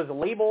was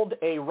labeled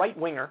a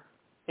right-winger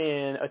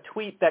in a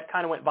tweet that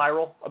kind of went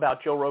viral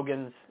about Joe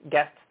Rogan's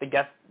the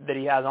guest that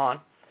he has on.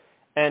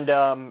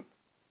 And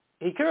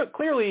he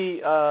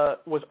clearly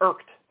was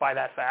irked by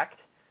that fact.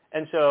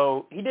 And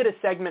so he did a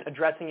segment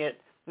addressing it.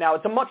 Now,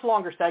 it's a much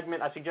longer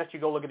segment. I suggest you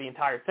go look at the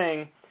entire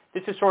thing.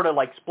 This is sort of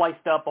like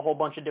spliced up a whole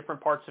bunch of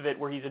different parts of it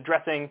where he's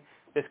addressing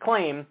this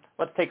claim.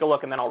 Let's take a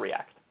look, and then I'll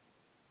react.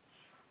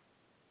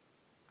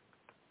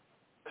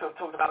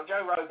 Talking about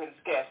Joe Rogan's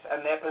guests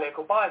and their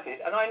political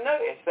biases, and I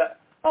noticed that,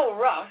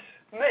 Russ,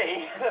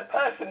 me, the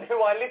person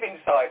who I live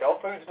inside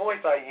of, whose voice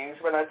I use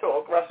when I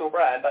talk, Russell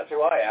Brand, that's who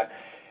I am,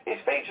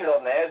 is featured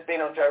on there, has been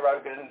on Joe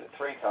Rogan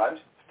 3 times.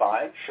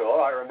 Fine,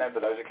 sure, I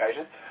remember those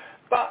occasions.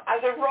 But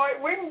as a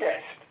right-wing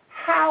guest,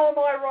 how am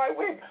I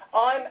right-wing?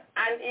 I'm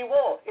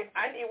anti-war. If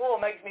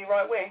anti-war makes me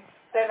right-wing,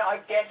 then I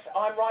guess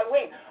I'm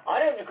right-wing. I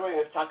don't agree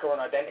with Tucker on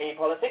identity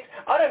politics.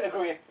 I don't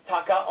agree with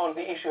Tucker on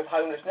the issue of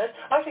homelessness.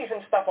 I see some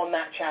stuff on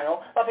that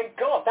channel. I think,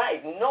 God, that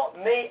is not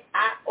me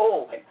at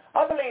all.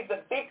 I believe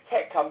that big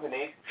tech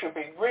companies should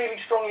be really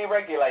strongly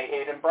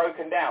regulated and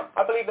broken down.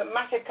 I believe that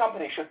massive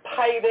companies should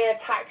pay their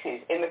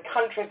taxes in the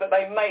countries that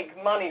they make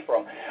money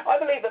from.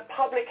 I believe that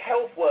public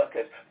health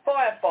workers,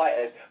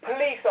 firefighters,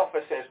 police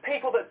officers,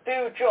 people that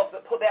do jobs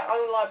that put their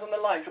own lives on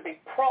the line should be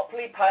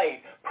properly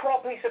paid,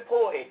 properly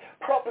supported,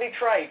 properly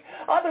trained.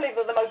 I believe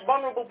that the most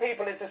vulnerable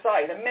people in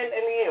society, the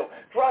mentally ill,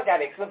 drug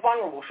addicts, the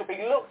vulnerable, should be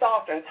looked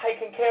after and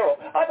taken care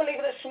of. I believe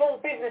that small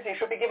businesses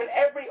should be given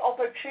every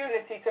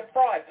opportunity to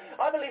thrive.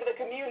 I believe that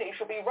communities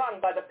should be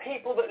run by the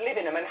people that live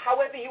in them, and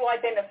however you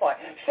identify,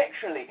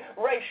 sexually,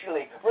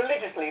 racially,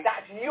 religiously,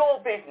 that's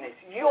your business,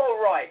 your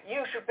right.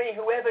 You should be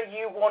whoever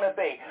you want to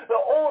be.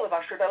 That all of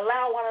us should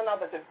allow one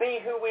another to be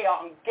who we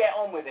are and get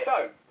on with it.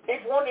 So,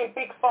 if wanting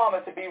Big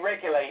Pharma to be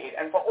regulated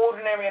and for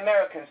ordinary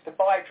Americans to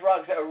buy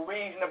drugs at a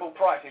reasonable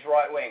price is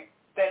right-wing,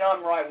 then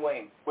I'm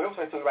right-wing. We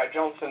also talk about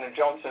Johnson &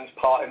 Johnson's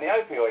part in the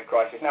opioid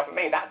crisis. Now, for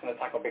me, that's an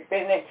attack on big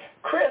business.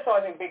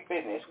 Criticising big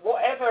business,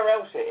 whatever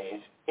else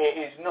it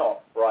is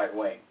not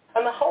right-wing.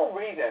 And the whole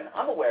reason,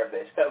 I'm aware of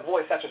this, that a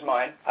voice such as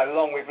mine,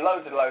 along with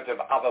loads and loads of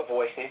other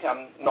voices,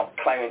 I'm not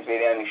claiming to be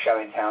the only show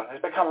in town,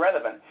 has become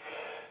relevant,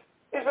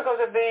 is because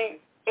of the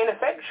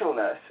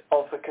ineffectualness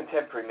of the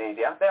contemporary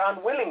media, their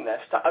unwillingness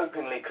to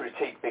openly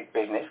critique big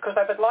business, because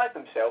they've allied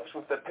themselves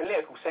with the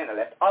political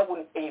centre-left. I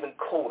wouldn't even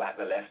call that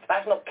the left.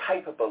 That's not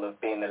capable of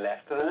being the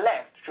left. The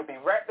left should be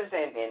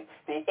representing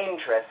the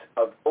interests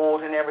of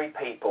ordinary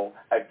people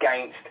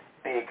against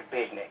big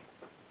business.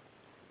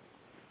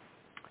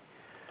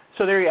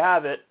 So there you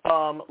have it.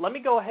 Let me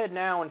go ahead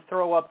now and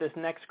throw up this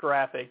next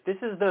graphic. This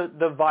is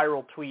the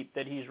viral tweet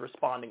that he's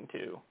responding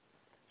to.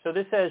 So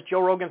this says,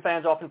 Joe Rogan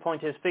fans often point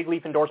to his fig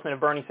leaf endorsement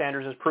of Bernie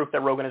Sanders as proof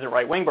that Rogan isn't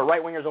right-wing, but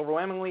right-wingers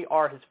overwhelmingly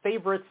are his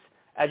favorites,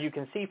 as you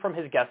can see from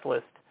his guest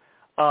list.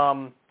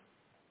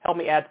 Help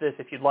me add to this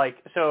if you'd like.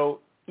 So,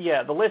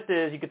 yeah, the list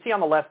is, you can see on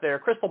the left there,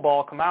 Crystal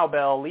Ball, Kamau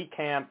Bell, Lee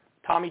Camp,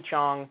 Tommy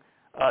Chong,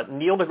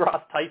 Neil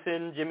deGrasse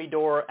Tyson, Jimmy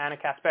Dore, Anna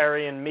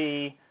Kasparian,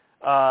 me,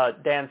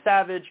 Dan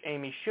Savage,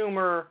 Amy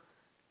Schumer,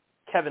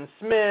 Kevin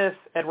Smith,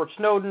 Edward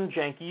Snowden,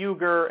 Cenk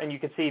Uygur, and you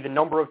can see the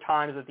number of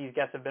times that these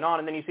guests have been on.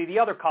 And then you see the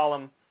other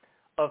column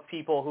of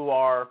people who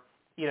are,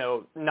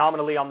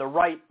 nominally on the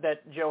right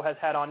that Joe has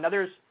had on. Now,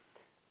 there's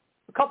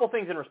a couple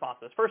things in response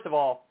to this. First of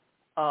all,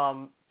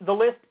 the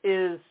list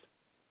is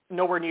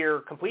nowhere near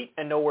complete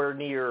and nowhere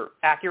near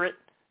accurate.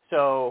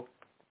 So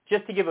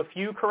just to give a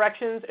few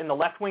corrections, in the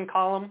left-wing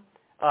column,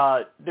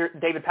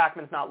 David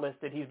Pakman's not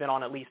listed. He's been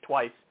on at least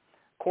twice.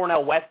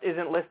 Cornel West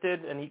isn't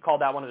listed, and he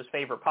called that one of his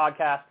favorite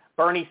podcasts.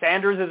 Bernie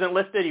Sanders isn't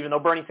listed, even though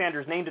Bernie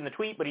Sanders named in the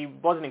tweet, but he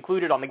wasn't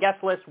included on the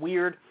guest list.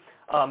 Weird.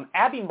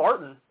 Abby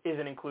Martin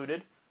isn't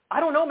included. I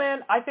don't know, man.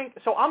 I think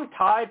so. I'm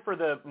tied for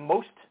the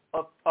most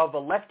of a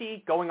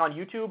lefty going on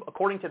YouTube,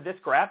 according to this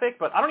graphic,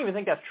 but I don't even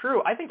think that's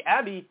true. I think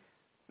Abby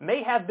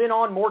may have been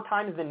on more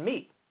times than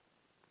me.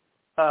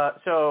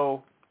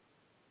 So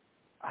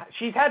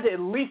she's had to at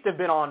least have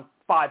been on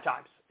 5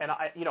 times, and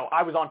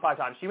I was on 5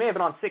 times. She may have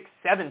been on 6,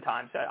 7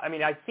 times. I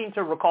mean, I seem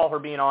to recall her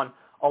being on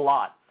a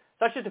lot.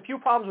 So that's just a few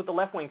problems with the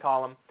left-wing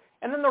column.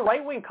 And then the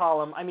right-wing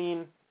column, I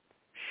mean,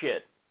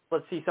 shit.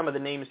 Let's see some of the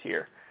names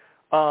here.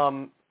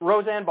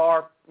 Roseanne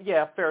Barr,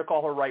 yeah, fair to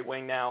call her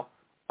right-wing now.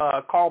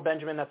 Carl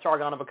Benjamin, that's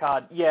Sargon of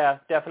Akkad, yeah,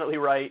 definitely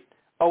right.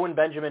 Owen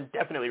Benjamin,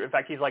 definitely. In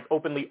fact, he's like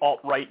openly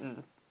alt-right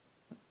and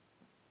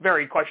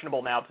very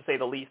questionable now, to say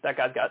the least. That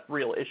guy's got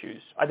real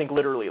issues. I think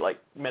literally like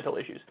mental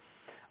issues.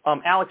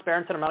 Alex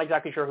Berenson, I'm not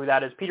exactly sure who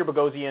that is. Peter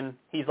Boghossian,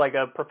 he's like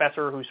a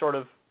professor who's sort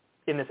of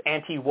in this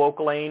anti-woke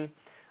lane.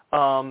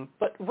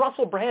 But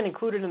Russell Brand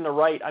included in the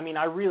right, I mean,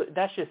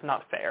 that's just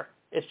not fair.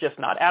 It's just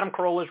not. Adam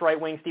Carolla's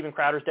right-wing. Steven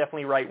Crowder's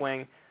definitely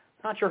right-wing.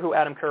 Not sure who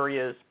Adam Curry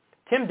is.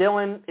 Tim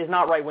Dillon is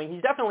not right-wing.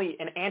 He's definitely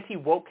an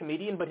anti-woke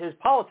comedian, but his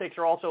politics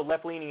are also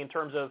left-leaning in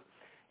terms of,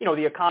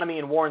 the economy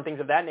and war and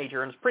things of that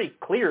nature, and it's pretty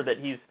clear that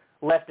he's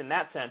left in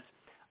that sense.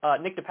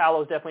 Nick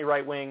DiPaolo is definitely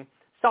right-wing.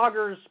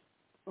 Sagar's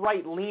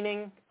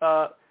right-leaning.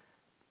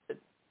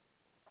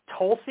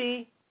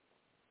 Tulsi,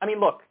 I mean,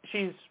 look,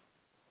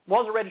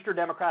 was a registered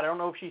Democrat. I don't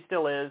know if she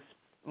still is.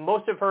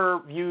 Most of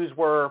her views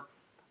were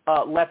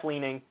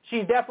left-leaning.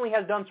 She definitely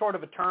has done sort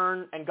of a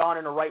turn and gone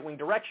in a right-wing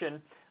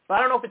direction, but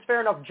I don't know if it's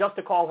fair enough just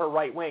to call her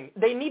right-wing.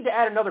 They need to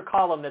add another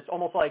column that's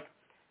almost like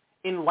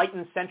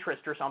enlightened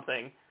centrist or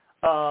something,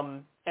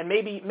 and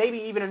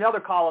maybe even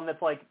another column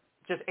that's like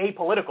just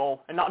apolitical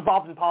and not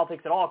involved in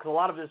politics at all, because a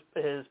lot of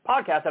his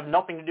podcasts have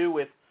nothing to do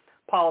with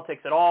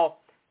politics at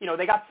all.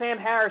 They got Sam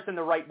Harris in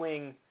the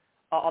right-wing,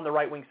 on the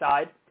right-wing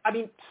side. I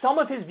mean, some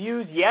of his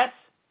views, yes,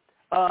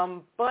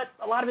 but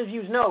a lot of his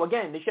views, no.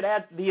 Again, they should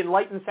add the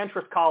enlightened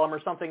centrist column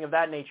or something of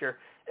that nature.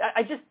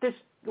 This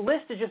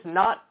list is just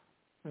not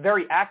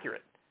very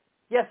accurate.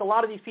 Yes, a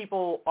lot of these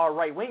people are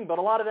right-wing, but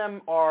a lot of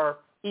them are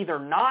either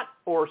not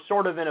or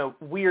sort of in a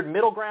weird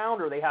middle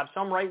ground, or they have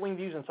some right-wing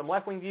views and some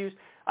left-wing views.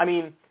 I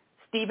mean,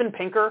 Steven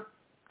Pinker,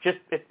 just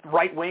if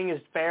right-wing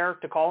is fair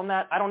to call him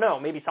that, I don't know.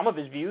 Maybe some of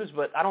his views,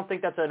 but I don't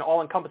think that's an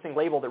all-encompassing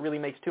label that really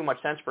makes too much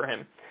sense for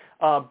him.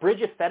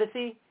 Bridget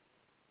Fetisi,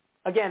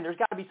 again, there's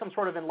got to be some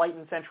sort of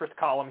enlightened centrist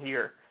column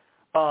here.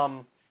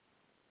 Now,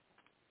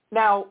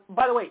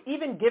 by the way,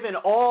 even given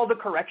all the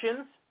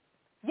corrections,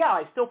 yeah,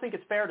 I still think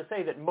it's fair to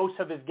say that most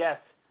of his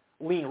guests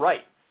lean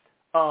right.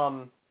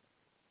 I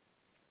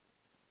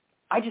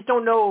just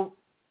don't know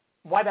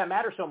why that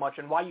matters so much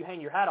and why you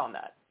hang your hat on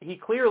that.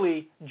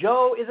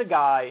 Joe is a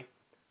guy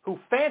who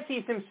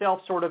fancies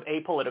himself sort of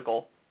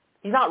apolitical.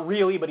 He's not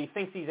really, but he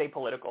thinks he's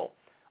apolitical.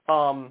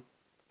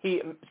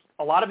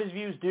 A lot of his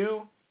views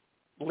do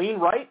lean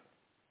right,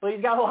 but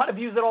he's got a lot of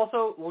views that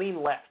also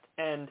lean left.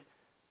 And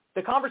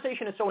the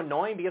conversation is so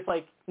annoying because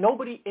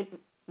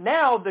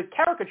now the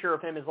caricature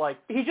of him is like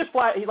he's just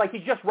Rush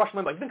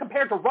Limbaugh. He's been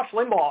compared to Rush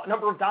Limbaugh a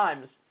number of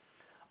times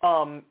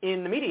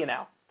in the media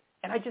now,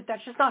 and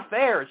that's just not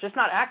fair. It's just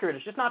not accurate.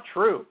 It's just not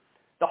true.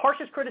 The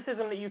harshest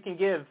criticism that you can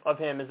give of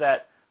him is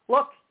that,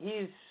 look,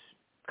 he's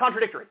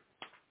contradictory.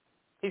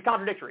 He's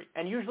contradictory,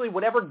 and usually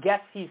whatever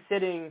guest he's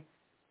sitting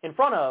in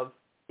front of,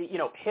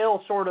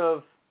 he'll sort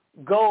of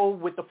go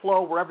with the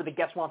flow wherever the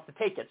guest wants to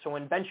take it. So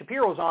when Ben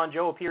Shapiro's on,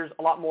 Joe appears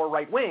a lot more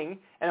right-wing,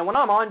 and then when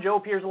I'm on, Joe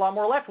appears a lot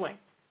more left-wing.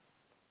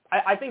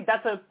 I think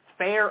that's a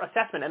fair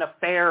assessment and a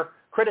fair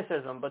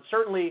criticism, but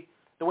certainly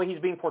the way he's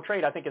being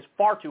portrayed, I think, is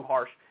far too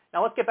harsh.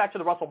 Now let's get back to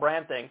the Russell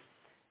Brand thing.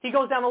 He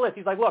goes down the list.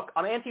 He's like, look,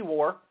 I'm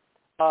anti-war.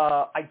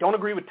 I don't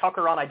agree with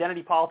Tucker on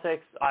identity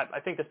politics. I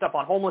think the stuff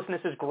on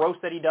homelessness is gross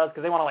that he does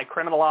because they want to, like,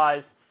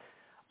 criminalize.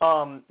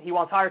 He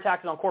wants higher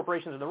taxes on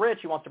corporations and the rich.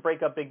 He wants to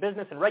break up big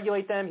business and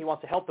regulate them. He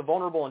wants to help the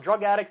vulnerable and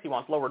drug addicts. He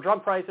wants lower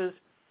drug prices.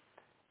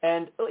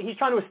 And he's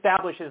trying to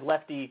establish his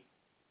lefty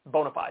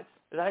bona fides.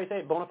 Is that how you say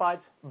it? Bona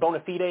fides? Bona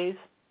fides?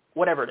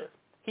 Whatever it is.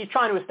 He's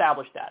trying to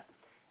establish that.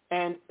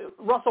 And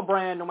Russell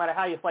Brand, no matter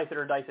how you slice it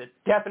or dice it,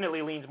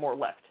 definitely leans more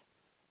left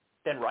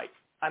than right.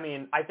 I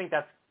mean, I think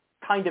that's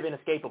kind of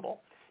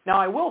inescapable. Now,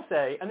 I will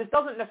say, and this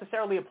doesn't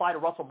necessarily apply to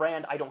Russell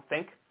Brand, I don't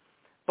think,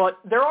 but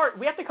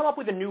we have to come up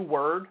with a new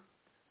word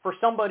for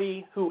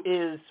somebody who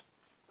is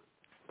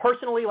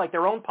personally, like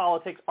their own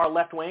politics, are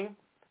left-wing,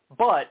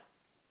 but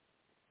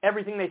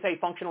everything they say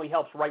functionally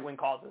helps right-wing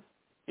causes.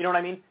 You know what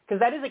I mean? Because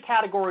that is a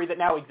category that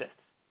now exists.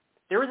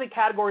 There is a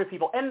category of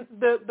people, and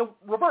the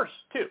reverse,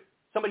 too.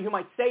 Somebody who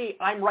might say,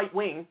 I'm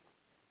right-wing,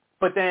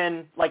 but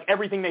then, like,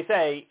 everything they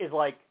say is,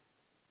 like,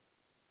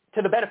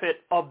 to the benefit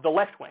of the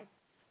left-wing.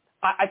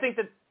 I think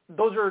that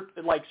those are,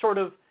 like, sort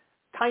of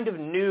kind of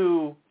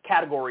new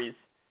categories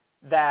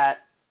that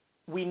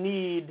we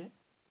need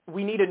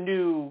a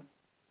new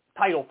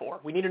title for.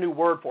 We need a new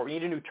word for. We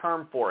need a new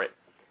term for it.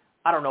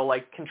 I don't know,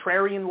 like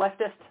contrarian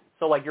leftist.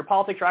 So like your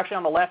politics are actually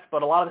on the left,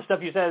 but a lot of the stuff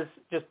you say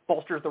just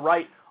bolsters the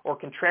right, or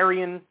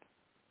contrarian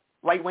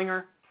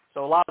right-winger.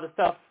 So a lot of the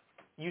stuff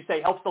you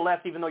say helps the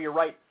left even though you're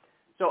right.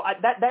 So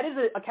that is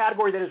a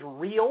category that is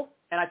real,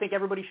 and I think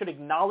everybody should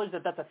acknowledge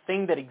that that's a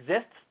thing that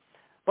exists.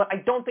 But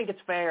I don't think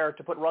it's fair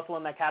to put Russell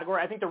in that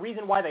category. I think the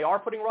reason why they are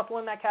putting Russell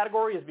in that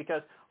category is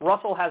because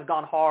Russell has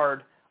gone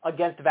hard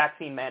against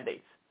vaccine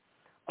mandates.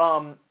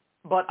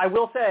 But I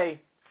will say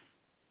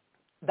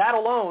that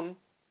alone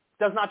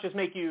does not just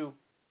make you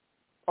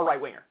a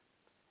right-winger.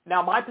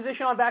 Now, my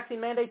position on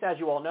vaccine mandates, as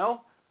you all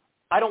know,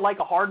 I don't like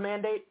a hard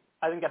mandate.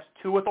 I think that's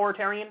too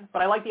authoritarian,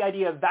 but I like the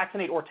idea of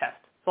vaccinate or test.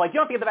 So, like, you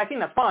don't have to get the vaccine,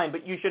 that's fine,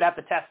 but you should have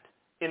to test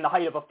in the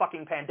height of a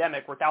fucking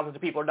pandemic where thousands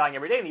of people are dying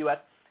every day in the U.S.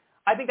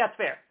 I think that's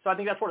fair. So I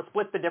think that sort of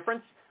splits the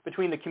difference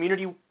between the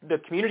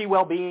community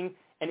well-being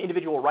and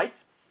individual rights.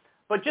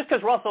 But just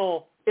because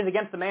Russell is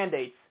against the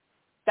mandates,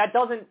 that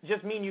doesn't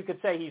just mean you could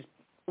say he's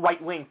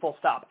right-wing full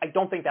stop. I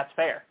don't think that's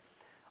fair.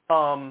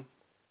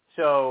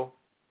 So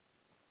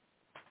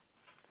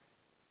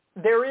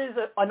there is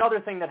another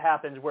thing that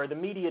happens where the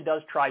media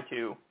does try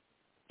to,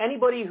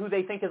 anybody who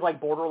they think is like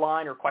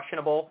borderline or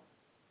questionable,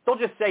 they'll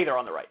just say they're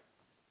on the right.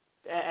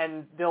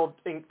 And they'll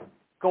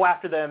go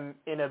after them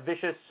in a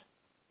vicious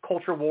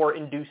culture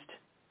war-induced,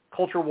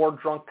 culture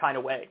war-drunk kind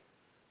of way.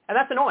 And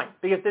that's annoying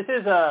because this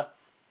is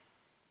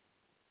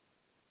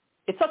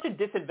it's such a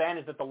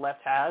disadvantage that the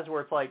left has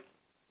where it's like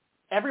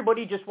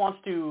everybody just wants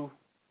to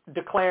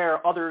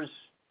declare others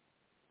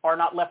are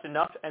not left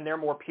enough and they're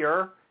more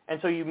pure. And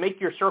so you make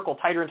your circle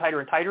tighter and tighter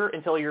and tighter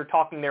until you're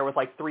talking there with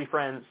like 3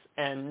 friends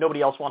and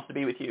nobody else wants to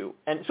be with you.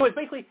 And so it's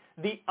basically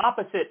the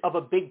opposite of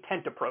a big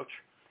tent approach.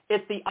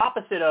 It's the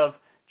opposite of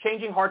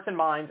changing hearts and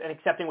minds and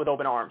accepting with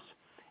open arms.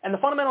 And the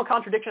fundamental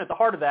contradiction at the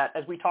heart of that,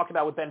 as we talked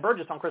about with Ben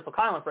Burgess on Crystal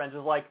Kyle and Friends,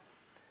 is like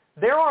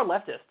there are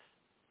leftists,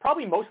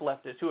 probably most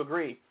leftists, who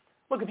agree,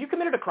 look, if you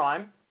committed a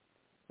crime,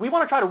 we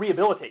want to try to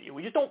rehabilitate you.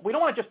 We don't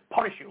want to just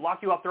punish you, lock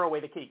you up, throw away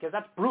the key, because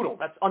that's brutal.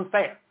 That's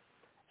unfair.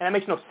 And that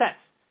makes no sense.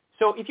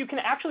 So if you can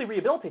actually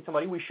rehabilitate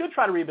somebody, we should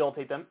try to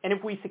rehabilitate them. And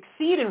if we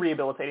succeed in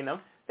rehabilitating them,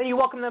 then you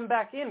welcome them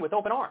back in with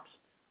open arms.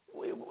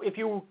 If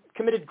you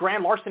committed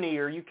grand larceny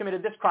or you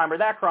committed this crime or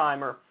that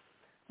crime, or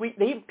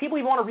people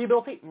even want to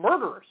rehabilitate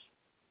murderers.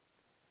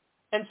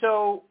 And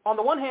so on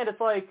the one hand,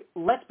 it's like,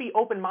 let's be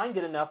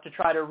open-minded enough to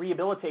try to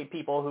rehabilitate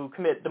people who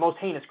commit the most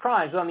heinous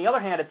crimes. But on the other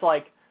hand, it's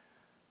like,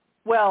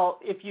 well,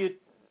 if you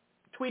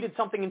tweeted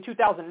something in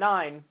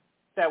 2009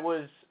 that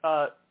was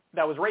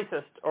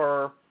racist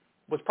or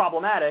was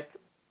problematic,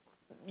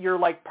 you're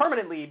like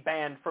permanently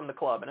banned from the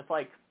club. And it's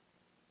like,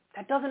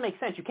 that doesn't make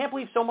sense. You can't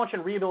believe so much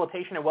in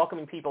rehabilitation and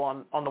welcoming people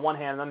on the one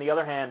hand, and on the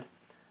other hand,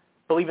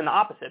 believe in the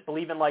opposite,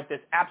 believe in like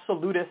this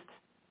absolutist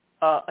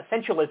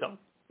essentialism,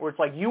 where it's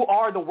like you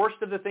are the worst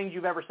of the things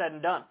you've ever said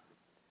and done.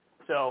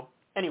 So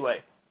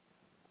anyway,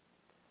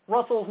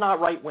 Russell's not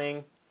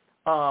right-wing.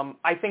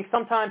 I think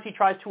sometimes he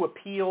tries to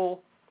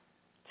appeal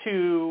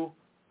to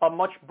a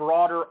much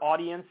broader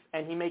audience,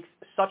 and he makes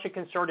such a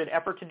concerted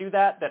effort to do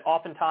that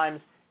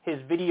oftentimes his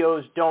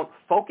videos don't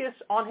focus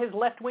on his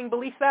left-wing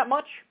beliefs that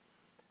much.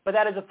 But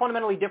that is a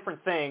fundamentally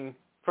different thing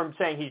from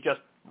saying he's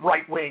just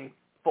right-wing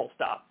full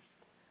stop.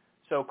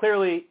 So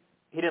clearly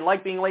he didn't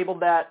like being labeled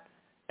that,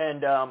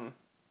 and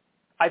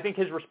I think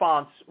his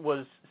response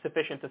was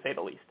sufficient to say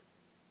the least.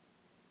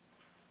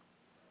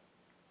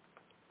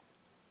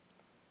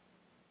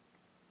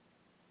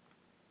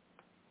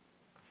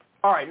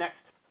 All right, next.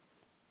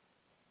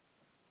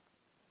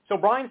 So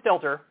Brian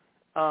Stelter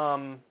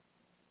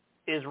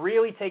is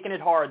really taking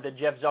it hard that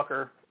Jeff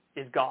Zucker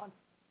is gone.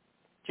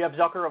 Jeff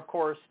Zucker, of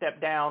course, stepped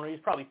down. He's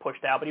probably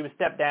pushed out, but he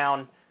stepped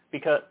down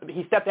because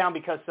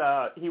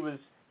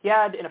he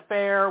had an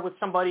affair with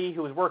somebody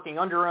who was working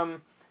under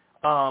him.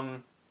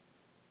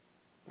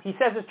 He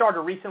says it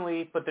started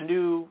recently, but the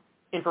new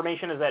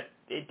information is that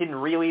it didn't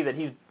really, that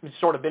he's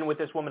sort of been with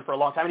this woman for a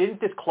long time. He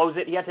didn't disclose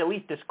it. He had to at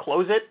least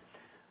disclose it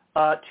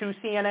to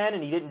CNN,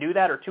 and he didn't do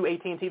that, or to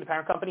AT&T, the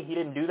parent company. He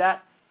didn't do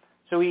that.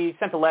 So he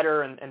sent a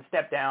letter and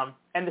stepped down.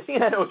 And the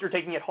CNN hosts are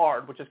taking it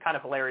hard, which is kind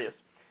of hilarious.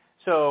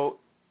 So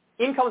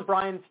in comes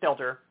Brian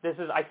Stelter. This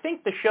is, I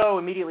think, the show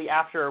immediately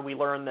after we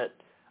learned that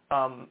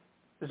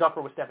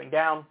Zucker was stepping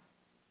down.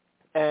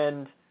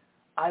 And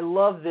I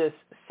love this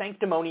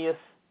sanctimonious,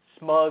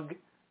 smug,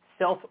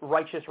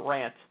 self-righteous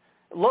rant.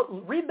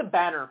 Read the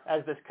banner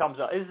as this comes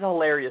up. This is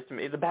hilarious to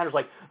me. The banner's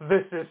like,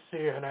 "This is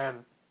CNN."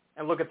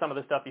 And look at some of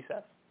the stuff he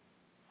says.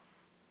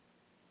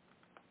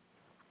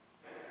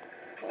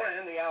 I want to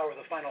end the hour with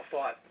a final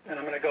thought, and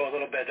I'm going to go a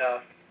little bit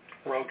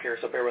rogue here,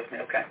 so bear with me,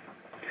 okay?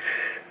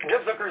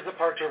 Jeff Zucker's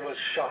departure was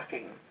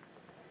shocking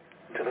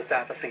to the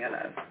staff of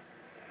CNN.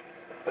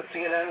 But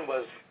CNN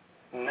was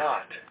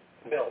not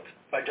built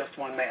by just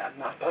one man,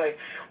 not by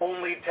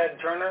only Ted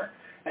Turner,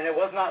 and it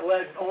was not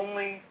led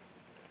only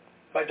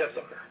by Jeff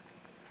Zucker.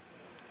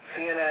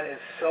 CNN is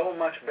so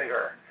much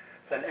bigger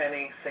than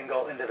any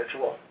single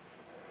individual.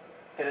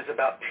 It is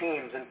about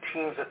teams and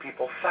teams of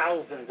people,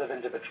 thousands of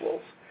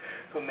individuals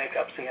who make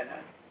up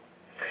CNN.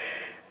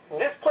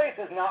 This place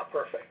is not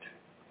perfect.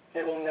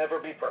 It will never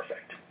be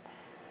perfect.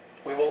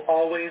 We will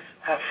always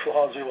have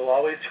flaws. We will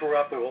always screw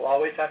up. We will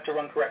always have to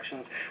run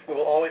corrections. We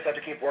will always have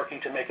to keep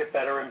working to make it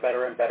better and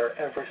better and better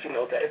every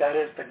single day. That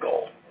is the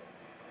goal.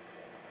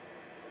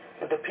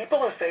 But the people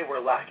who say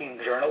we're lacking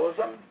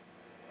journalism,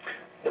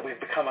 that we've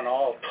become an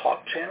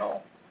all-talk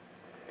channel,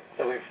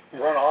 that we've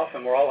run off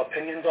and we're all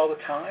opinions all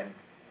the time,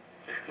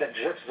 that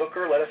Jeff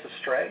Zucker led us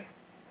astray,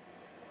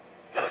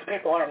 those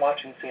people aren't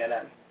watching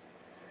CNN.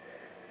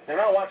 They're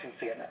not watching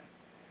CNN.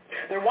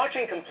 They're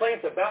watching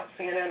complaints about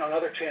CNN on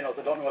other channels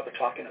that don't know what they're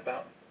talking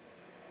about.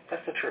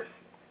 That's the truth.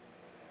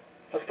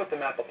 Let's put the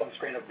map up on the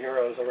screen of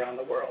bureaus around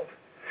the world.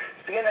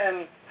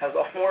 CNN has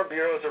more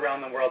bureaus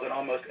around the world than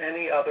almost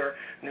any other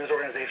news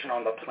organization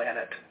on the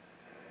planet.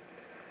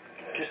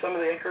 Do some of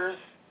the anchors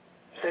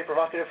say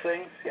provocative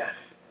things? Yes.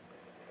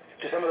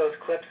 Do some of those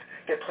clips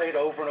get played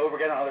over and over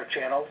again on other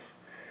channels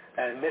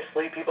and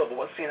mislead people about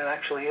what CNN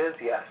actually is?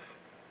 Yes.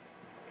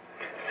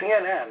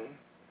 CNN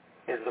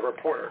is the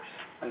reporters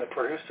and the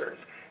producers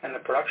and the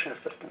production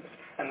assistants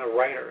and the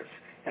writers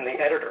and the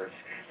editors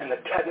and the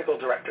technical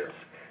directors.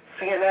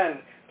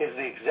 CNN is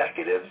the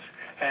executives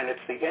and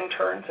it's the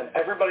interns and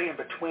everybody in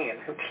between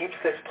who keeps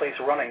this place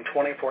running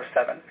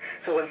 24/7.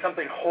 So when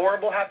something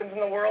horrible happens in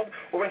the world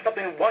or when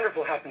something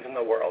wonderful happens in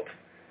the world,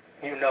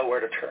 you know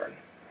where to turn.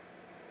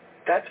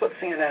 That's what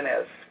CNN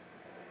is.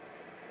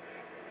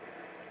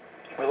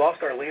 We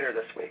lost our leader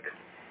this week,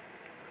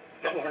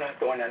 but we're not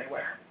going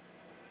anywhere.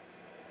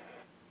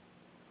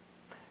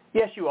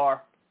 Yes, you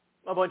are.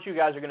 A bunch of you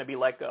guys are going to be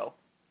let go.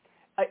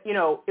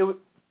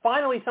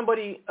 Finally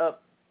somebody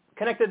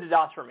connected the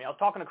dots for me. I was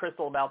talking to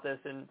Crystal about this,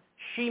 and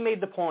she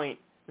made the point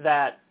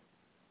that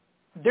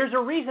there's a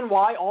reason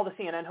why all the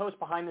CNN hosts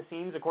behind the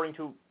scenes, according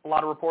to a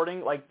lot of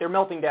reporting, they're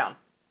melting down.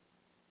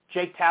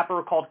 Jake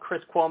Tapper called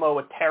Chris Cuomo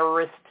a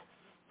terrorist.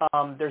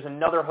 There's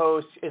another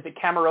host, is it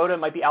Camerota? It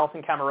might be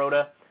Allison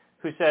Camerota,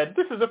 who said,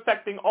 "This is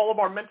affecting all of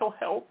our mental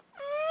health."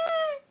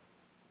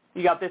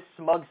 You got this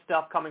smug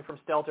stuff coming from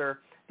Stelter.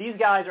 These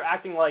guys are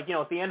acting like,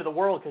 it's the end of the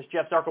world because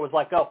Jeff Zucker was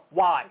let go.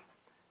 Why?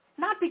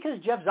 Not because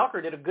Jeff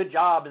Zucker did a good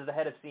job as the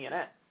head of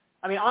CNN.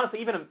 I mean, honestly,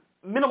 even a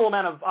minimal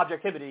amount of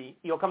objectivity,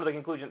 you'll come to the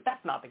conclusion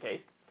that's not the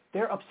case.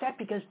 They're upset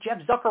because Jeff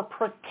Zucker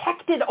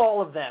protected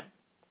all of them.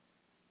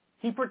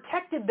 He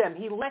protected them.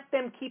 He let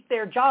them keep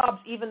their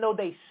jobs even though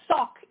they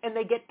suck and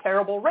they get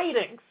terrible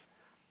ratings.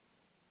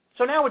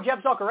 So now with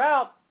Jeff Zucker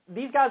out,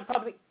 these guys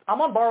probably think,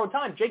 I'm on borrowed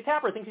time. Jake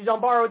Tapper thinks he's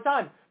on borrowed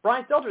time.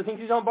 Brian Stelter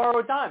thinks he's on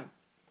borrowed time.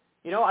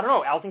 I don't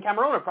know, Alton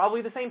Camerona,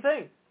 probably the same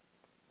thing.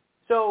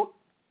 So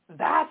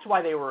that's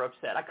why they were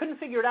upset. I couldn't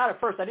figure it out at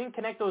first. I didn't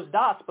connect those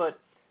dots, but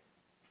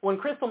when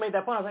Crystal made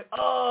that point, I was like,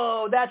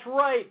 oh, that's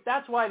right.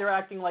 That's why they're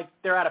acting like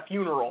they're at a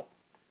funeral.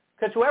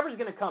 Because whoever's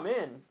going to come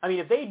in,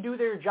 if they do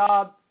their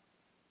job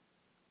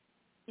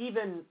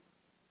even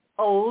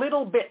a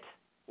little bit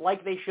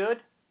like they should,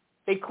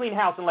 they clean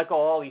house and let go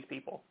of all these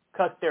people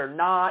because they're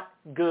not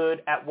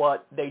good at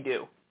what they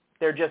do.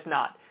 They're just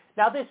not.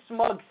 Now, this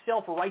smug,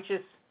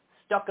 self-righteous,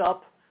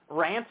 stuck-up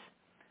rant,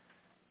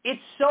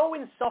 it's so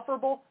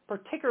insufferable,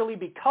 particularly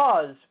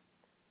because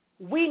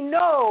we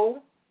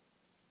know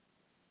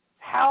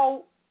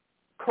how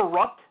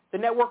corrupt the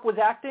network was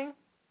acting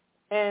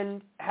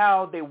and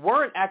how they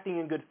weren't acting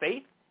in good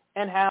faith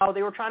and how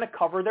they were trying to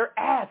cover their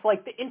ass.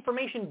 The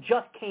information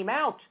just came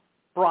out,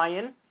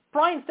 Brian.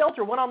 Brian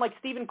Stelter went on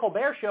Stephen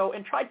Colbert's show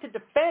and tried to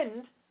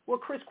defend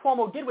what Chris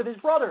Cuomo did with his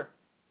brother.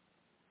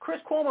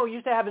 Chris Cuomo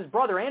used to have his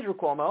brother, Andrew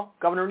Cuomo,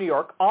 governor of New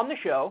York, on the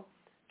show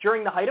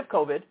during the height of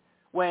COVID,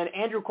 when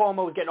Andrew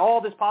Cuomo was getting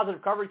all this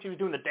positive coverage. He was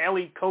doing the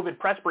daily COVID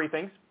press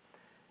briefings.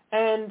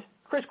 And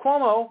Chris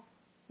Cuomo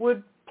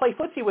would play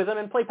footsie with him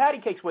and play patty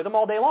cakes with him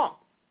all day long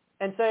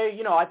and say,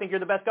 you know, I think you're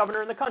the best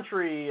governor in the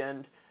country,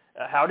 and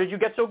how did you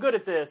get so good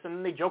at this?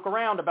 And they joke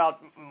around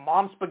about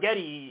mom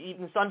spaghetti,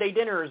 eating Sunday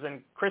dinners,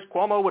 and Chris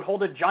Cuomo would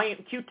hold a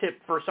giant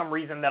Q-tip for some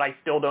reason that I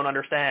still don't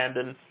understand.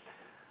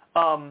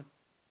 And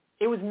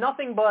it was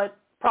nothing but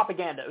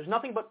propaganda. It was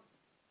nothing but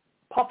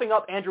puffing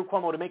up Andrew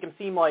Cuomo to make him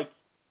seem like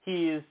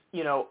he's,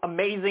 you know,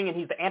 amazing and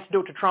he's the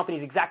antidote to Trump and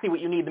he's exactly what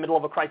you need in the middle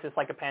of a crisis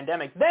like a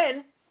pandemic.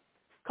 Then,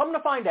 come to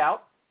find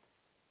out,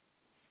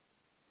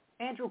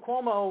 Andrew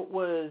Cuomo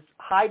was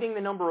hiding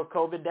the number of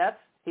COVID deaths.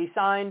 He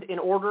signed an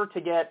order to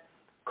get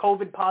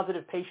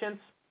COVID-positive patients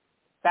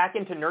back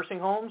into nursing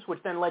homes, which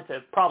then led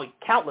to probably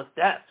countless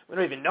deaths. We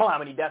don't even know how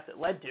many deaths it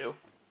led to.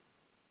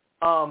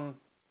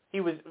 He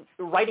was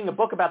writing a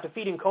book about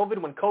defeating COVID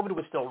when COVID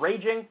was still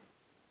raging.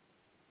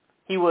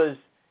 There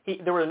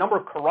were a number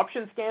of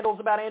corruption scandals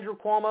about Andrew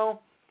Cuomo.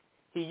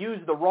 He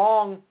used the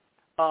wrong,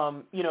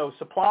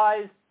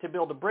 supplies to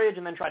build a bridge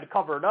and then tried to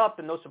cover it up,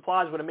 and those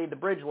supplies would have made the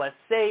bridge less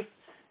safe.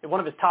 And one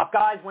of his top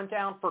guys went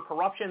down for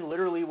corruption,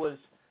 literally was,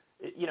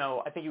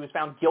 I think he was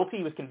found guilty.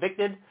 He was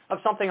convicted of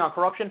something on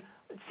corruption.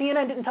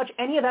 CNN didn't touch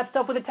any of that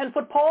stuff with a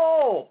 10-foot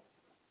pole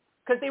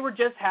because they were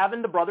just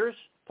having the brothers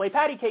play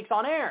patty cakes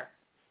on air.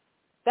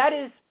 That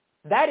is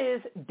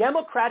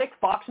Democratic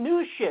Fox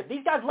News shit.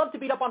 These guys love to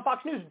beat up on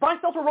Fox News. Brian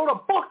Stelter wrote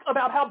a book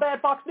about how bad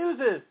Fox News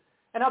is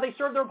and how they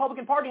serve the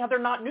Republican Party, how they're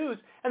not news.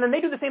 And then they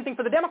do the same thing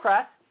for the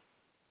Democrats.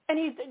 And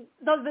he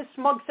does this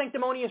smug,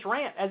 sanctimonious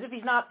rant as if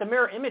he's not the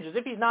mirror image, as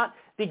if he's not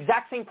the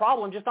exact same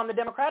problem just on the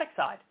Democratic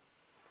side.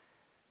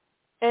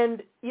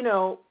 And,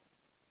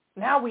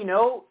 now we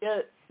know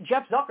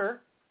Jeff Zucker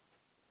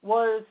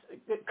was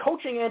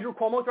coaching Andrew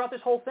Cuomo throughout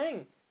this whole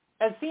thing.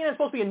 As CNN is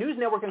supposed to be a news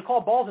network and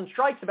call balls and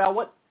strikes about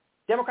what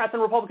Democrats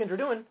and Republicans are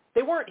doing,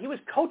 they weren't. He was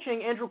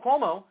coaching Andrew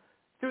Cuomo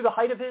through the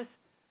height of his,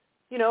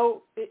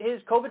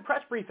 his COVID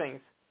press briefings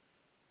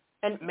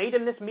and made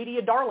him this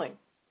media darling.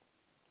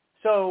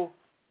 So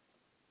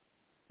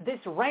this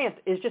rant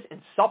is just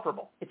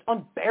insufferable. It's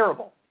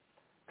unbearable.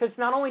 Because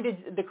not only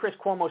did the Chris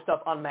Cuomo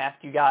stuff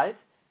unmask you guys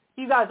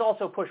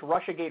also push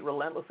Russiagate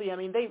relentlessly. I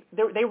mean,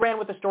 they ran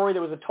with the story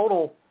that was a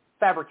total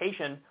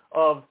fabrication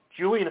of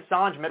Julian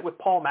Assange met with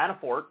Paul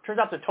Manafort. Turns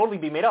out to totally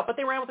be made up, but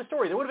they ran with the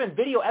story. There would have been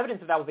video evidence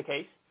if that was the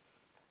case,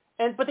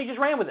 but they just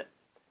ran with it.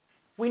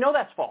 We know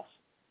that's false.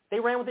 They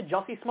ran with the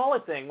Jussie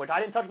Smollett thing, which I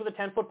didn't touch with a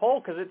 10-foot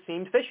pole because it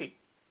seemed fishy.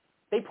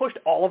 They pushed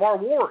all of our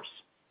wars.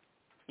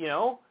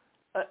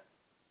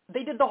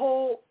 They did the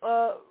whole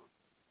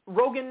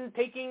Rogan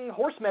taking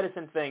horse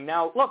medicine thing.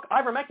 Now, look,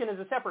 ivermectin is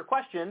a separate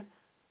question.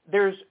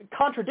 There's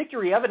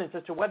contradictory evidence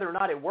as to whether or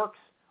not it works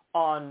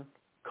on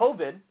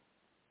COVID,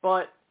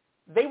 but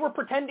they were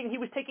pretending he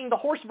was taking the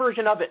horse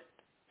version of it,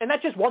 and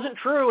that just wasn't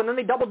true, and then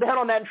they doubled down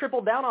on that and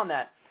tripled down on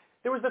that.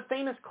 There was the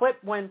famous clip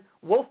when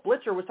Wolf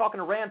Blitzer was talking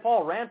to Rand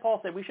Paul. Rand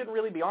Paul said we shouldn't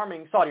really be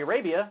arming Saudi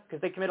Arabia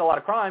because they commit a lot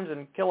of crimes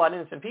and kill a lot of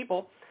innocent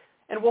people,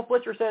 and Wolf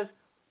Blitzer says,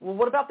 well,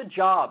 what about the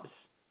jobs?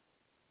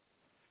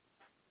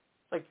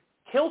 Like,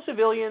 kill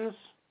civilians,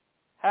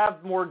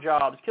 have more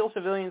jobs. Kill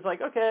civilians,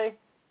 like, okay,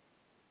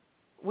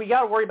 we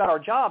got to worry about our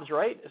jobs,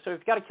 right? So if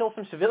you've got to kill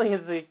some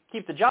civilians to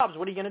keep the jobs,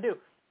 what are you going to do?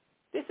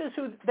 This is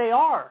who they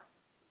are.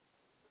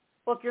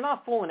 Look, you're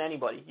not fooling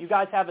anybody. You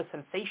guys have a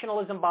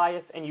sensationalism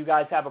bias, and you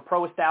guys have a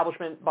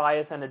pro-establishment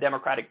bias and a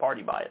Democratic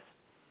Party bias.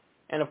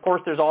 And, of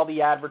course, there's all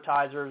the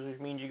advertisers,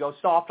 which means you go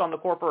soft on the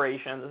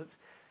corporations.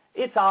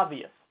 It's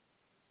obvious.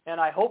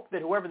 And I hope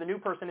that whoever the new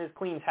person is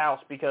cleans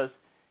house because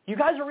you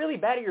guys are really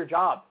bad at your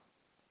job.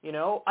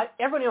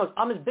 Everyone knows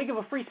I'm as big of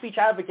a free speech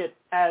advocate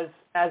as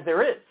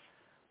there is.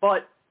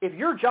 But if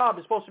your job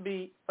is supposed to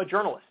be a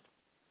journalist,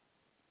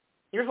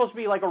 you're supposed to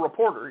be like a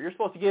reporter, you're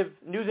supposed to give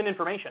news and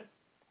information,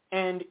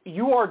 and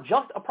you are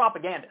just a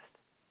propagandist,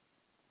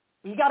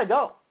 you got to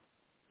go.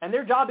 And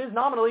their job is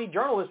nominally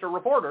journalist or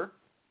reporter,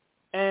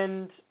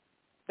 and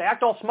they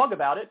act all smug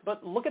about it,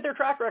 but look at their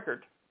track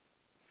record.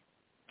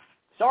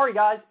 Sorry,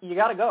 guys, you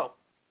got to go.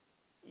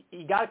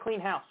 You got to clean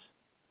house.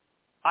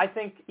 I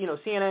think,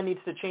 CNN needs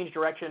to change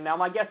direction. Now,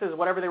 my guess is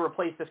whatever they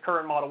replace this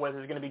current model with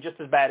is going to be just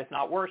as bad, if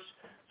not worse.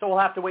 So we'll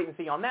have to wait and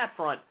see on that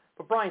front.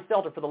 But Brian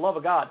Stelter, for the love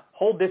of God,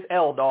 hold this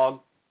L, dog.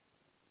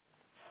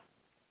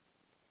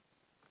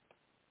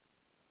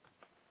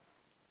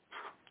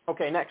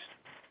 Okay, next.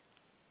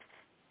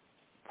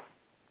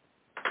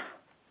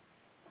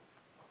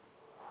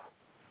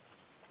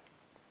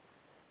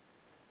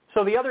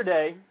 So the other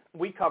day,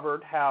 we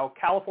covered how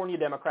California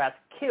Democrats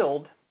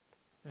killed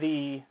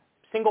the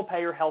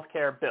single-payer health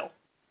care bill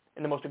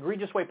in the most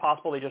egregious way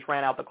possible. They just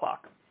ran out the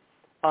clock.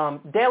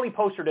 Daily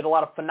Poster did a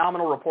lot of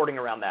phenomenal reporting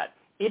around that.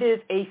 It is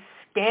a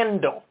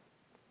scandal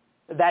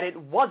that it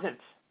wasn't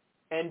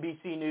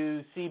NBC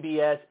News,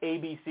 CBS,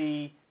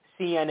 ABC,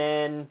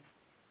 CNN,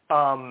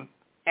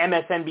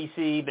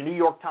 MSNBC, the New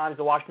York Times,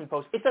 the Washington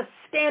Post. It's a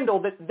scandal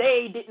that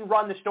they didn't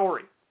run the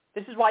story.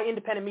 This is why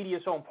independent media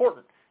is so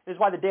important. This is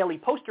why the Daily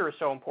Poster is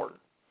so important.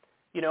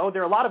 You know,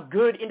 there are a lot of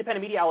good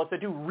independent media outlets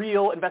that do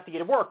real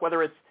investigative work,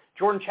 whether it's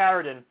Jordan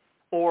Chariton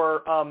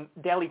or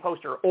Daily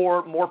Poster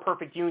or More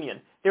Perfect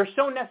Union. They're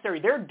so necessary.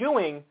 They're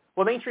doing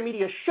what mainstream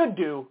media should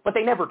do, but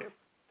they never do.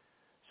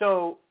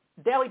 So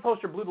Daily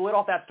Poster blew the lid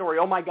off that story.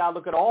 Oh, my God,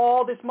 look at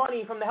all this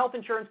money from the health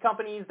insurance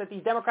companies that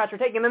these Democrats are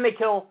taking, and then they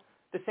kill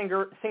the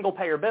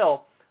single-payer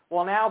bill.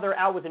 Well, now they're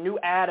out with a new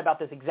ad about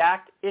this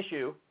exact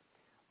issue.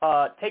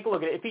 Take a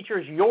look at it. It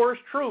features yours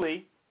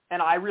truly,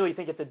 and I really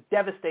think it's a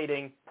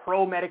devastating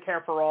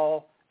pro-Medicare for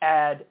all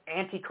ad,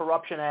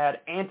 anti-corruption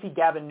ad,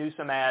 anti-Gavin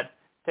Newsom ad.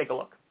 Take a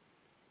look.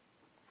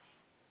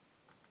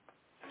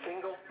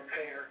 Single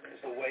payer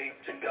is the way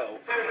to go.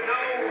 There's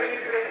no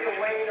reason to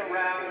wait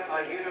around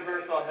on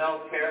universal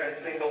health care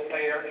and single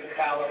payer in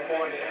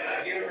California.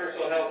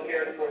 Universal health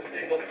care for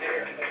single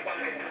payer.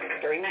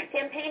 During that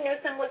campaign,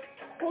 Newsom was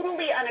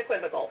totally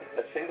unequivocal.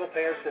 A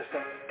single-payer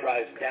system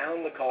drives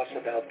down the cost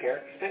of health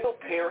care.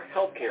 Single-payer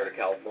health care to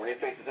California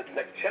faces its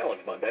next challenge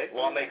Monday.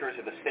 Lawmakers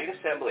in the state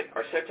assembly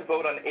are set to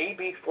vote on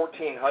AB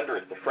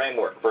 1400, the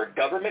framework for a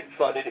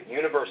government-funded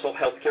universal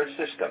health care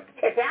system.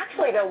 It's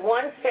actually the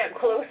one step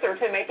closer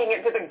to making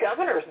it to the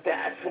governor's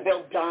desk. The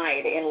bill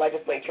died in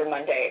legislature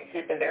Monday.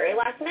 At the very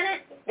last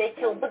minute, they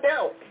killed the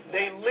bill.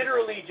 They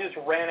literally just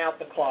ran out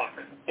the clock.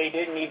 They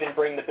didn't even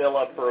bring the bill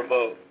up for a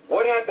vote.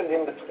 What happened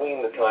in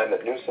between the time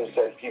that Newsom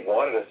said he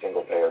wanted a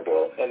single-payer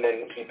bill and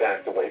then he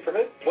backed away from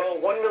it?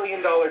 Well, $1 million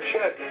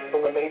check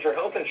from a major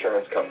health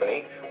insurance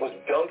company was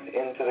dumped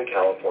into the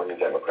California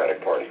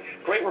Democratic Party.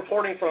 Great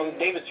reporting from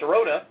David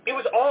Sirota. It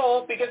was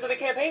all because of the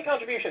campaign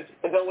contributions.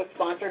 The bill was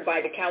sponsored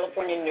by the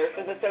California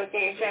Nurses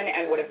Association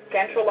and would have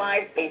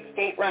centralized a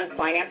state-run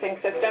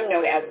financing system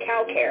known as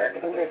CalCare.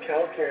 Under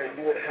CalCare,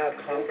 you would have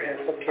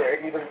comprehensive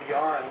care even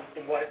beyond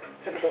what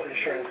typical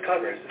insurance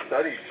covers.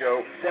 Studies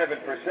show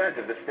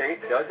 7% of the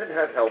state doesn't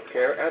have health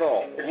care at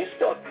all. And you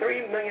still have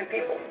 3 million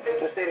people in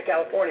the state of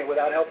California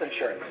without health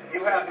insurance.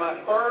 You have my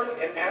firm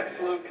and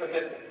absolute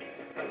commitment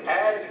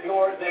as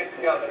your next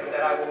governor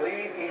that I will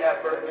lead the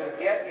effort to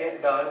get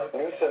it done.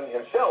 Newsom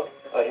himself,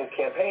 his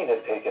campaign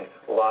has taken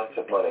lots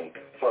of money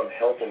from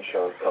health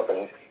insurance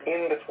companies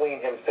in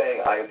between him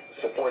saying, I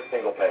support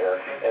single payer,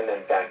 and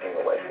then backing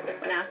away from it.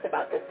 When asked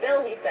about this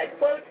bill, he said,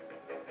 quote,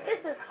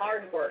 "This is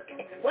hard work.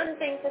 It's one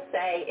thing to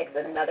say, it's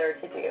another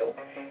to do."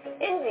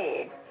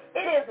 Indeed.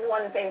 It is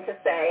one thing to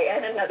say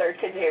and another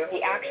to do.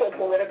 The actual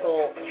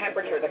political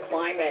temperature, the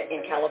climate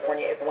in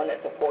California is one that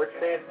supports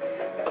this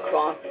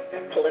across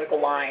political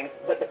lines,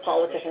 but the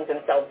politicians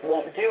themselves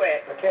won't do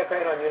it. A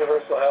campaign on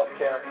universal health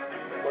care,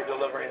 we're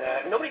delivering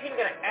that. Nobody's even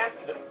going to ask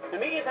them.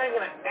 The media's not even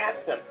going to ask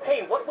them,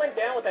 hey, what went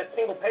down with that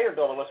single-payer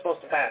bill that was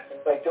supposed to pass?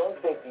 I don't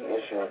think the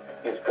issue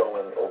is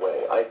going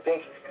away. I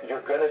think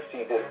you're going to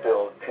see this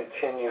bill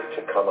continue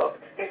to come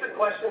up. It's a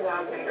question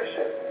of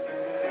leadership.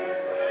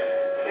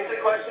 It's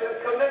a question of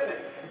commitment.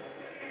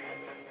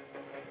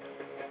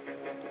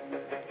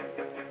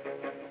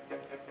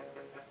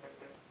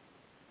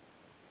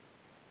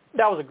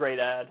 That was a great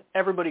ad.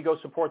 Everybody go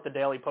support the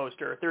Daily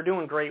Poster. They're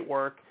doing great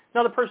work.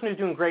 Another person who's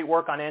doing great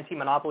work on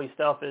anti-monopoly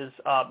stuff is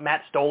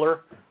Matt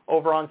Stoller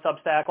over on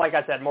Substack. Like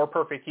I said, More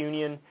Perfect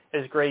Union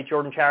is great.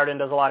 Jordan Chariton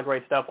does a lot of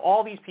great stuff.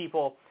 All these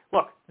people.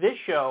 Look, this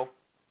show,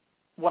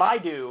 what I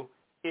do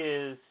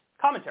is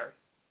commentary.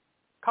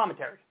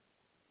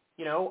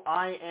 You know,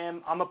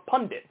 I'm a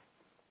pundit.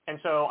 And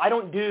so I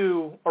don't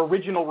do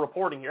original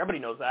reporting here. Everybody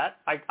knows that.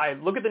 I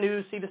look at the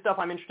news, see the stuff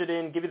I'm interested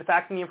in, give you the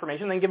facts and the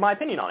information, then give my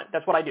opinion on it.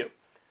 That's what I do.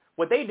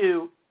 What they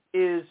do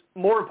is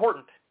more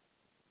important.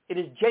 It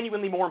is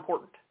genuinely more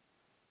important.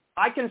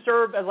 I can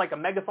serve as like a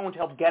megaphone to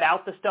help get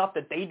out the stuff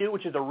that they do,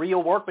 which is the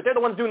real work, but they're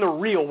the ones doing the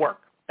real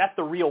work. That's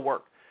the real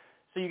work.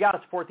 So you got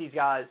to support these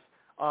guys.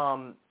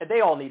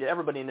 They all need it.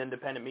 Everybody in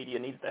independent media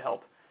needs the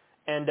help.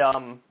 And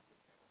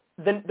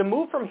the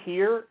move from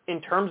here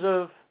in terms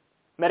of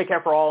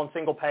Medicare for all and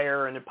single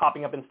payer and it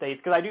popping up in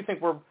states, because I do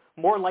think we're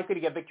more likely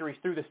to get victories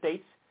through the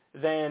states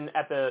than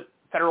at the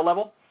federal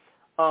level.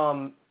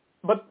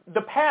 But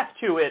the path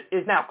to it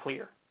is now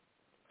clear.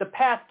 The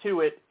path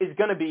to it is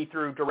going to be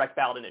through direct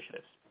ballot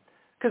initiatives.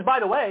 Because, by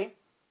the way,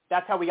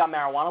 that's how we got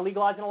marijuana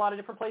legalized in a lot of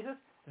different places.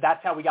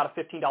 That's how we got a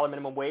 $15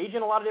 minimum wage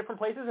in a lot of different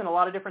places, in a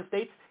lot of different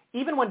states.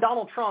 Even when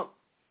Donald Trump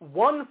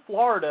won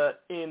Florida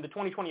in the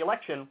 2020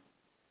 election,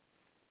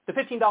 the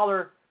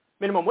 $15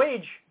 minimum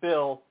wage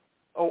bill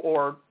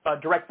or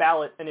direct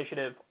ballot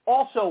initiative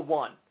also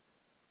won.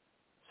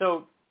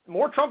 So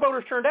more Trump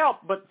voters turned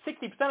out, but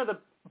 60% of the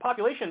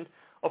population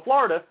of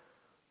Florida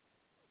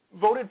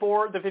voted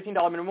for the $15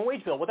 minimum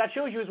wage bill. What that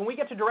shows you is when we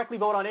get to directly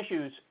vote on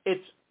issues,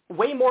 it's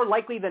way more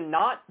likely than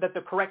not that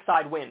the correct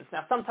side wins.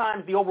 Now,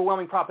 sometimes the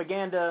overwhelming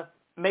propaganda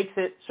makes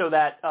it so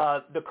that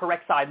the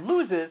correct side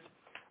loses,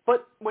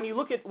 but when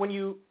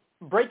you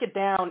break it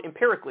down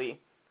empirically,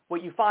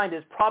 what you find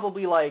is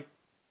probably like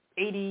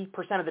 80%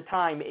 of the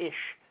time-ish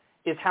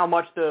is how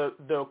much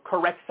the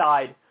correct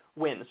side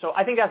wins. So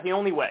I think that's the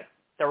only way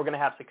that we're going to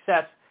have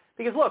success.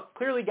 Because, look,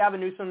 clearly Gavin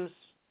Newsom's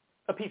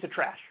a piece of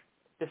trash.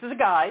 This is a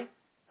guy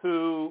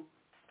who,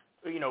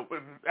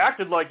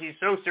 acted like he's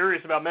so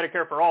serious about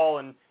Medicare for all,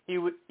 and He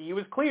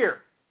was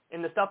clear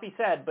in the stuff he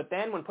said, but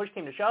then when push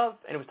came to shove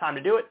and it was time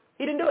to do it,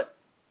 he didn't do it.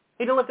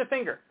 He didn't lift a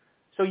finger.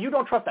 So you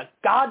don't trust a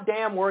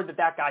goddamn word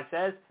that guy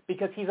says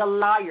because he's a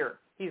liar.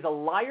 He's a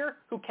liar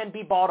who can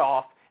be bought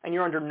off, and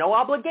you're under no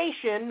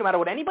obligation, no matter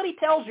what anybody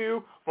tells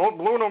you, vote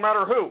blue no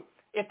matter who.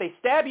 If they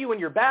stab you in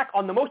your back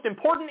on the most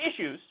important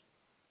issues,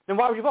 then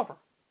why would you vote for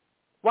them?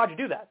 Why'd you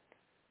do that?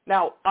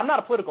 Now, I'm not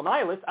a political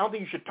nihilist. I don't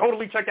think you should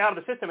totally check out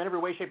of the system in every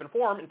way, shape, and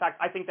form. In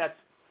fact, I think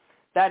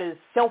that is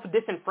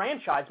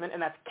self-disenfranchisement,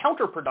 and that's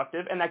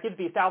counterproductive, and that gives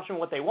the establishment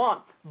what they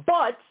want.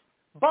 But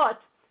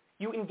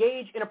you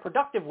engage in a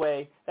productive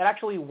way that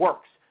actually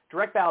works.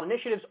 Direct ballot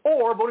initiatives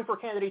or voting for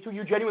candidates who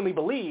you genuinely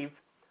believe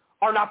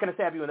are not going to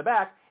stab you in the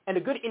back. And a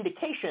good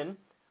indication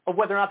of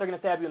whether or not they're going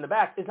to stab you in the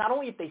back is not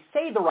only if they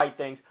say the right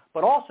things,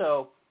 but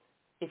also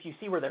if you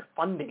see where their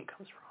funding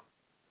comes from.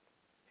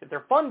 If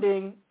their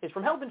funding is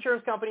from health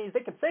insurance companies, they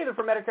can say they're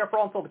for Medicare for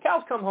all until the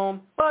cows come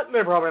home, but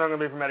they're probably not going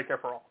to be for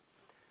Medicare for all.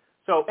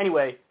 So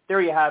anyway,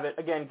 there you have it.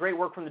 Again, great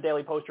work from the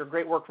Daily Poster.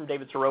 Great work from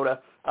David Sirota.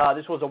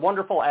 This was a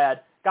wonderful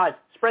ad. Guys,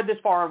 spread this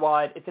far and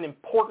wide. It's an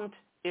important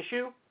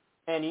issue,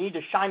 and you need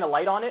to shine a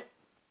light on it,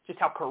 just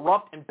how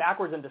corrupt and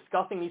backwards and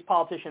disgusting these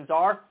politicians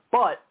are.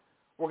 But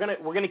we're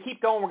gonna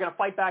keep going. We're going to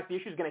fight back. The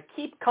issue is going to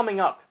keep coming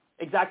up,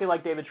 exactly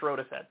like David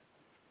Sirota said.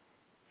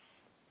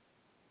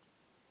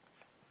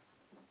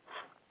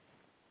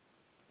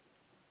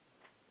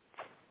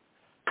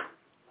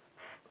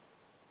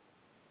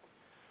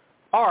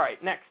 All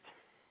right, next.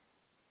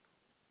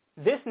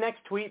 This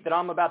next tweet that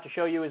I'm about to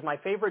show you is my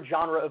favorite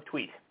genre of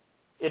tweet.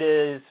 It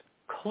is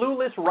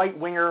clueless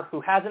right-winger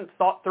who hasn't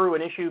thought through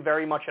an issue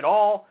very much at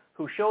all,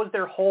 who shows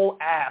their whole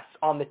ass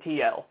on the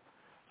TL.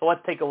 So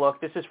let's take a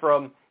look. This is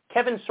from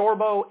Kevin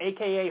Sorbo,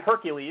 a.k.a.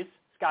 Hercules.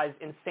 This guy's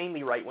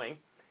insanely right-wing.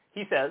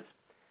 He says,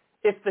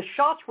 if the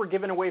shots were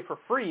given away for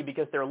free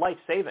because they're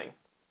life-saving,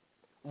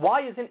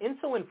 why isn't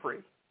insulin free?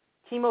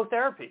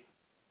 Chemotherapy?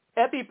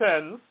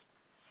 EpiPens?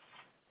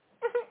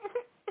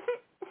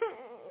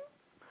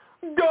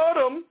 Got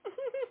him.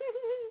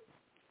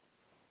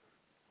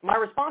 My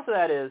response to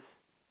that is,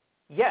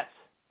 yes.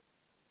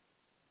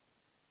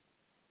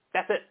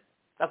 That's it.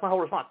 That's my whole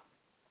response.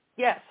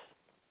 Yes.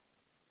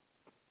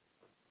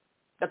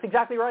 That's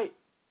exactly right.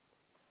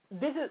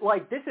 This is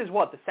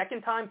what, the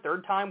second time,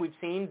 third time we've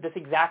seen this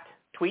exact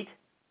tweet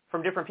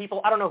from different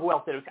people. I don't know who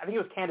else did it. I think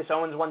it was Candace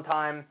Owens one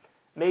time.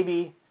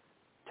 Maybe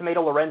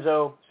Tomato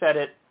Lorenzo said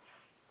it.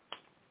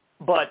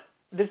 But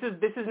this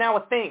is now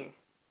a thing.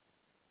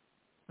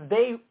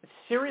 They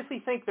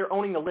seriously think they're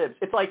owning the libs.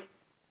 It's like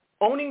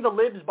owning the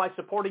libs by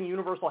supporting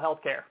universal health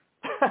care.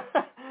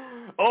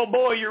 Oh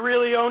boy, you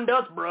really owned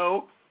us,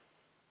 bro.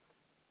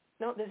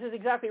 No, this is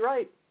exactly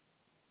right.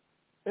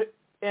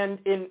 And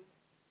in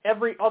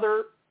every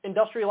other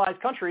industrialized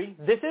country,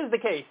 this is the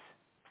case.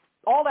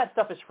 All that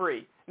stuff is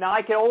free. Now,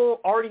 I can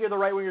already hear the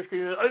right-wingers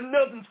screaming,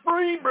 nothing's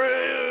free,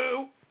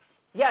 bro.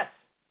 Yes,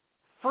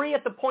 free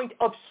at the point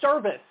of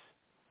service,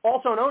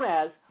 also known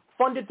as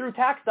funded through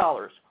tax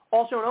dollars,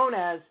 also known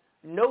as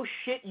no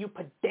shit, you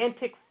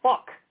pedantic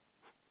fuck.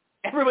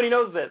 Everybody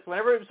knows this.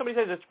 Whenever somebody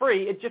says it's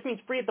free, it just means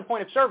free at the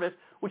point of service,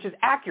 which is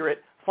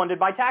accurate, funded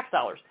by tax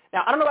dollars.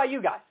 Now, I don't know about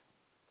you guys,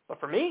 but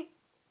for me,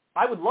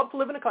 I would love to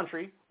live in a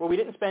country where we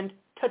didn't spend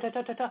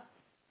trillions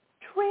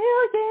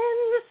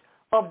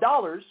of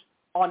dollars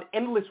on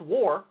endless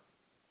war.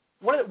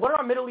 What are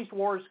our Middle East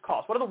wars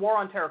cost? What are the war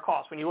on terror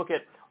costs when you look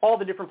at all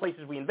the different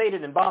places we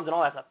invaded and bombs and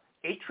all that stuff?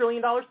 $8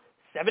 trillion? $7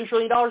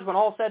 trillion when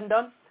all is said and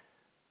done?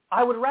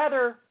 I would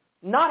rather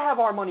not have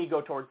our money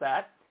go towards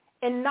that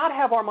and not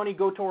have our money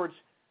go towards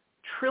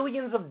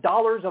trillions of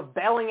dollars of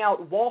bailing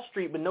out Wall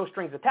Street with no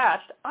strings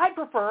attached. I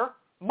prefer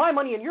my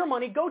money and your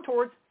money go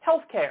towards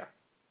health care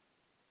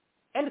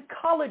and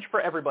college for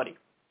everybody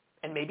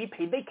and maybe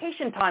paid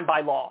vacation time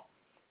by law.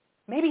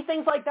 Maybe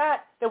things like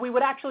that we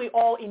would actually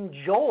all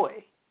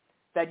enjoy,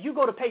 that you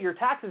go to pay your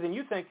taxes and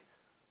you think,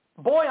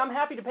 boy, I'm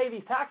happy to pay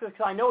these taxes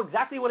because I know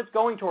exactly what it's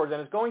going towards, and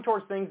it's going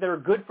towards things that are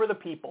good for the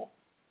people.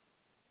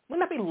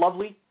 Wouldn't that be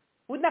lovely?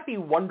 Wouldn't that be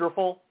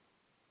wonderful?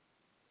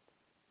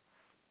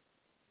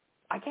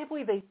 I can't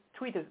believe they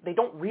tweet this. They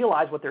don't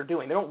realize what they're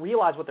doing. They don't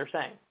realize what they're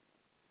saying.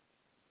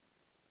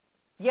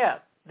 Yeah,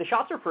 the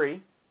shots are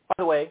free. By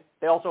the way,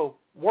 they also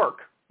work.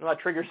 And that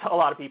triggers a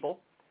lot of people.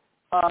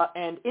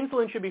 And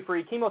insulin should be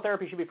free.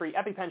 Chemotherapy should be free.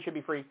 EpiPen should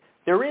be free.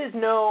 There is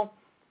no...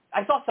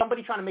 I saw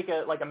somebody trying to make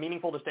a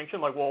meaningful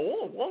distinction, like, well,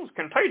 one's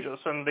contagious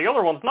and the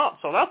other one's not,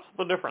 so that's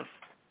the difference.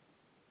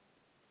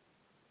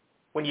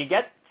 When you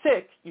get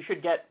sick, you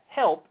should get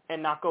help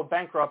and not go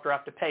bankrupt or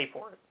have to pay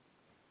for it.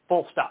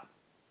 Full stop.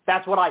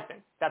 That's what I think.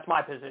 That's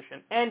my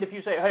position. And if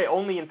you say, hey,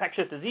 only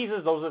infectious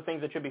diseases, those are the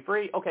things that should be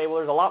free, okay, well,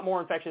 there's a lot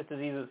more infectious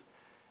diseases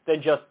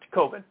than just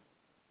COVID.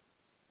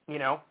 You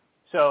know?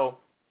 So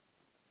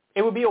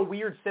it would be a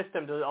weird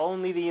system to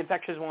only the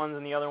infectious ones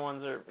and the other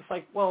ones are, it's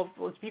like, well,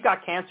 if you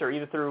got cancer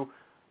either through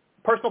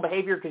personal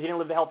behavior because you didn't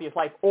live the healthiest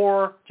life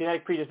or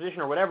genetic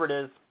predisposition or whatever it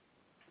is,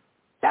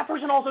 that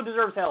person also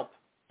deserves help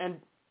and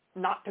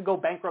not to go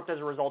bankrupt as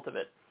a result of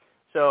it.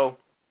 So,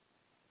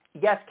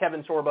 yes,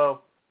 Kevin Sorbo,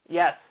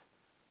 Yes.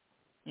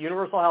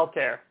 Universal health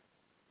care.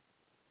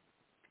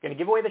 Going to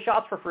give away the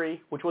shots for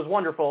free, which was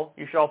wonderful.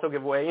 You should also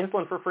give away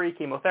insulin for free,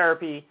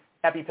 chemotherapy,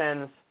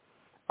 EpiPens.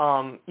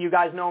 You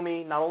guys know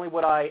me. Not only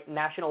would I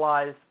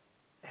nationalize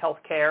health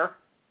care,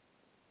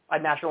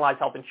 I'd nationalize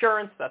health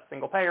insurance. That's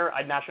single payer.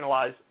 I'd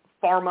nationalize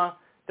pharma.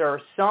 There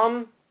are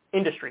some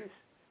industries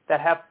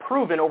that have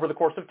proven over the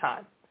course of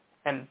time,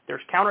 and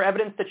there's counter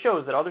evidence that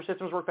shows that other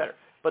systems work better.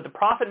 But the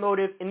profit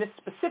motive in this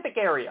specific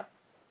area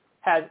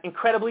has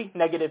incredibly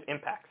negative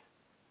impacts,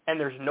 and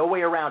there's no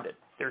way around it.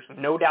 There's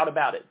no doubt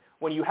about it.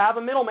 When you have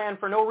a middleman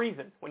for no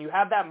reason, when you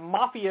have that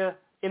mafia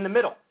in the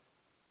middle,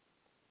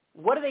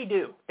 what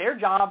do? Their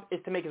job is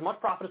to make as much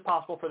profit as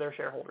possible for their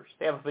shareholders.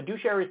 They have a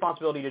fiduciary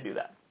responsibility to do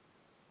that.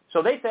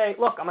 So they say,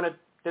 look, I'm going to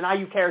deny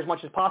you care as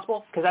much as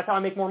possible because that's how I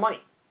make more money.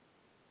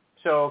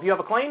 So if you have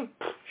a claim,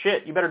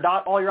 shit, you better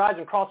dot all your I's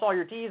and cross all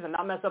your T's and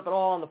not mess up at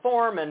all on the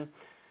form. And,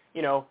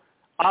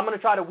 I'm going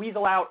to try to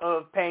weasel out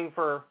of paying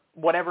for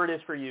whatever it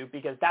is for you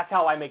because that's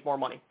how I make more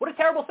money. What a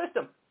terrible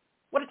system.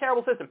 What a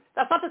terrible system.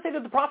 That's not to say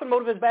that the profit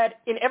motive is bad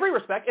in every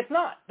respect. It's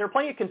not. There are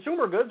plenty of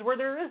consumer goods where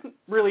there is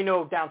really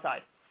no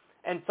downside.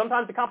 And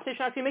sometimes the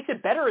competition actually makes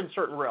it better in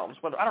certain realms,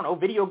 whether,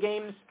 video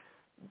games,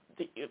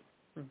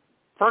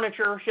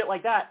 furniture, shit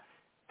like that.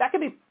 That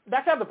could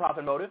have the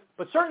profit motive,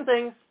 but certain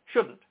things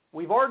shouldn't.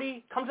 We've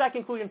already come to that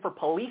conclusion for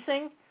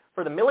policing,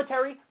 for the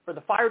military, for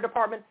the fire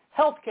department.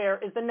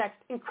 Healthcare is the next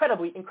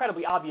incredibly,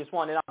 incredibly obvious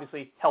one, and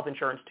obviously health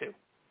insurance too.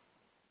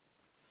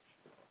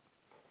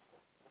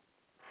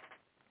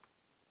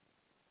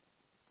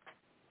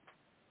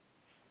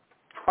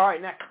 All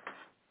right, next.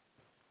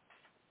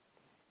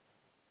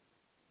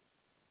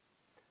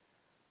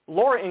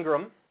 Laura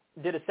Ingraham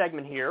did a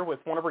segment here with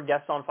one of her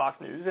guests on Fox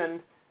News, and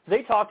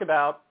they talked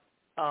about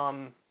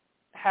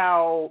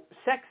how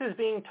sex is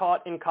being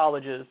taught in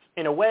colleges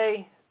in a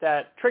way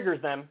that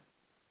triggers them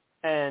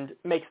and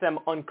makes them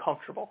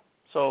uncomfortable.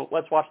 So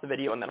let's watch the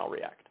video and then I'll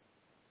react.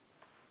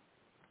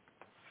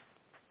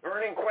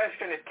 Burning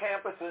question at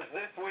campuses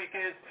this week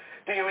is,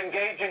 do you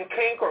engage in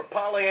kink or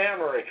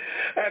polyamory?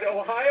 At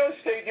Ohio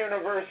State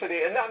University,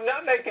 and I'm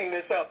not making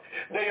this up,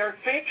 they are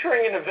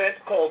featuring an event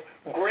called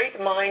Great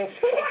Minds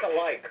Think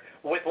Alike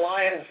with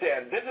Lion's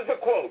Den. This is a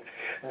quote.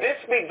 This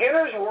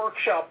beginner's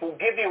workshop will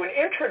give you an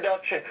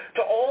introduction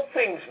to all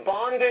things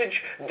bondage,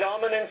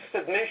 dominance,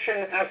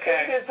 submission,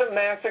 sadism,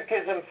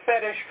 masochism,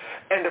 fetish,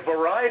 and a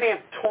variety of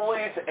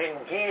toys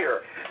and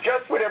gear.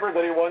 Just what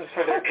everybody wants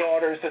for their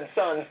daughters and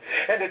sons.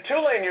 And at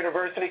Tulane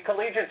University,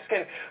 collegiates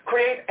can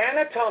create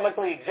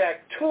anatomically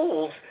exact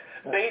tools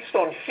based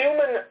on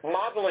human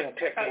modeling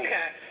techniques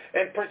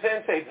and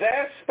presents a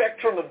vast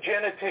spectrum of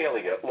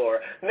genitalia, Laura,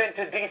 meant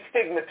to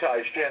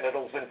destigmatize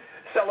genitals and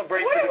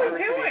celebrate the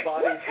diversity of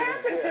bodies. What's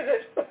happened to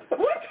this?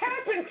 What's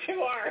happened to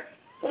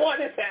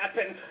what has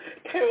happened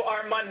to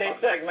our Monday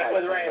segment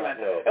with Raymond?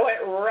 It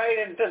went right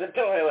into the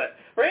toilet.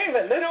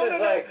 Raymond,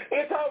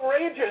 It's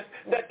outrageous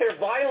that they're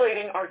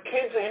violating our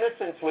kids'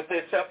 innocence with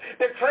this stuff.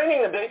 They're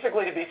training them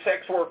basically to be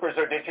sex workers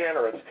or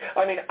degenerates.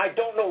 I mean, I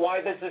don't know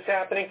why this is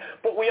happening,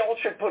 but we all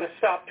should put a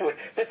stop to it.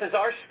 This is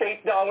our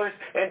state dollars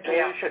and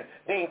tuition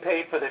being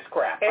paid for this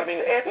crap.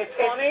 It's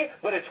funny,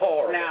 but it's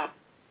horrible. Now,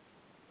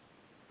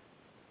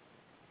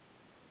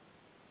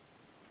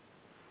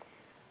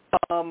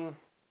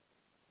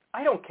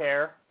 I don't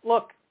care.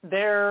 Look,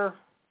 they're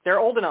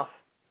old enough.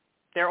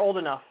 They're old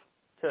enough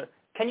to.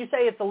 Can you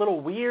say it's a little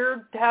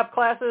weird to have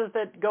classes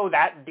that go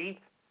that deep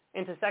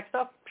into sex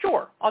stuff?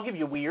 Sure, I'll give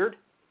you weird.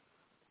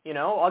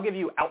 I'll give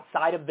you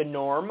outside of the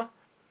norm,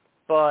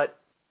 but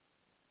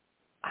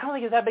I don't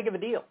think it's that big of a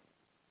deal.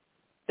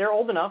 They're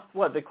old enough.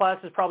 What, the class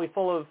is probably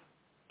full of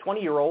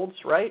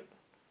 20-year-olds, right?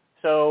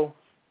 So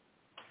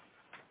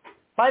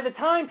by the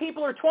time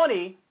people are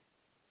 20,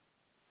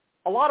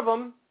 a lot of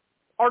them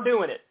are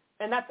doing it.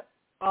 And that's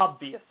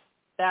obvious.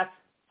 That's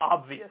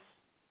obvious.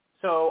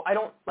 So I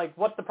don't,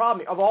 what's the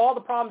problem? Of all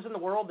the problems in the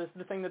world, this is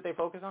the thing that they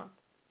focus on?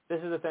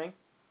 This is the thing?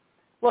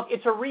 Look,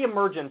 it's a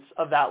reemergence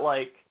of that,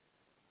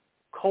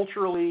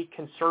 culturally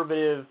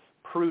conservative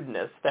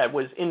prudeness that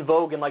was in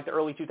vogue in, the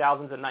early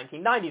 2000s and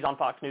 1990s on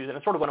Fox News, and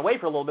it sort of went away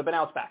for a little bit, but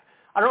now it's back.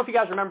 I don't know if you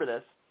guys remember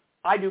this.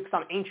 I do because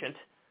I'm ancient,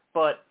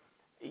 but,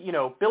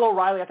 Bill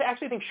O'Reilly, I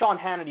actually think Sean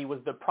Hannity was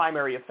the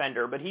primary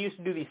offender, but he used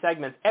to do these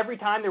segments. Every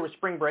time there was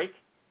spring break,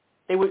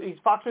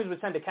 Fox News would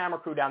send a camera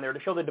crew down there to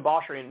show the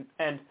debauchery,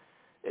 and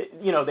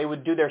they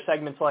would do their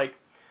segments like,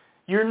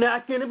 you're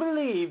not going to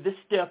believe the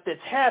stuff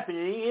that's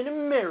happening in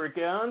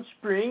America on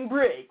spring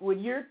break, what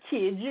your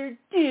kids are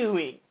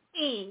doing.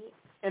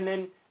 And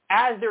then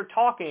as they're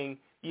talking,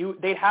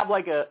 they'd have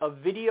a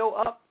video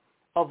up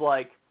of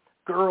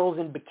girls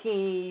in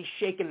bikinis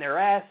shaking their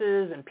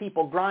asses and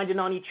people grinding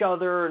on each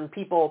other and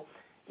people,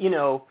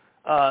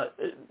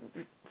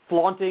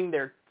 flaunting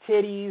their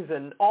titties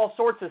and all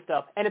sorts of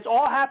stuff. And it's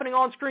all happening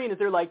on screen as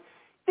they're like,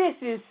 this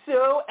is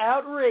so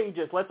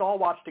outrageous. Let's all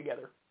watch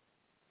together.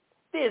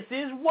 This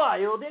is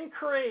wild and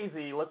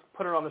crazy. Let's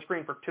put it on the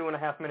screen for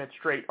 2.5 minutes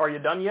straight. Are you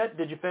done yet?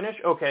 Did you finish?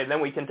 Okay, then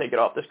we can take it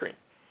off the screen.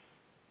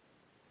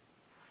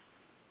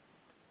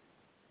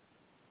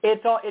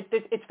 It's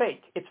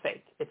fake. It's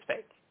fake. It's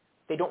fake.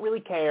 They don't really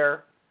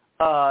care.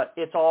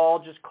 It's all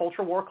just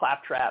culture war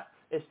claptrap.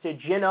 It's to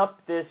gin up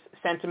this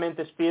sentiment,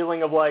 this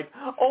feeling of like,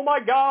 oh my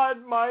God,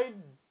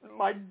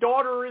 my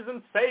daughter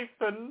isn't safe,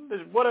 and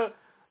what a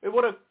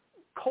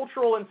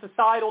cultural and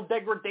societal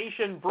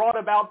degradation brought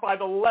about by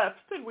the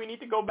left, and we need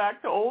to go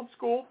back to old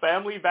school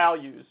family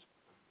values.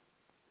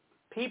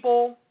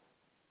 People,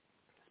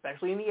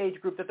 especially in the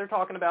age group that they're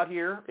talking about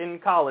here in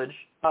college,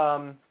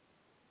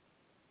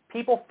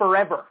 people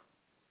forever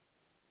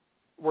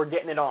were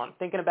getting it on,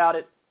 thinking about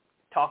it,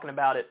 talking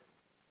about it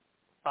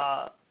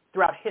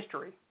throughout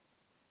history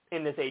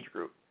in this age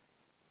group.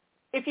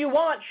 If you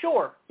want,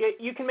 sure,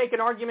 you can make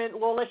an argument,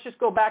 well, let's just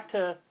go back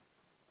to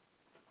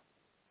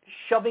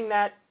shoving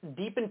that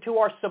deep into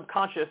our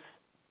subconscious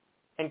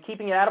and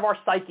keeping it out of our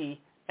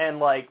psyche and,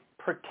 like,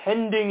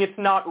 pretending it's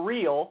not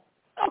real.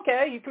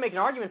 Okay, you can make an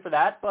argument for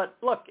that, but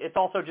look, it's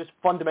also just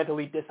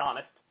fundamentally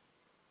dishonest.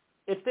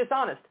 It's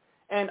dishonest.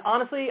 And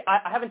honestly, I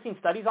haven't seen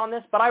studies on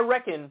this, but I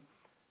reckon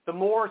the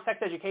more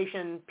sex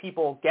education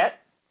people get,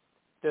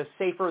 the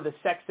safer the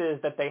sex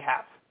is that they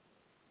have.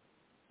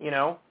 You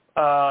know,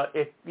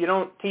 if you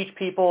don't teach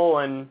people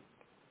and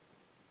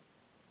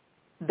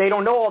they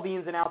don't know all the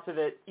ins and outs of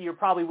it, you're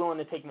probably willing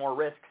to take more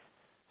risks.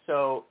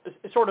 So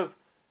sort of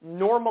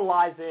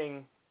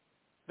normalizing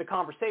the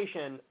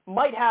conversation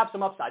might have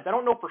some upsides. I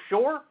don't know for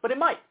sure, but it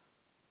might.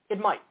 It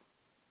might.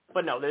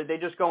 But no, they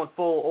just go in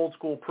full old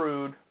school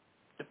prude,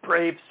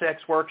 depraved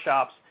sex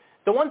workshops.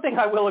 The one thing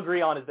I will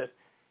agree on is this.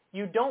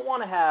 You don't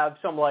want to have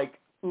some, like,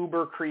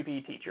 uber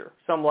creepy teacher,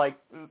 some, like,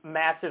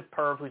 massive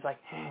perv who's like,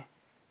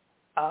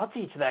 I'll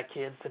teach that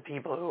kid to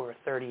people who are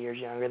 30 years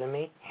younger than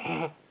me.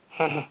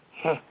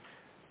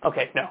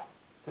 Okay, no.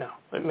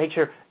 Make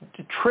sure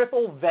to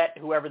triple vet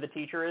whoever the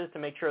teacher is to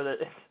make sure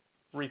that it's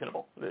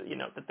reasonable, you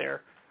know, that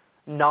they're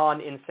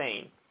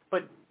non-insane.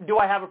 But do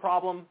I have a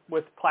problem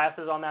with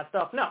classes on that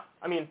stuff? No.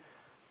 I mean,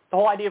 the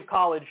whole idea of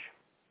college,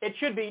 it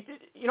should be,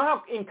 you know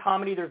how in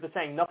comedy there's the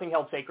saying, nothing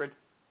held sacred?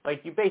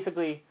 Like, you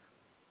basically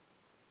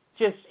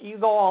you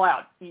go all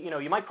out. You know,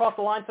 you might cross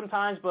the line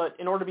sometimes, but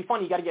in order to be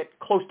funny, you got to get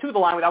close to the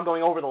line without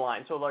going over the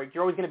line. So, like,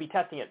 you're always going to be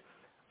testing it.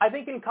 I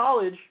think in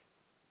college,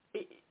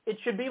 it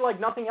should be like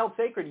nothing held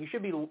sacred. You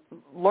should be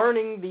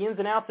learning the ins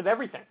and outs of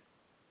everything.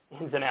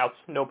 Ins and outs,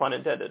 no pun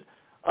intended,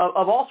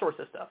 of all sorts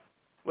of stuff,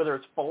 whether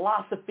it's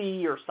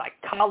philosophy or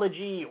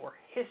psychology or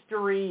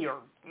history or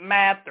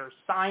math or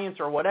science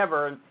or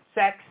whatever,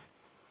 sex.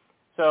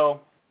 So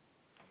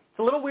it's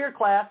a little weird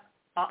class.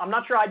 I'm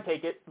not sure I'd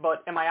take it,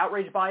 but am I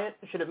outraged by it?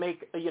 Should it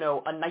make, you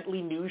know, a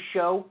nightly news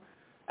show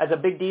as a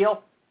big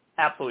deal?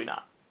 Absolutely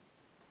not.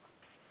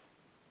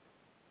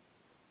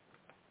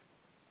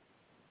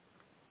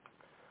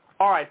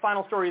 All right,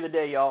 final story of the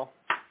day, y'all.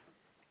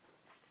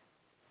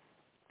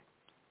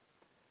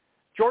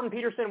 Jordan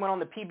Peterson went on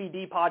the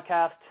PBD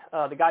podcast.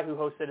 The guy who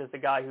hosts it is the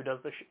guy who does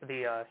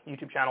the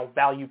YouTube channel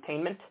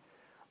Valuetainment.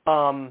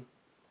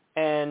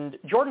 And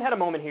Jordan had a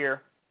moment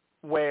here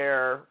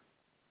where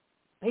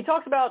he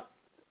talks about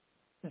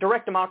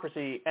direct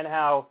democracy and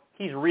how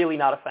he's really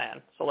not a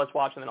fan. So let's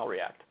watch and then I'll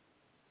react.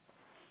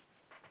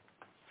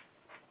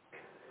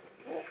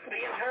 The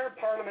entire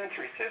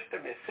parliamentary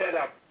system is set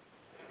up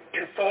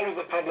to follow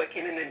the public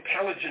in an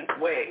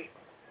intelligent way.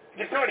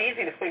 It's not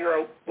easy to figure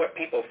out what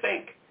people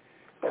think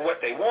or what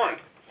they want.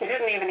 It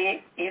isn't even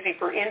easy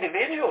for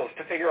individuals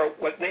to figure out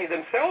what they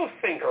themselves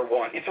think or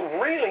want. It's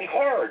really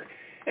hard.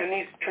 And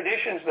these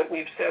traditions that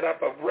we've set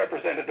up of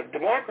representative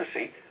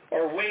democracy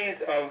are ways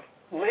of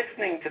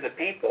listening to the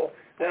people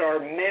that are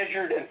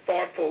measured and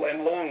thoughtful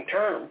and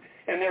long-term,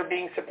 and they're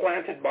being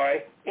supplanted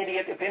by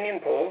idiot opinion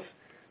polls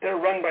that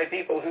are run by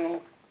people who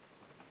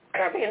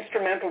have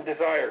instrumental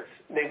desires.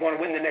 They want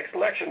to win the next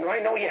election. Well, I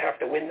know you have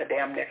to win the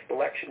damn next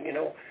election, you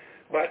know,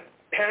 but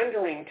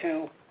pandering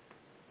to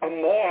a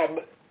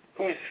mob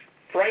who's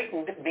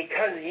frightened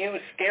because you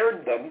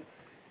scared them,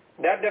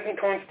 that doesn't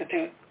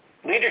constitute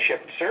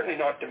leadership. It's certainly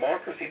not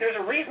democracy. There's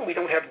a reason we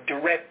don't have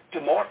direct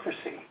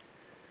democracy.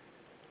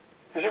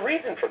 There's a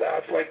reason for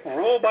that. It's like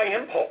rule by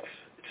impulse.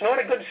 It's not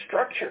a good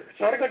structure.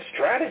 It's not a good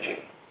strategy.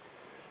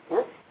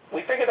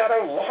 We figured that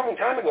out a long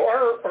time ago.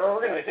 Our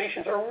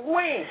organizations are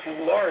way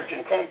too large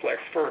and complex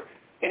for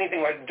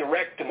anything like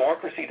direct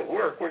democracy to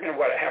work. We're going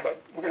to have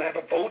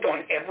a vote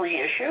on every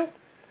issue?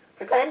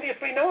 Like,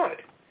 obviously not.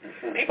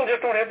 People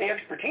just don't have the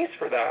expertise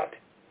for that.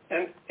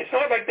 And it's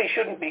not like they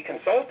shouldn't be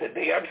consulted.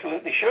 They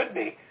absolutely should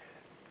be.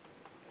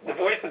 The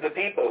voice of the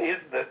people is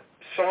the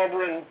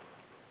sovereign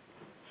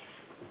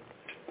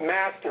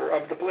master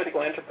of the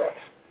political enterprise.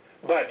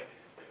 But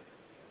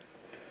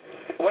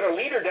what a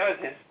leader does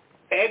is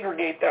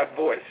aggregate that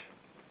voice.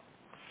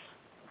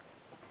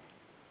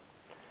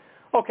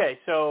 Okay,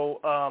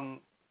 so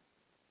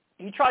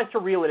he tries to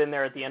reel it in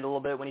there at the end a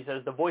little bit when he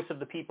says the voice of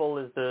the people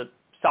is the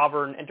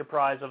sovereign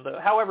enterprise of the,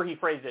 however he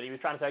phrased it. He was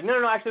trying to say,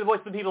 no, actually the voice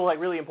of the people is like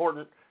really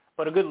important,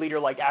 but a good leader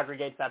like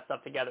aggregates that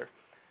stuff together.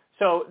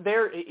 So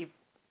there,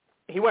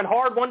 he went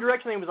hard one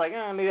direction and he was like,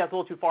 maybe that's a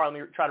little too far. Let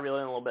me try to reel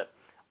it in a little bit.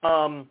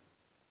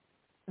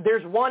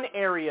 There's one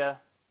area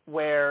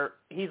where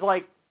he's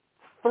like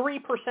 3%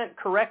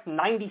 correct,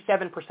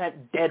 97%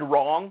 dead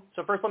wrong.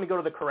 So first let me go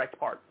to the correct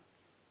part.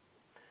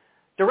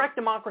 Direct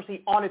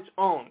democracy on its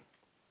own.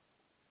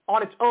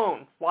 On its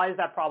own, why is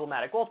that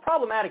problematic? Well, it's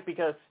problematic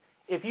because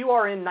if you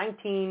are in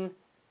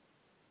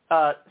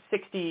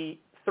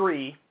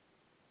 1963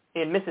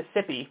 in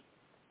Mississippi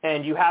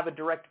and you have a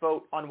direct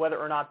vote on whether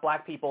or not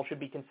black people should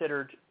be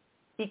considered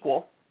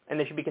equal and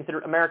they should be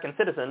considered American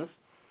citizens,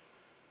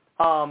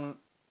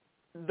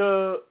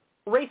 the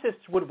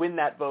racists would win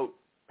that vote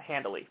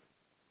handily.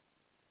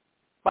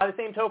 By the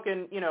same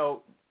token,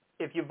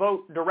 if you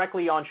vote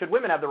directly on should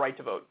women have the right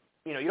to vote,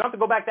 you don't have to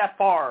go back that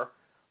far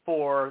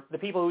for the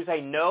people who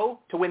say no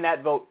to win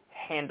that vote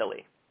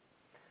handily.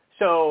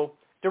 So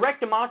direct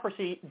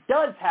democracy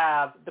does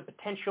have the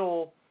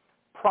potential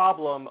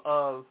problem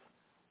of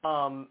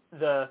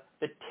the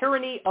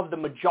tyranny of the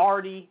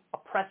majority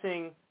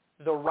oppressing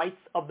the rights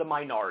of the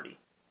minority.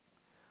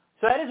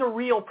 So that is a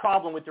real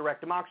problem with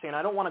direct democracy, and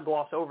I don't want to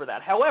gloss over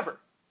that. However,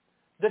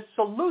 the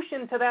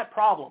solution to that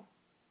problem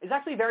is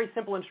actually very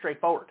simple and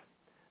straightforward.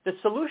 The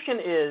solution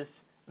is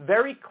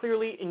very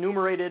clearly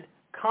enumerated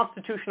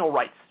constitutional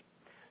rights.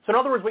 So in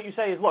other words, what you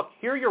say is, look,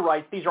 here are your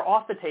rights. These are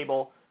off the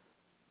table.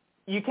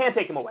 You can't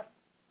take them away.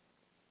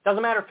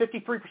 Doesn't matter if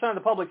 53% of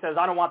the public says,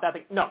 I don't want that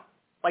thing. No.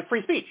 Like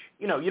free speech.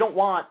 You don't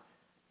want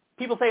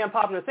people say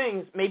unpopular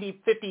things. Maybe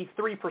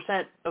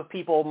 53% of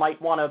people might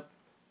want to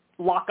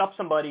lock up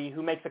somebody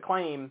who makes a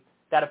claim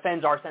that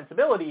offends our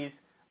sensibilities,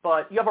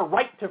 but you have a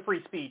right to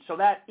free speech, so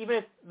that even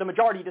if the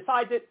majority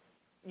decides it,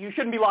 you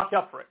shouldn't be locked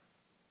up for it.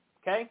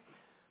 Okay?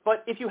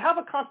 But if you have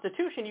a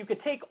constitution, you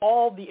could take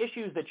all the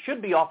issues that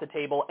should be off the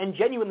table and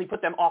genuinely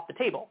put them off the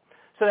table,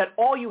 so that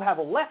all you have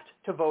left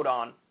to vote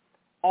on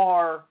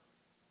are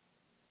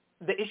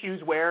the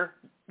issues where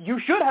you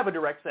should have a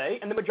direct say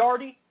and the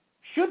majority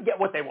should get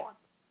what they want.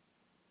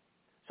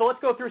 So let's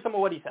go through some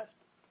of what he says.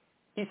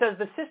 He says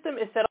the system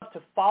is set up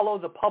to follow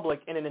the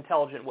public in an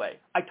intelligent way.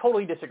 I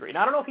totally disagree.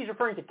 Now, I don't know if he's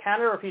referring to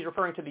Canada or if he's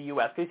referring to the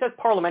U.S., because he says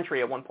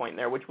parliamentary at one point in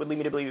there, which would lead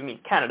me to believe he means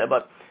Canada.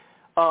 But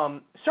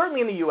certainly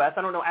in the U.S.,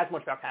 I don't know as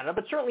much about Canada,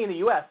 but certainly in the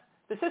U.S.,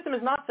 the system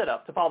is not set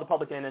up to follow the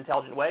public in an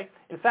intelligent way.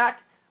 In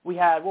fact, we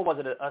had,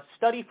 a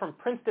study from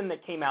Princeton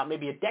that came out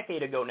maybe a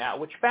decade ago now,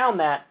 which found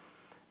that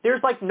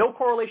there's like no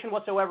correlation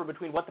whatsoever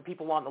between what the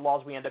people want and the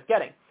laws we end up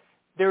getting.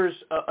 There's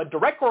a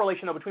direct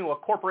correlation, though, between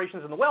what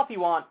corporations and the wealthy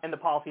want and the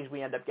policies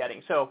we end up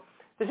getting. So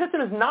the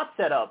system is not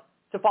set up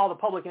to follow the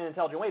public in an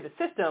intelligent way. The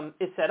system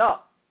is set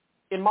up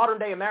in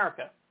modern-day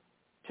America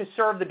to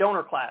serve the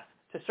donor class,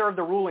 to serve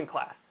the ruling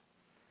class,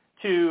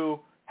 to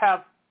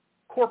have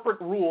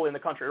corporate rule in the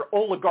country or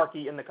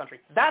oligarchy in the country.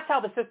 That's how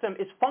the system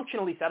is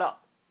functionally set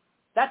up.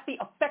 That's the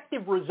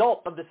effective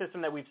result of the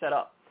system that we've set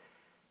up.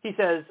 He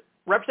says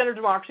representative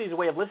democracy is a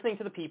way of listening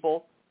to the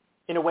people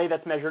in a way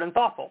that's measured and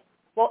thoughtful.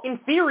 Well, in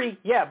theory,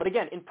 yeah, but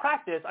again, in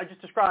practice, I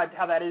just described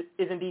how that is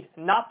indeed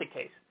not the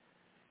case.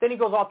 Then he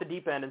goes off the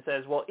deep end and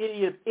says, well,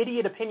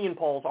 idiot opinion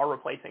polls are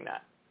replacing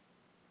that.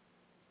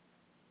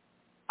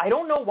 I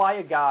don't know why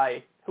a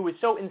guy who is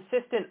so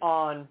insistent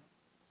on,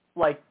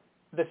 like,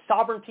 the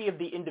sovereignty of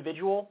the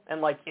individual and,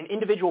 like, an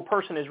individual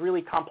person is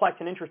really complex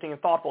and interesting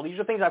and thoughtful. These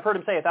are things I've heard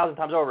him say 1,000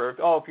 times over.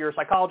 Oh, if you're a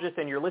psychologist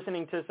and you're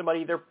listening to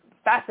somebody, they're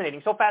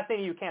fascinating, so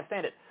fascinating you can't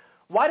stand it.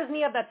 Why doesn't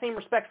he have that same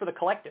respect for the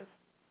collective?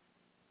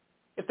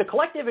 If the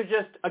collective is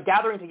just a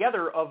gathering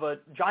together of a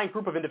giant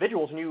group of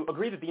individuals and you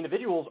agree that the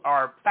individuals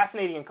are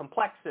fascinating and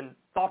complex and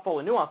thoughtful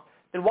and nuanced,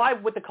 then why,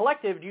 with the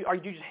collective, do you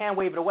just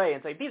hand-wave it away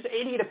and say, these are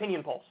idiot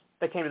opinion polls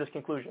that came to this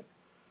conclusion?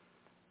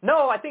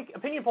 No, I think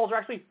opinion polls are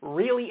actually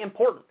really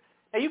important.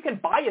 Now, you can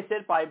bias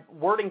it by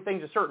wording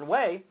things a certain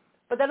way,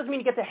 but that doesn't mean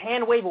you get to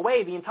hand-wave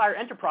away the entire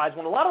enterprise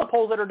when a lot of the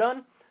polls that are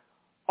done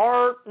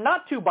are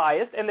not too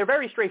biased and they're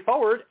very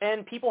straightforward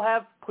and people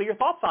have clear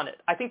thoughts on it.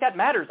 I think that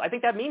matters. I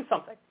think that means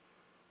something.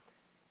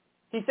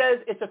 He says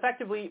it's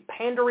effectively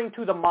pandering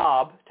to the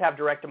mob to have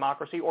direct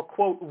democracy or,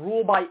 quote,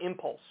 rule by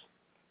impulse.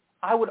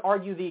 I would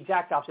argue the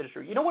exact opposite is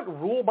true. You know what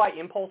rule by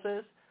impulse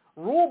is?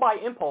 Rule by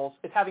impulse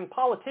is having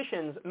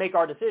politicians make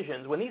our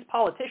decisions when these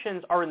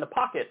politicians are in the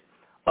pocket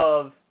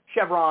of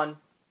Chevron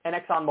and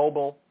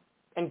ExxonMobil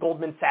and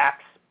Goldman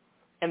Sachs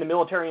and the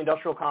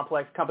military-industrial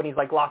complex companies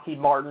like Lockheed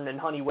Martin and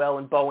Honeywell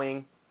and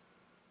Boeing.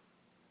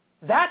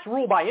 That's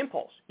rule by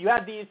impulse. You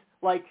have these,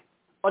 like,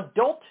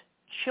 adult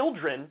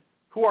children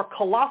who are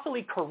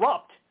colossally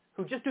corrupt,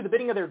 who just do the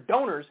bidding of their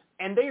donors,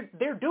 and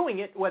they're doing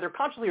it, whether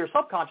consciously or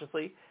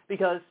subconsciously,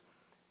 because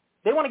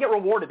they want to get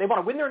rewarded. They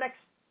want to win their next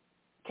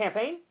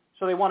campaign,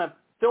 so they want to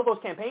fill those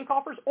campaign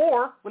coffers,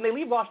 or when they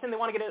leave Washington, they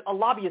want to get a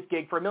lobbyist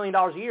gig for $1 million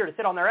a year to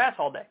sit on their ass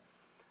all day.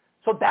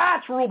 So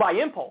that's rule by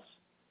impulse.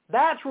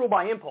 That's rule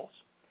by impulse.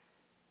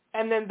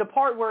 And then the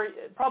part where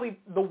probably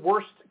the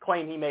worst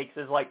claim he makes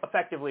is, like,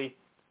 effectively,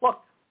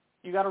 look,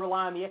 you got to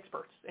rely on the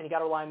experts, and you got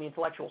to rely on the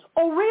intellectuals.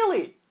 Oh,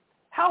 really?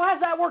 How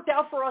has that worked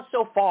out for us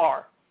so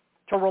far,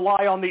 to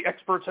rely on the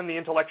experts and the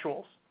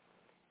intellectuals?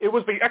 It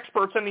was the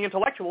experts and the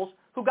intellectuals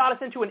who got us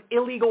into an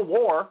illegal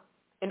war,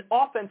 an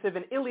offensive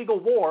and illegal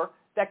war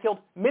that killed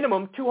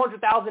minimum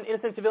 200,000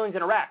 innocent civilians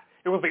in Iraq.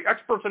 It was the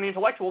experts and the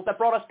intellectuals that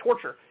brought us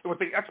torture. It was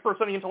the experts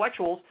and the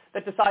intellectuals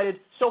that decided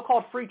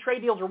so-called free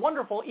trade deals are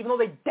wonderful, even though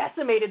they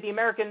decimated the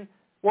American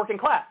working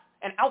class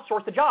and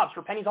outsourced the jobs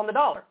for pennies on the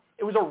dollar.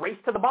 It was a race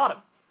to the bottom.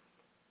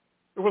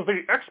 It was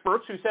the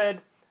experts who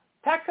said,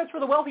 tax cuts for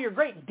the wealthy are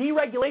great.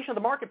 Deregulation of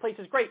the marketplace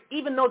is great,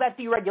 even though that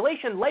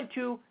deregulation led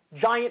to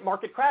giant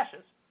market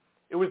crashes.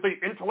 It was the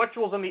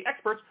intellectuals and the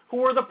experts who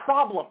were the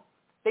problem.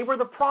 They were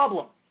the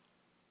problem.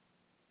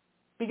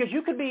 Because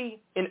you could be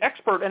an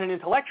expert and an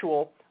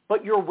intellectual,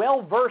 but you're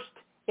well-versed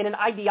in an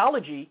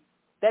ideology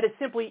that is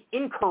simply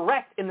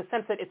incorrect in the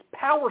sense that it's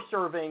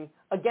power-serving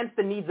against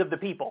the needs of the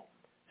people.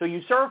 So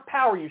you serve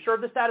power, you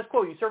serve the status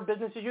quo, you serve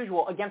business as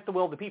usual against the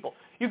will of the people.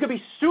 You could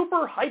be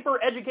super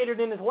hyper-educated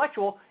and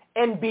intellectual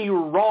and be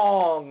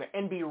wrong,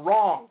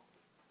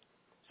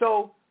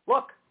 So,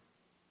 look,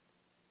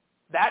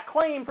 that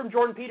claim from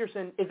Jordan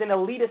Peterson is an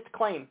elitist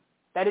claim.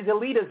 That is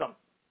elitism.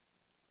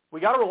 We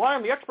got to rely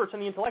on the experts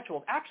and the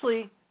intellectuals.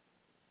 Actually,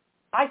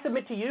 I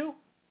submit to you,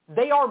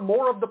 they are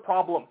more of the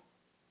problem.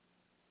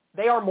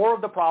 They are more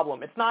of the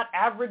problem. It's not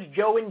average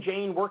Joe and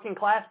Jane working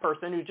class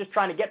person who's just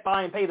trying to get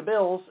by and pay the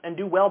bills and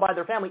do well by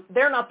their family.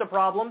 They're not the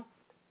problem.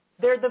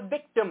 They're the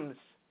victims.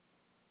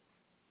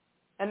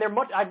 And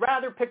I'd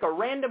rather pick a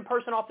random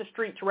person off the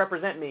street to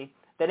represent me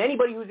than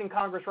anybody who's in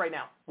Congress right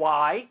now.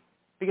 Why?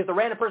 Because the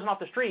random person off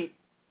the street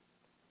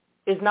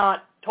is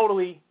not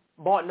totally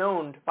bought and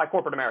owned by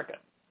corporate America.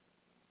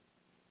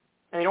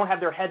 And they don't have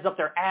their heads up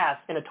their ass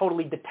in a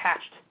totally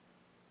detached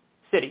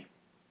city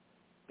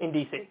in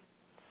D.C.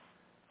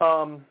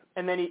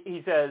 And then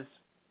he says,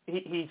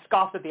 he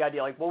scoffs at the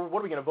idea, like, well, what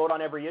are we going to vote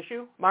on every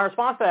issue? My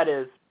response to that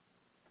is,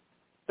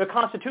 the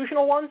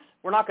constitutional ones,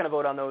 we're not going to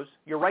vote on those.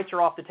 Your rights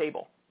are off the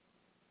table.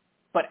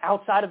 But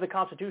outside of the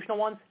constitutional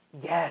ones,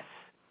 yes,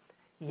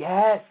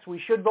 we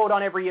should vote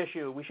on every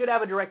issue. We should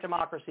have a direct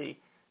democracy.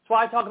 That's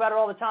why I talk about it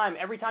all the time.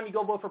 Every time you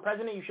go vote for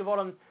president, you should vote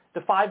on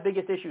the 5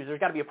 biggest issues. There's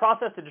got to be a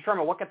process to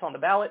determine what gets on the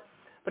ballot.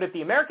 But if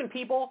the American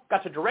people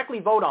got to directly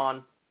vote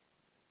on,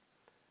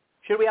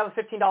 should we have a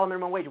 $15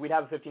 minimum wage? We'd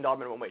have a $15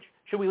 minimum wage.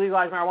 Should we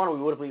legalize marijuana?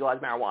 We would have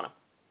legalized marijuana.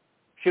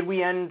 Should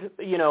we end,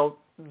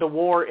 the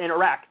war in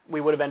Iraq?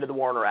 We would have ended the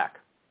war in Iraq.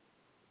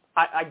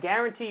 I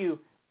guarantee you,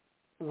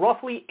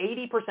 roughly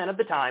 80% of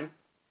the time,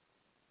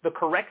 the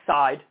correct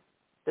side,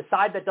 the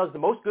side that does the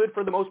most good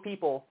for the most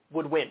people,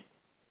 would win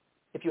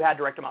if you had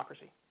direct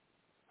democracy.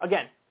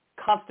 Again,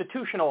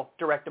 constitutional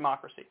direct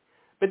democracy.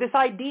 But this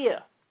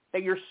idea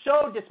that you're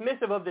so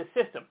dismissive of this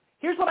system,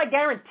 here's what I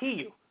guarantee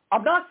you.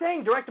 I'm not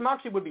saying direct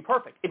democracy would be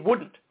perfect. It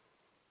wouldn't.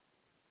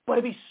 But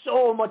it'd be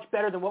so much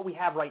better than what we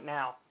have right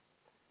now.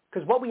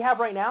 Because what we have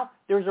right now,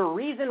 there's a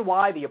reason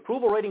why the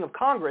approval rating of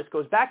Congress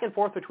goes back and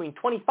forth between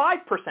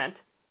 25%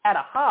 at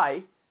a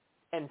high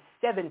and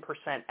 7%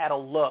 at a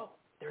low.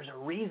 There's a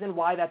reason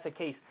why that's the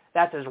case.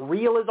 That's as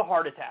real as a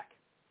heart attack.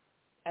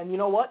 And you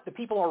know what? The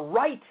people are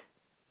right.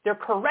 They're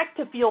correct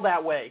to feel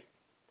that way.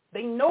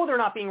 They know they're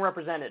not being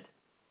represented.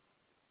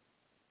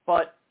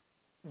 But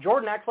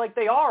Jordan acts like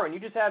they are, and you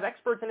just have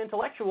experts and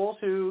intellectuals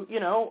who,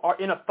 are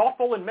in a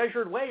thoughtful and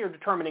measured way are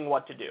determining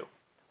what to do.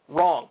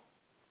 Wrong.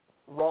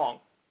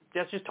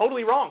 That's just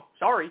totally wrong.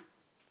 Sorry.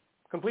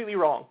 Completely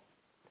wrong.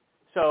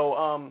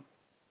 So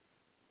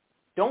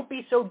don't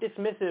be so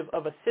dismissive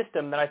of a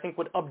system that I think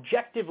would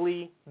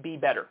objectively be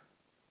better.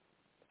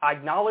 I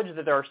acknowledge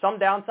that there are some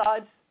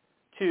downsides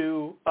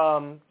to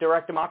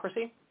direct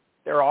democracy.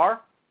 There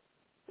are.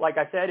 Like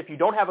I said, if you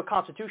don't have a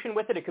constitution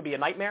with it, it could be a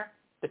nightmare.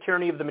 The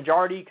tyranny of the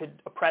majority could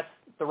oppress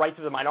the rights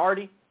of the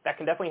minority. That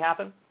can definitely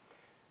happen.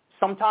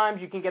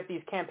 Sometimes you can get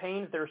these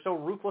campaigns that are so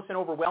ruthless and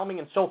overwhelming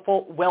and so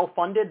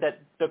well-funded that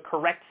the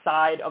correct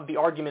side of the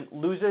argument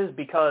loses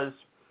because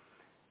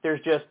there's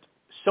just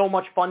so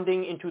much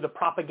funding into the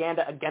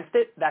propaganda against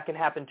it. That can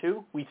happen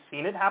too. We've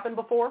seen it happen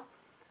before.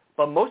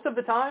 But most of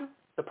the time,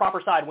 the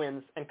proper side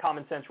wins and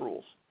common sense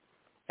rules.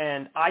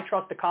 And I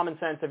trust the common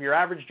sense of your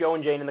average Joe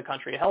and Jane in the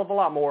country a hell of a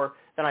lot more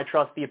than I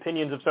trust the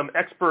opinions of some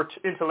expert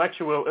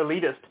intellectual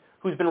elitist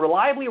who's been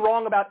reliably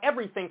wrong about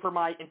everything for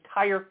my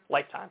entire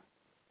lifetime.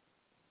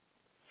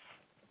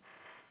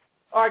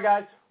 All right,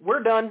 guys,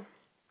 we're done.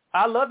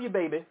 I love you,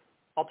 baby.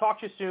 I'll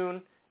talk to you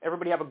soon.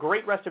 Everybody have a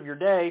great rest of your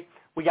day.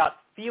 We got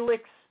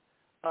Felix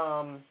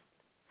from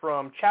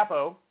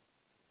Chapo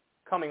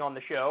coming on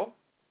the show,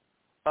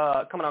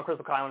 coming on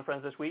Crystal Kyle and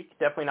Friends this week.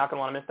 Definitely not going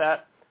to want to miss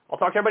that. I'll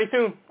talk to everybody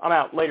soon. I'm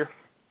out. Later.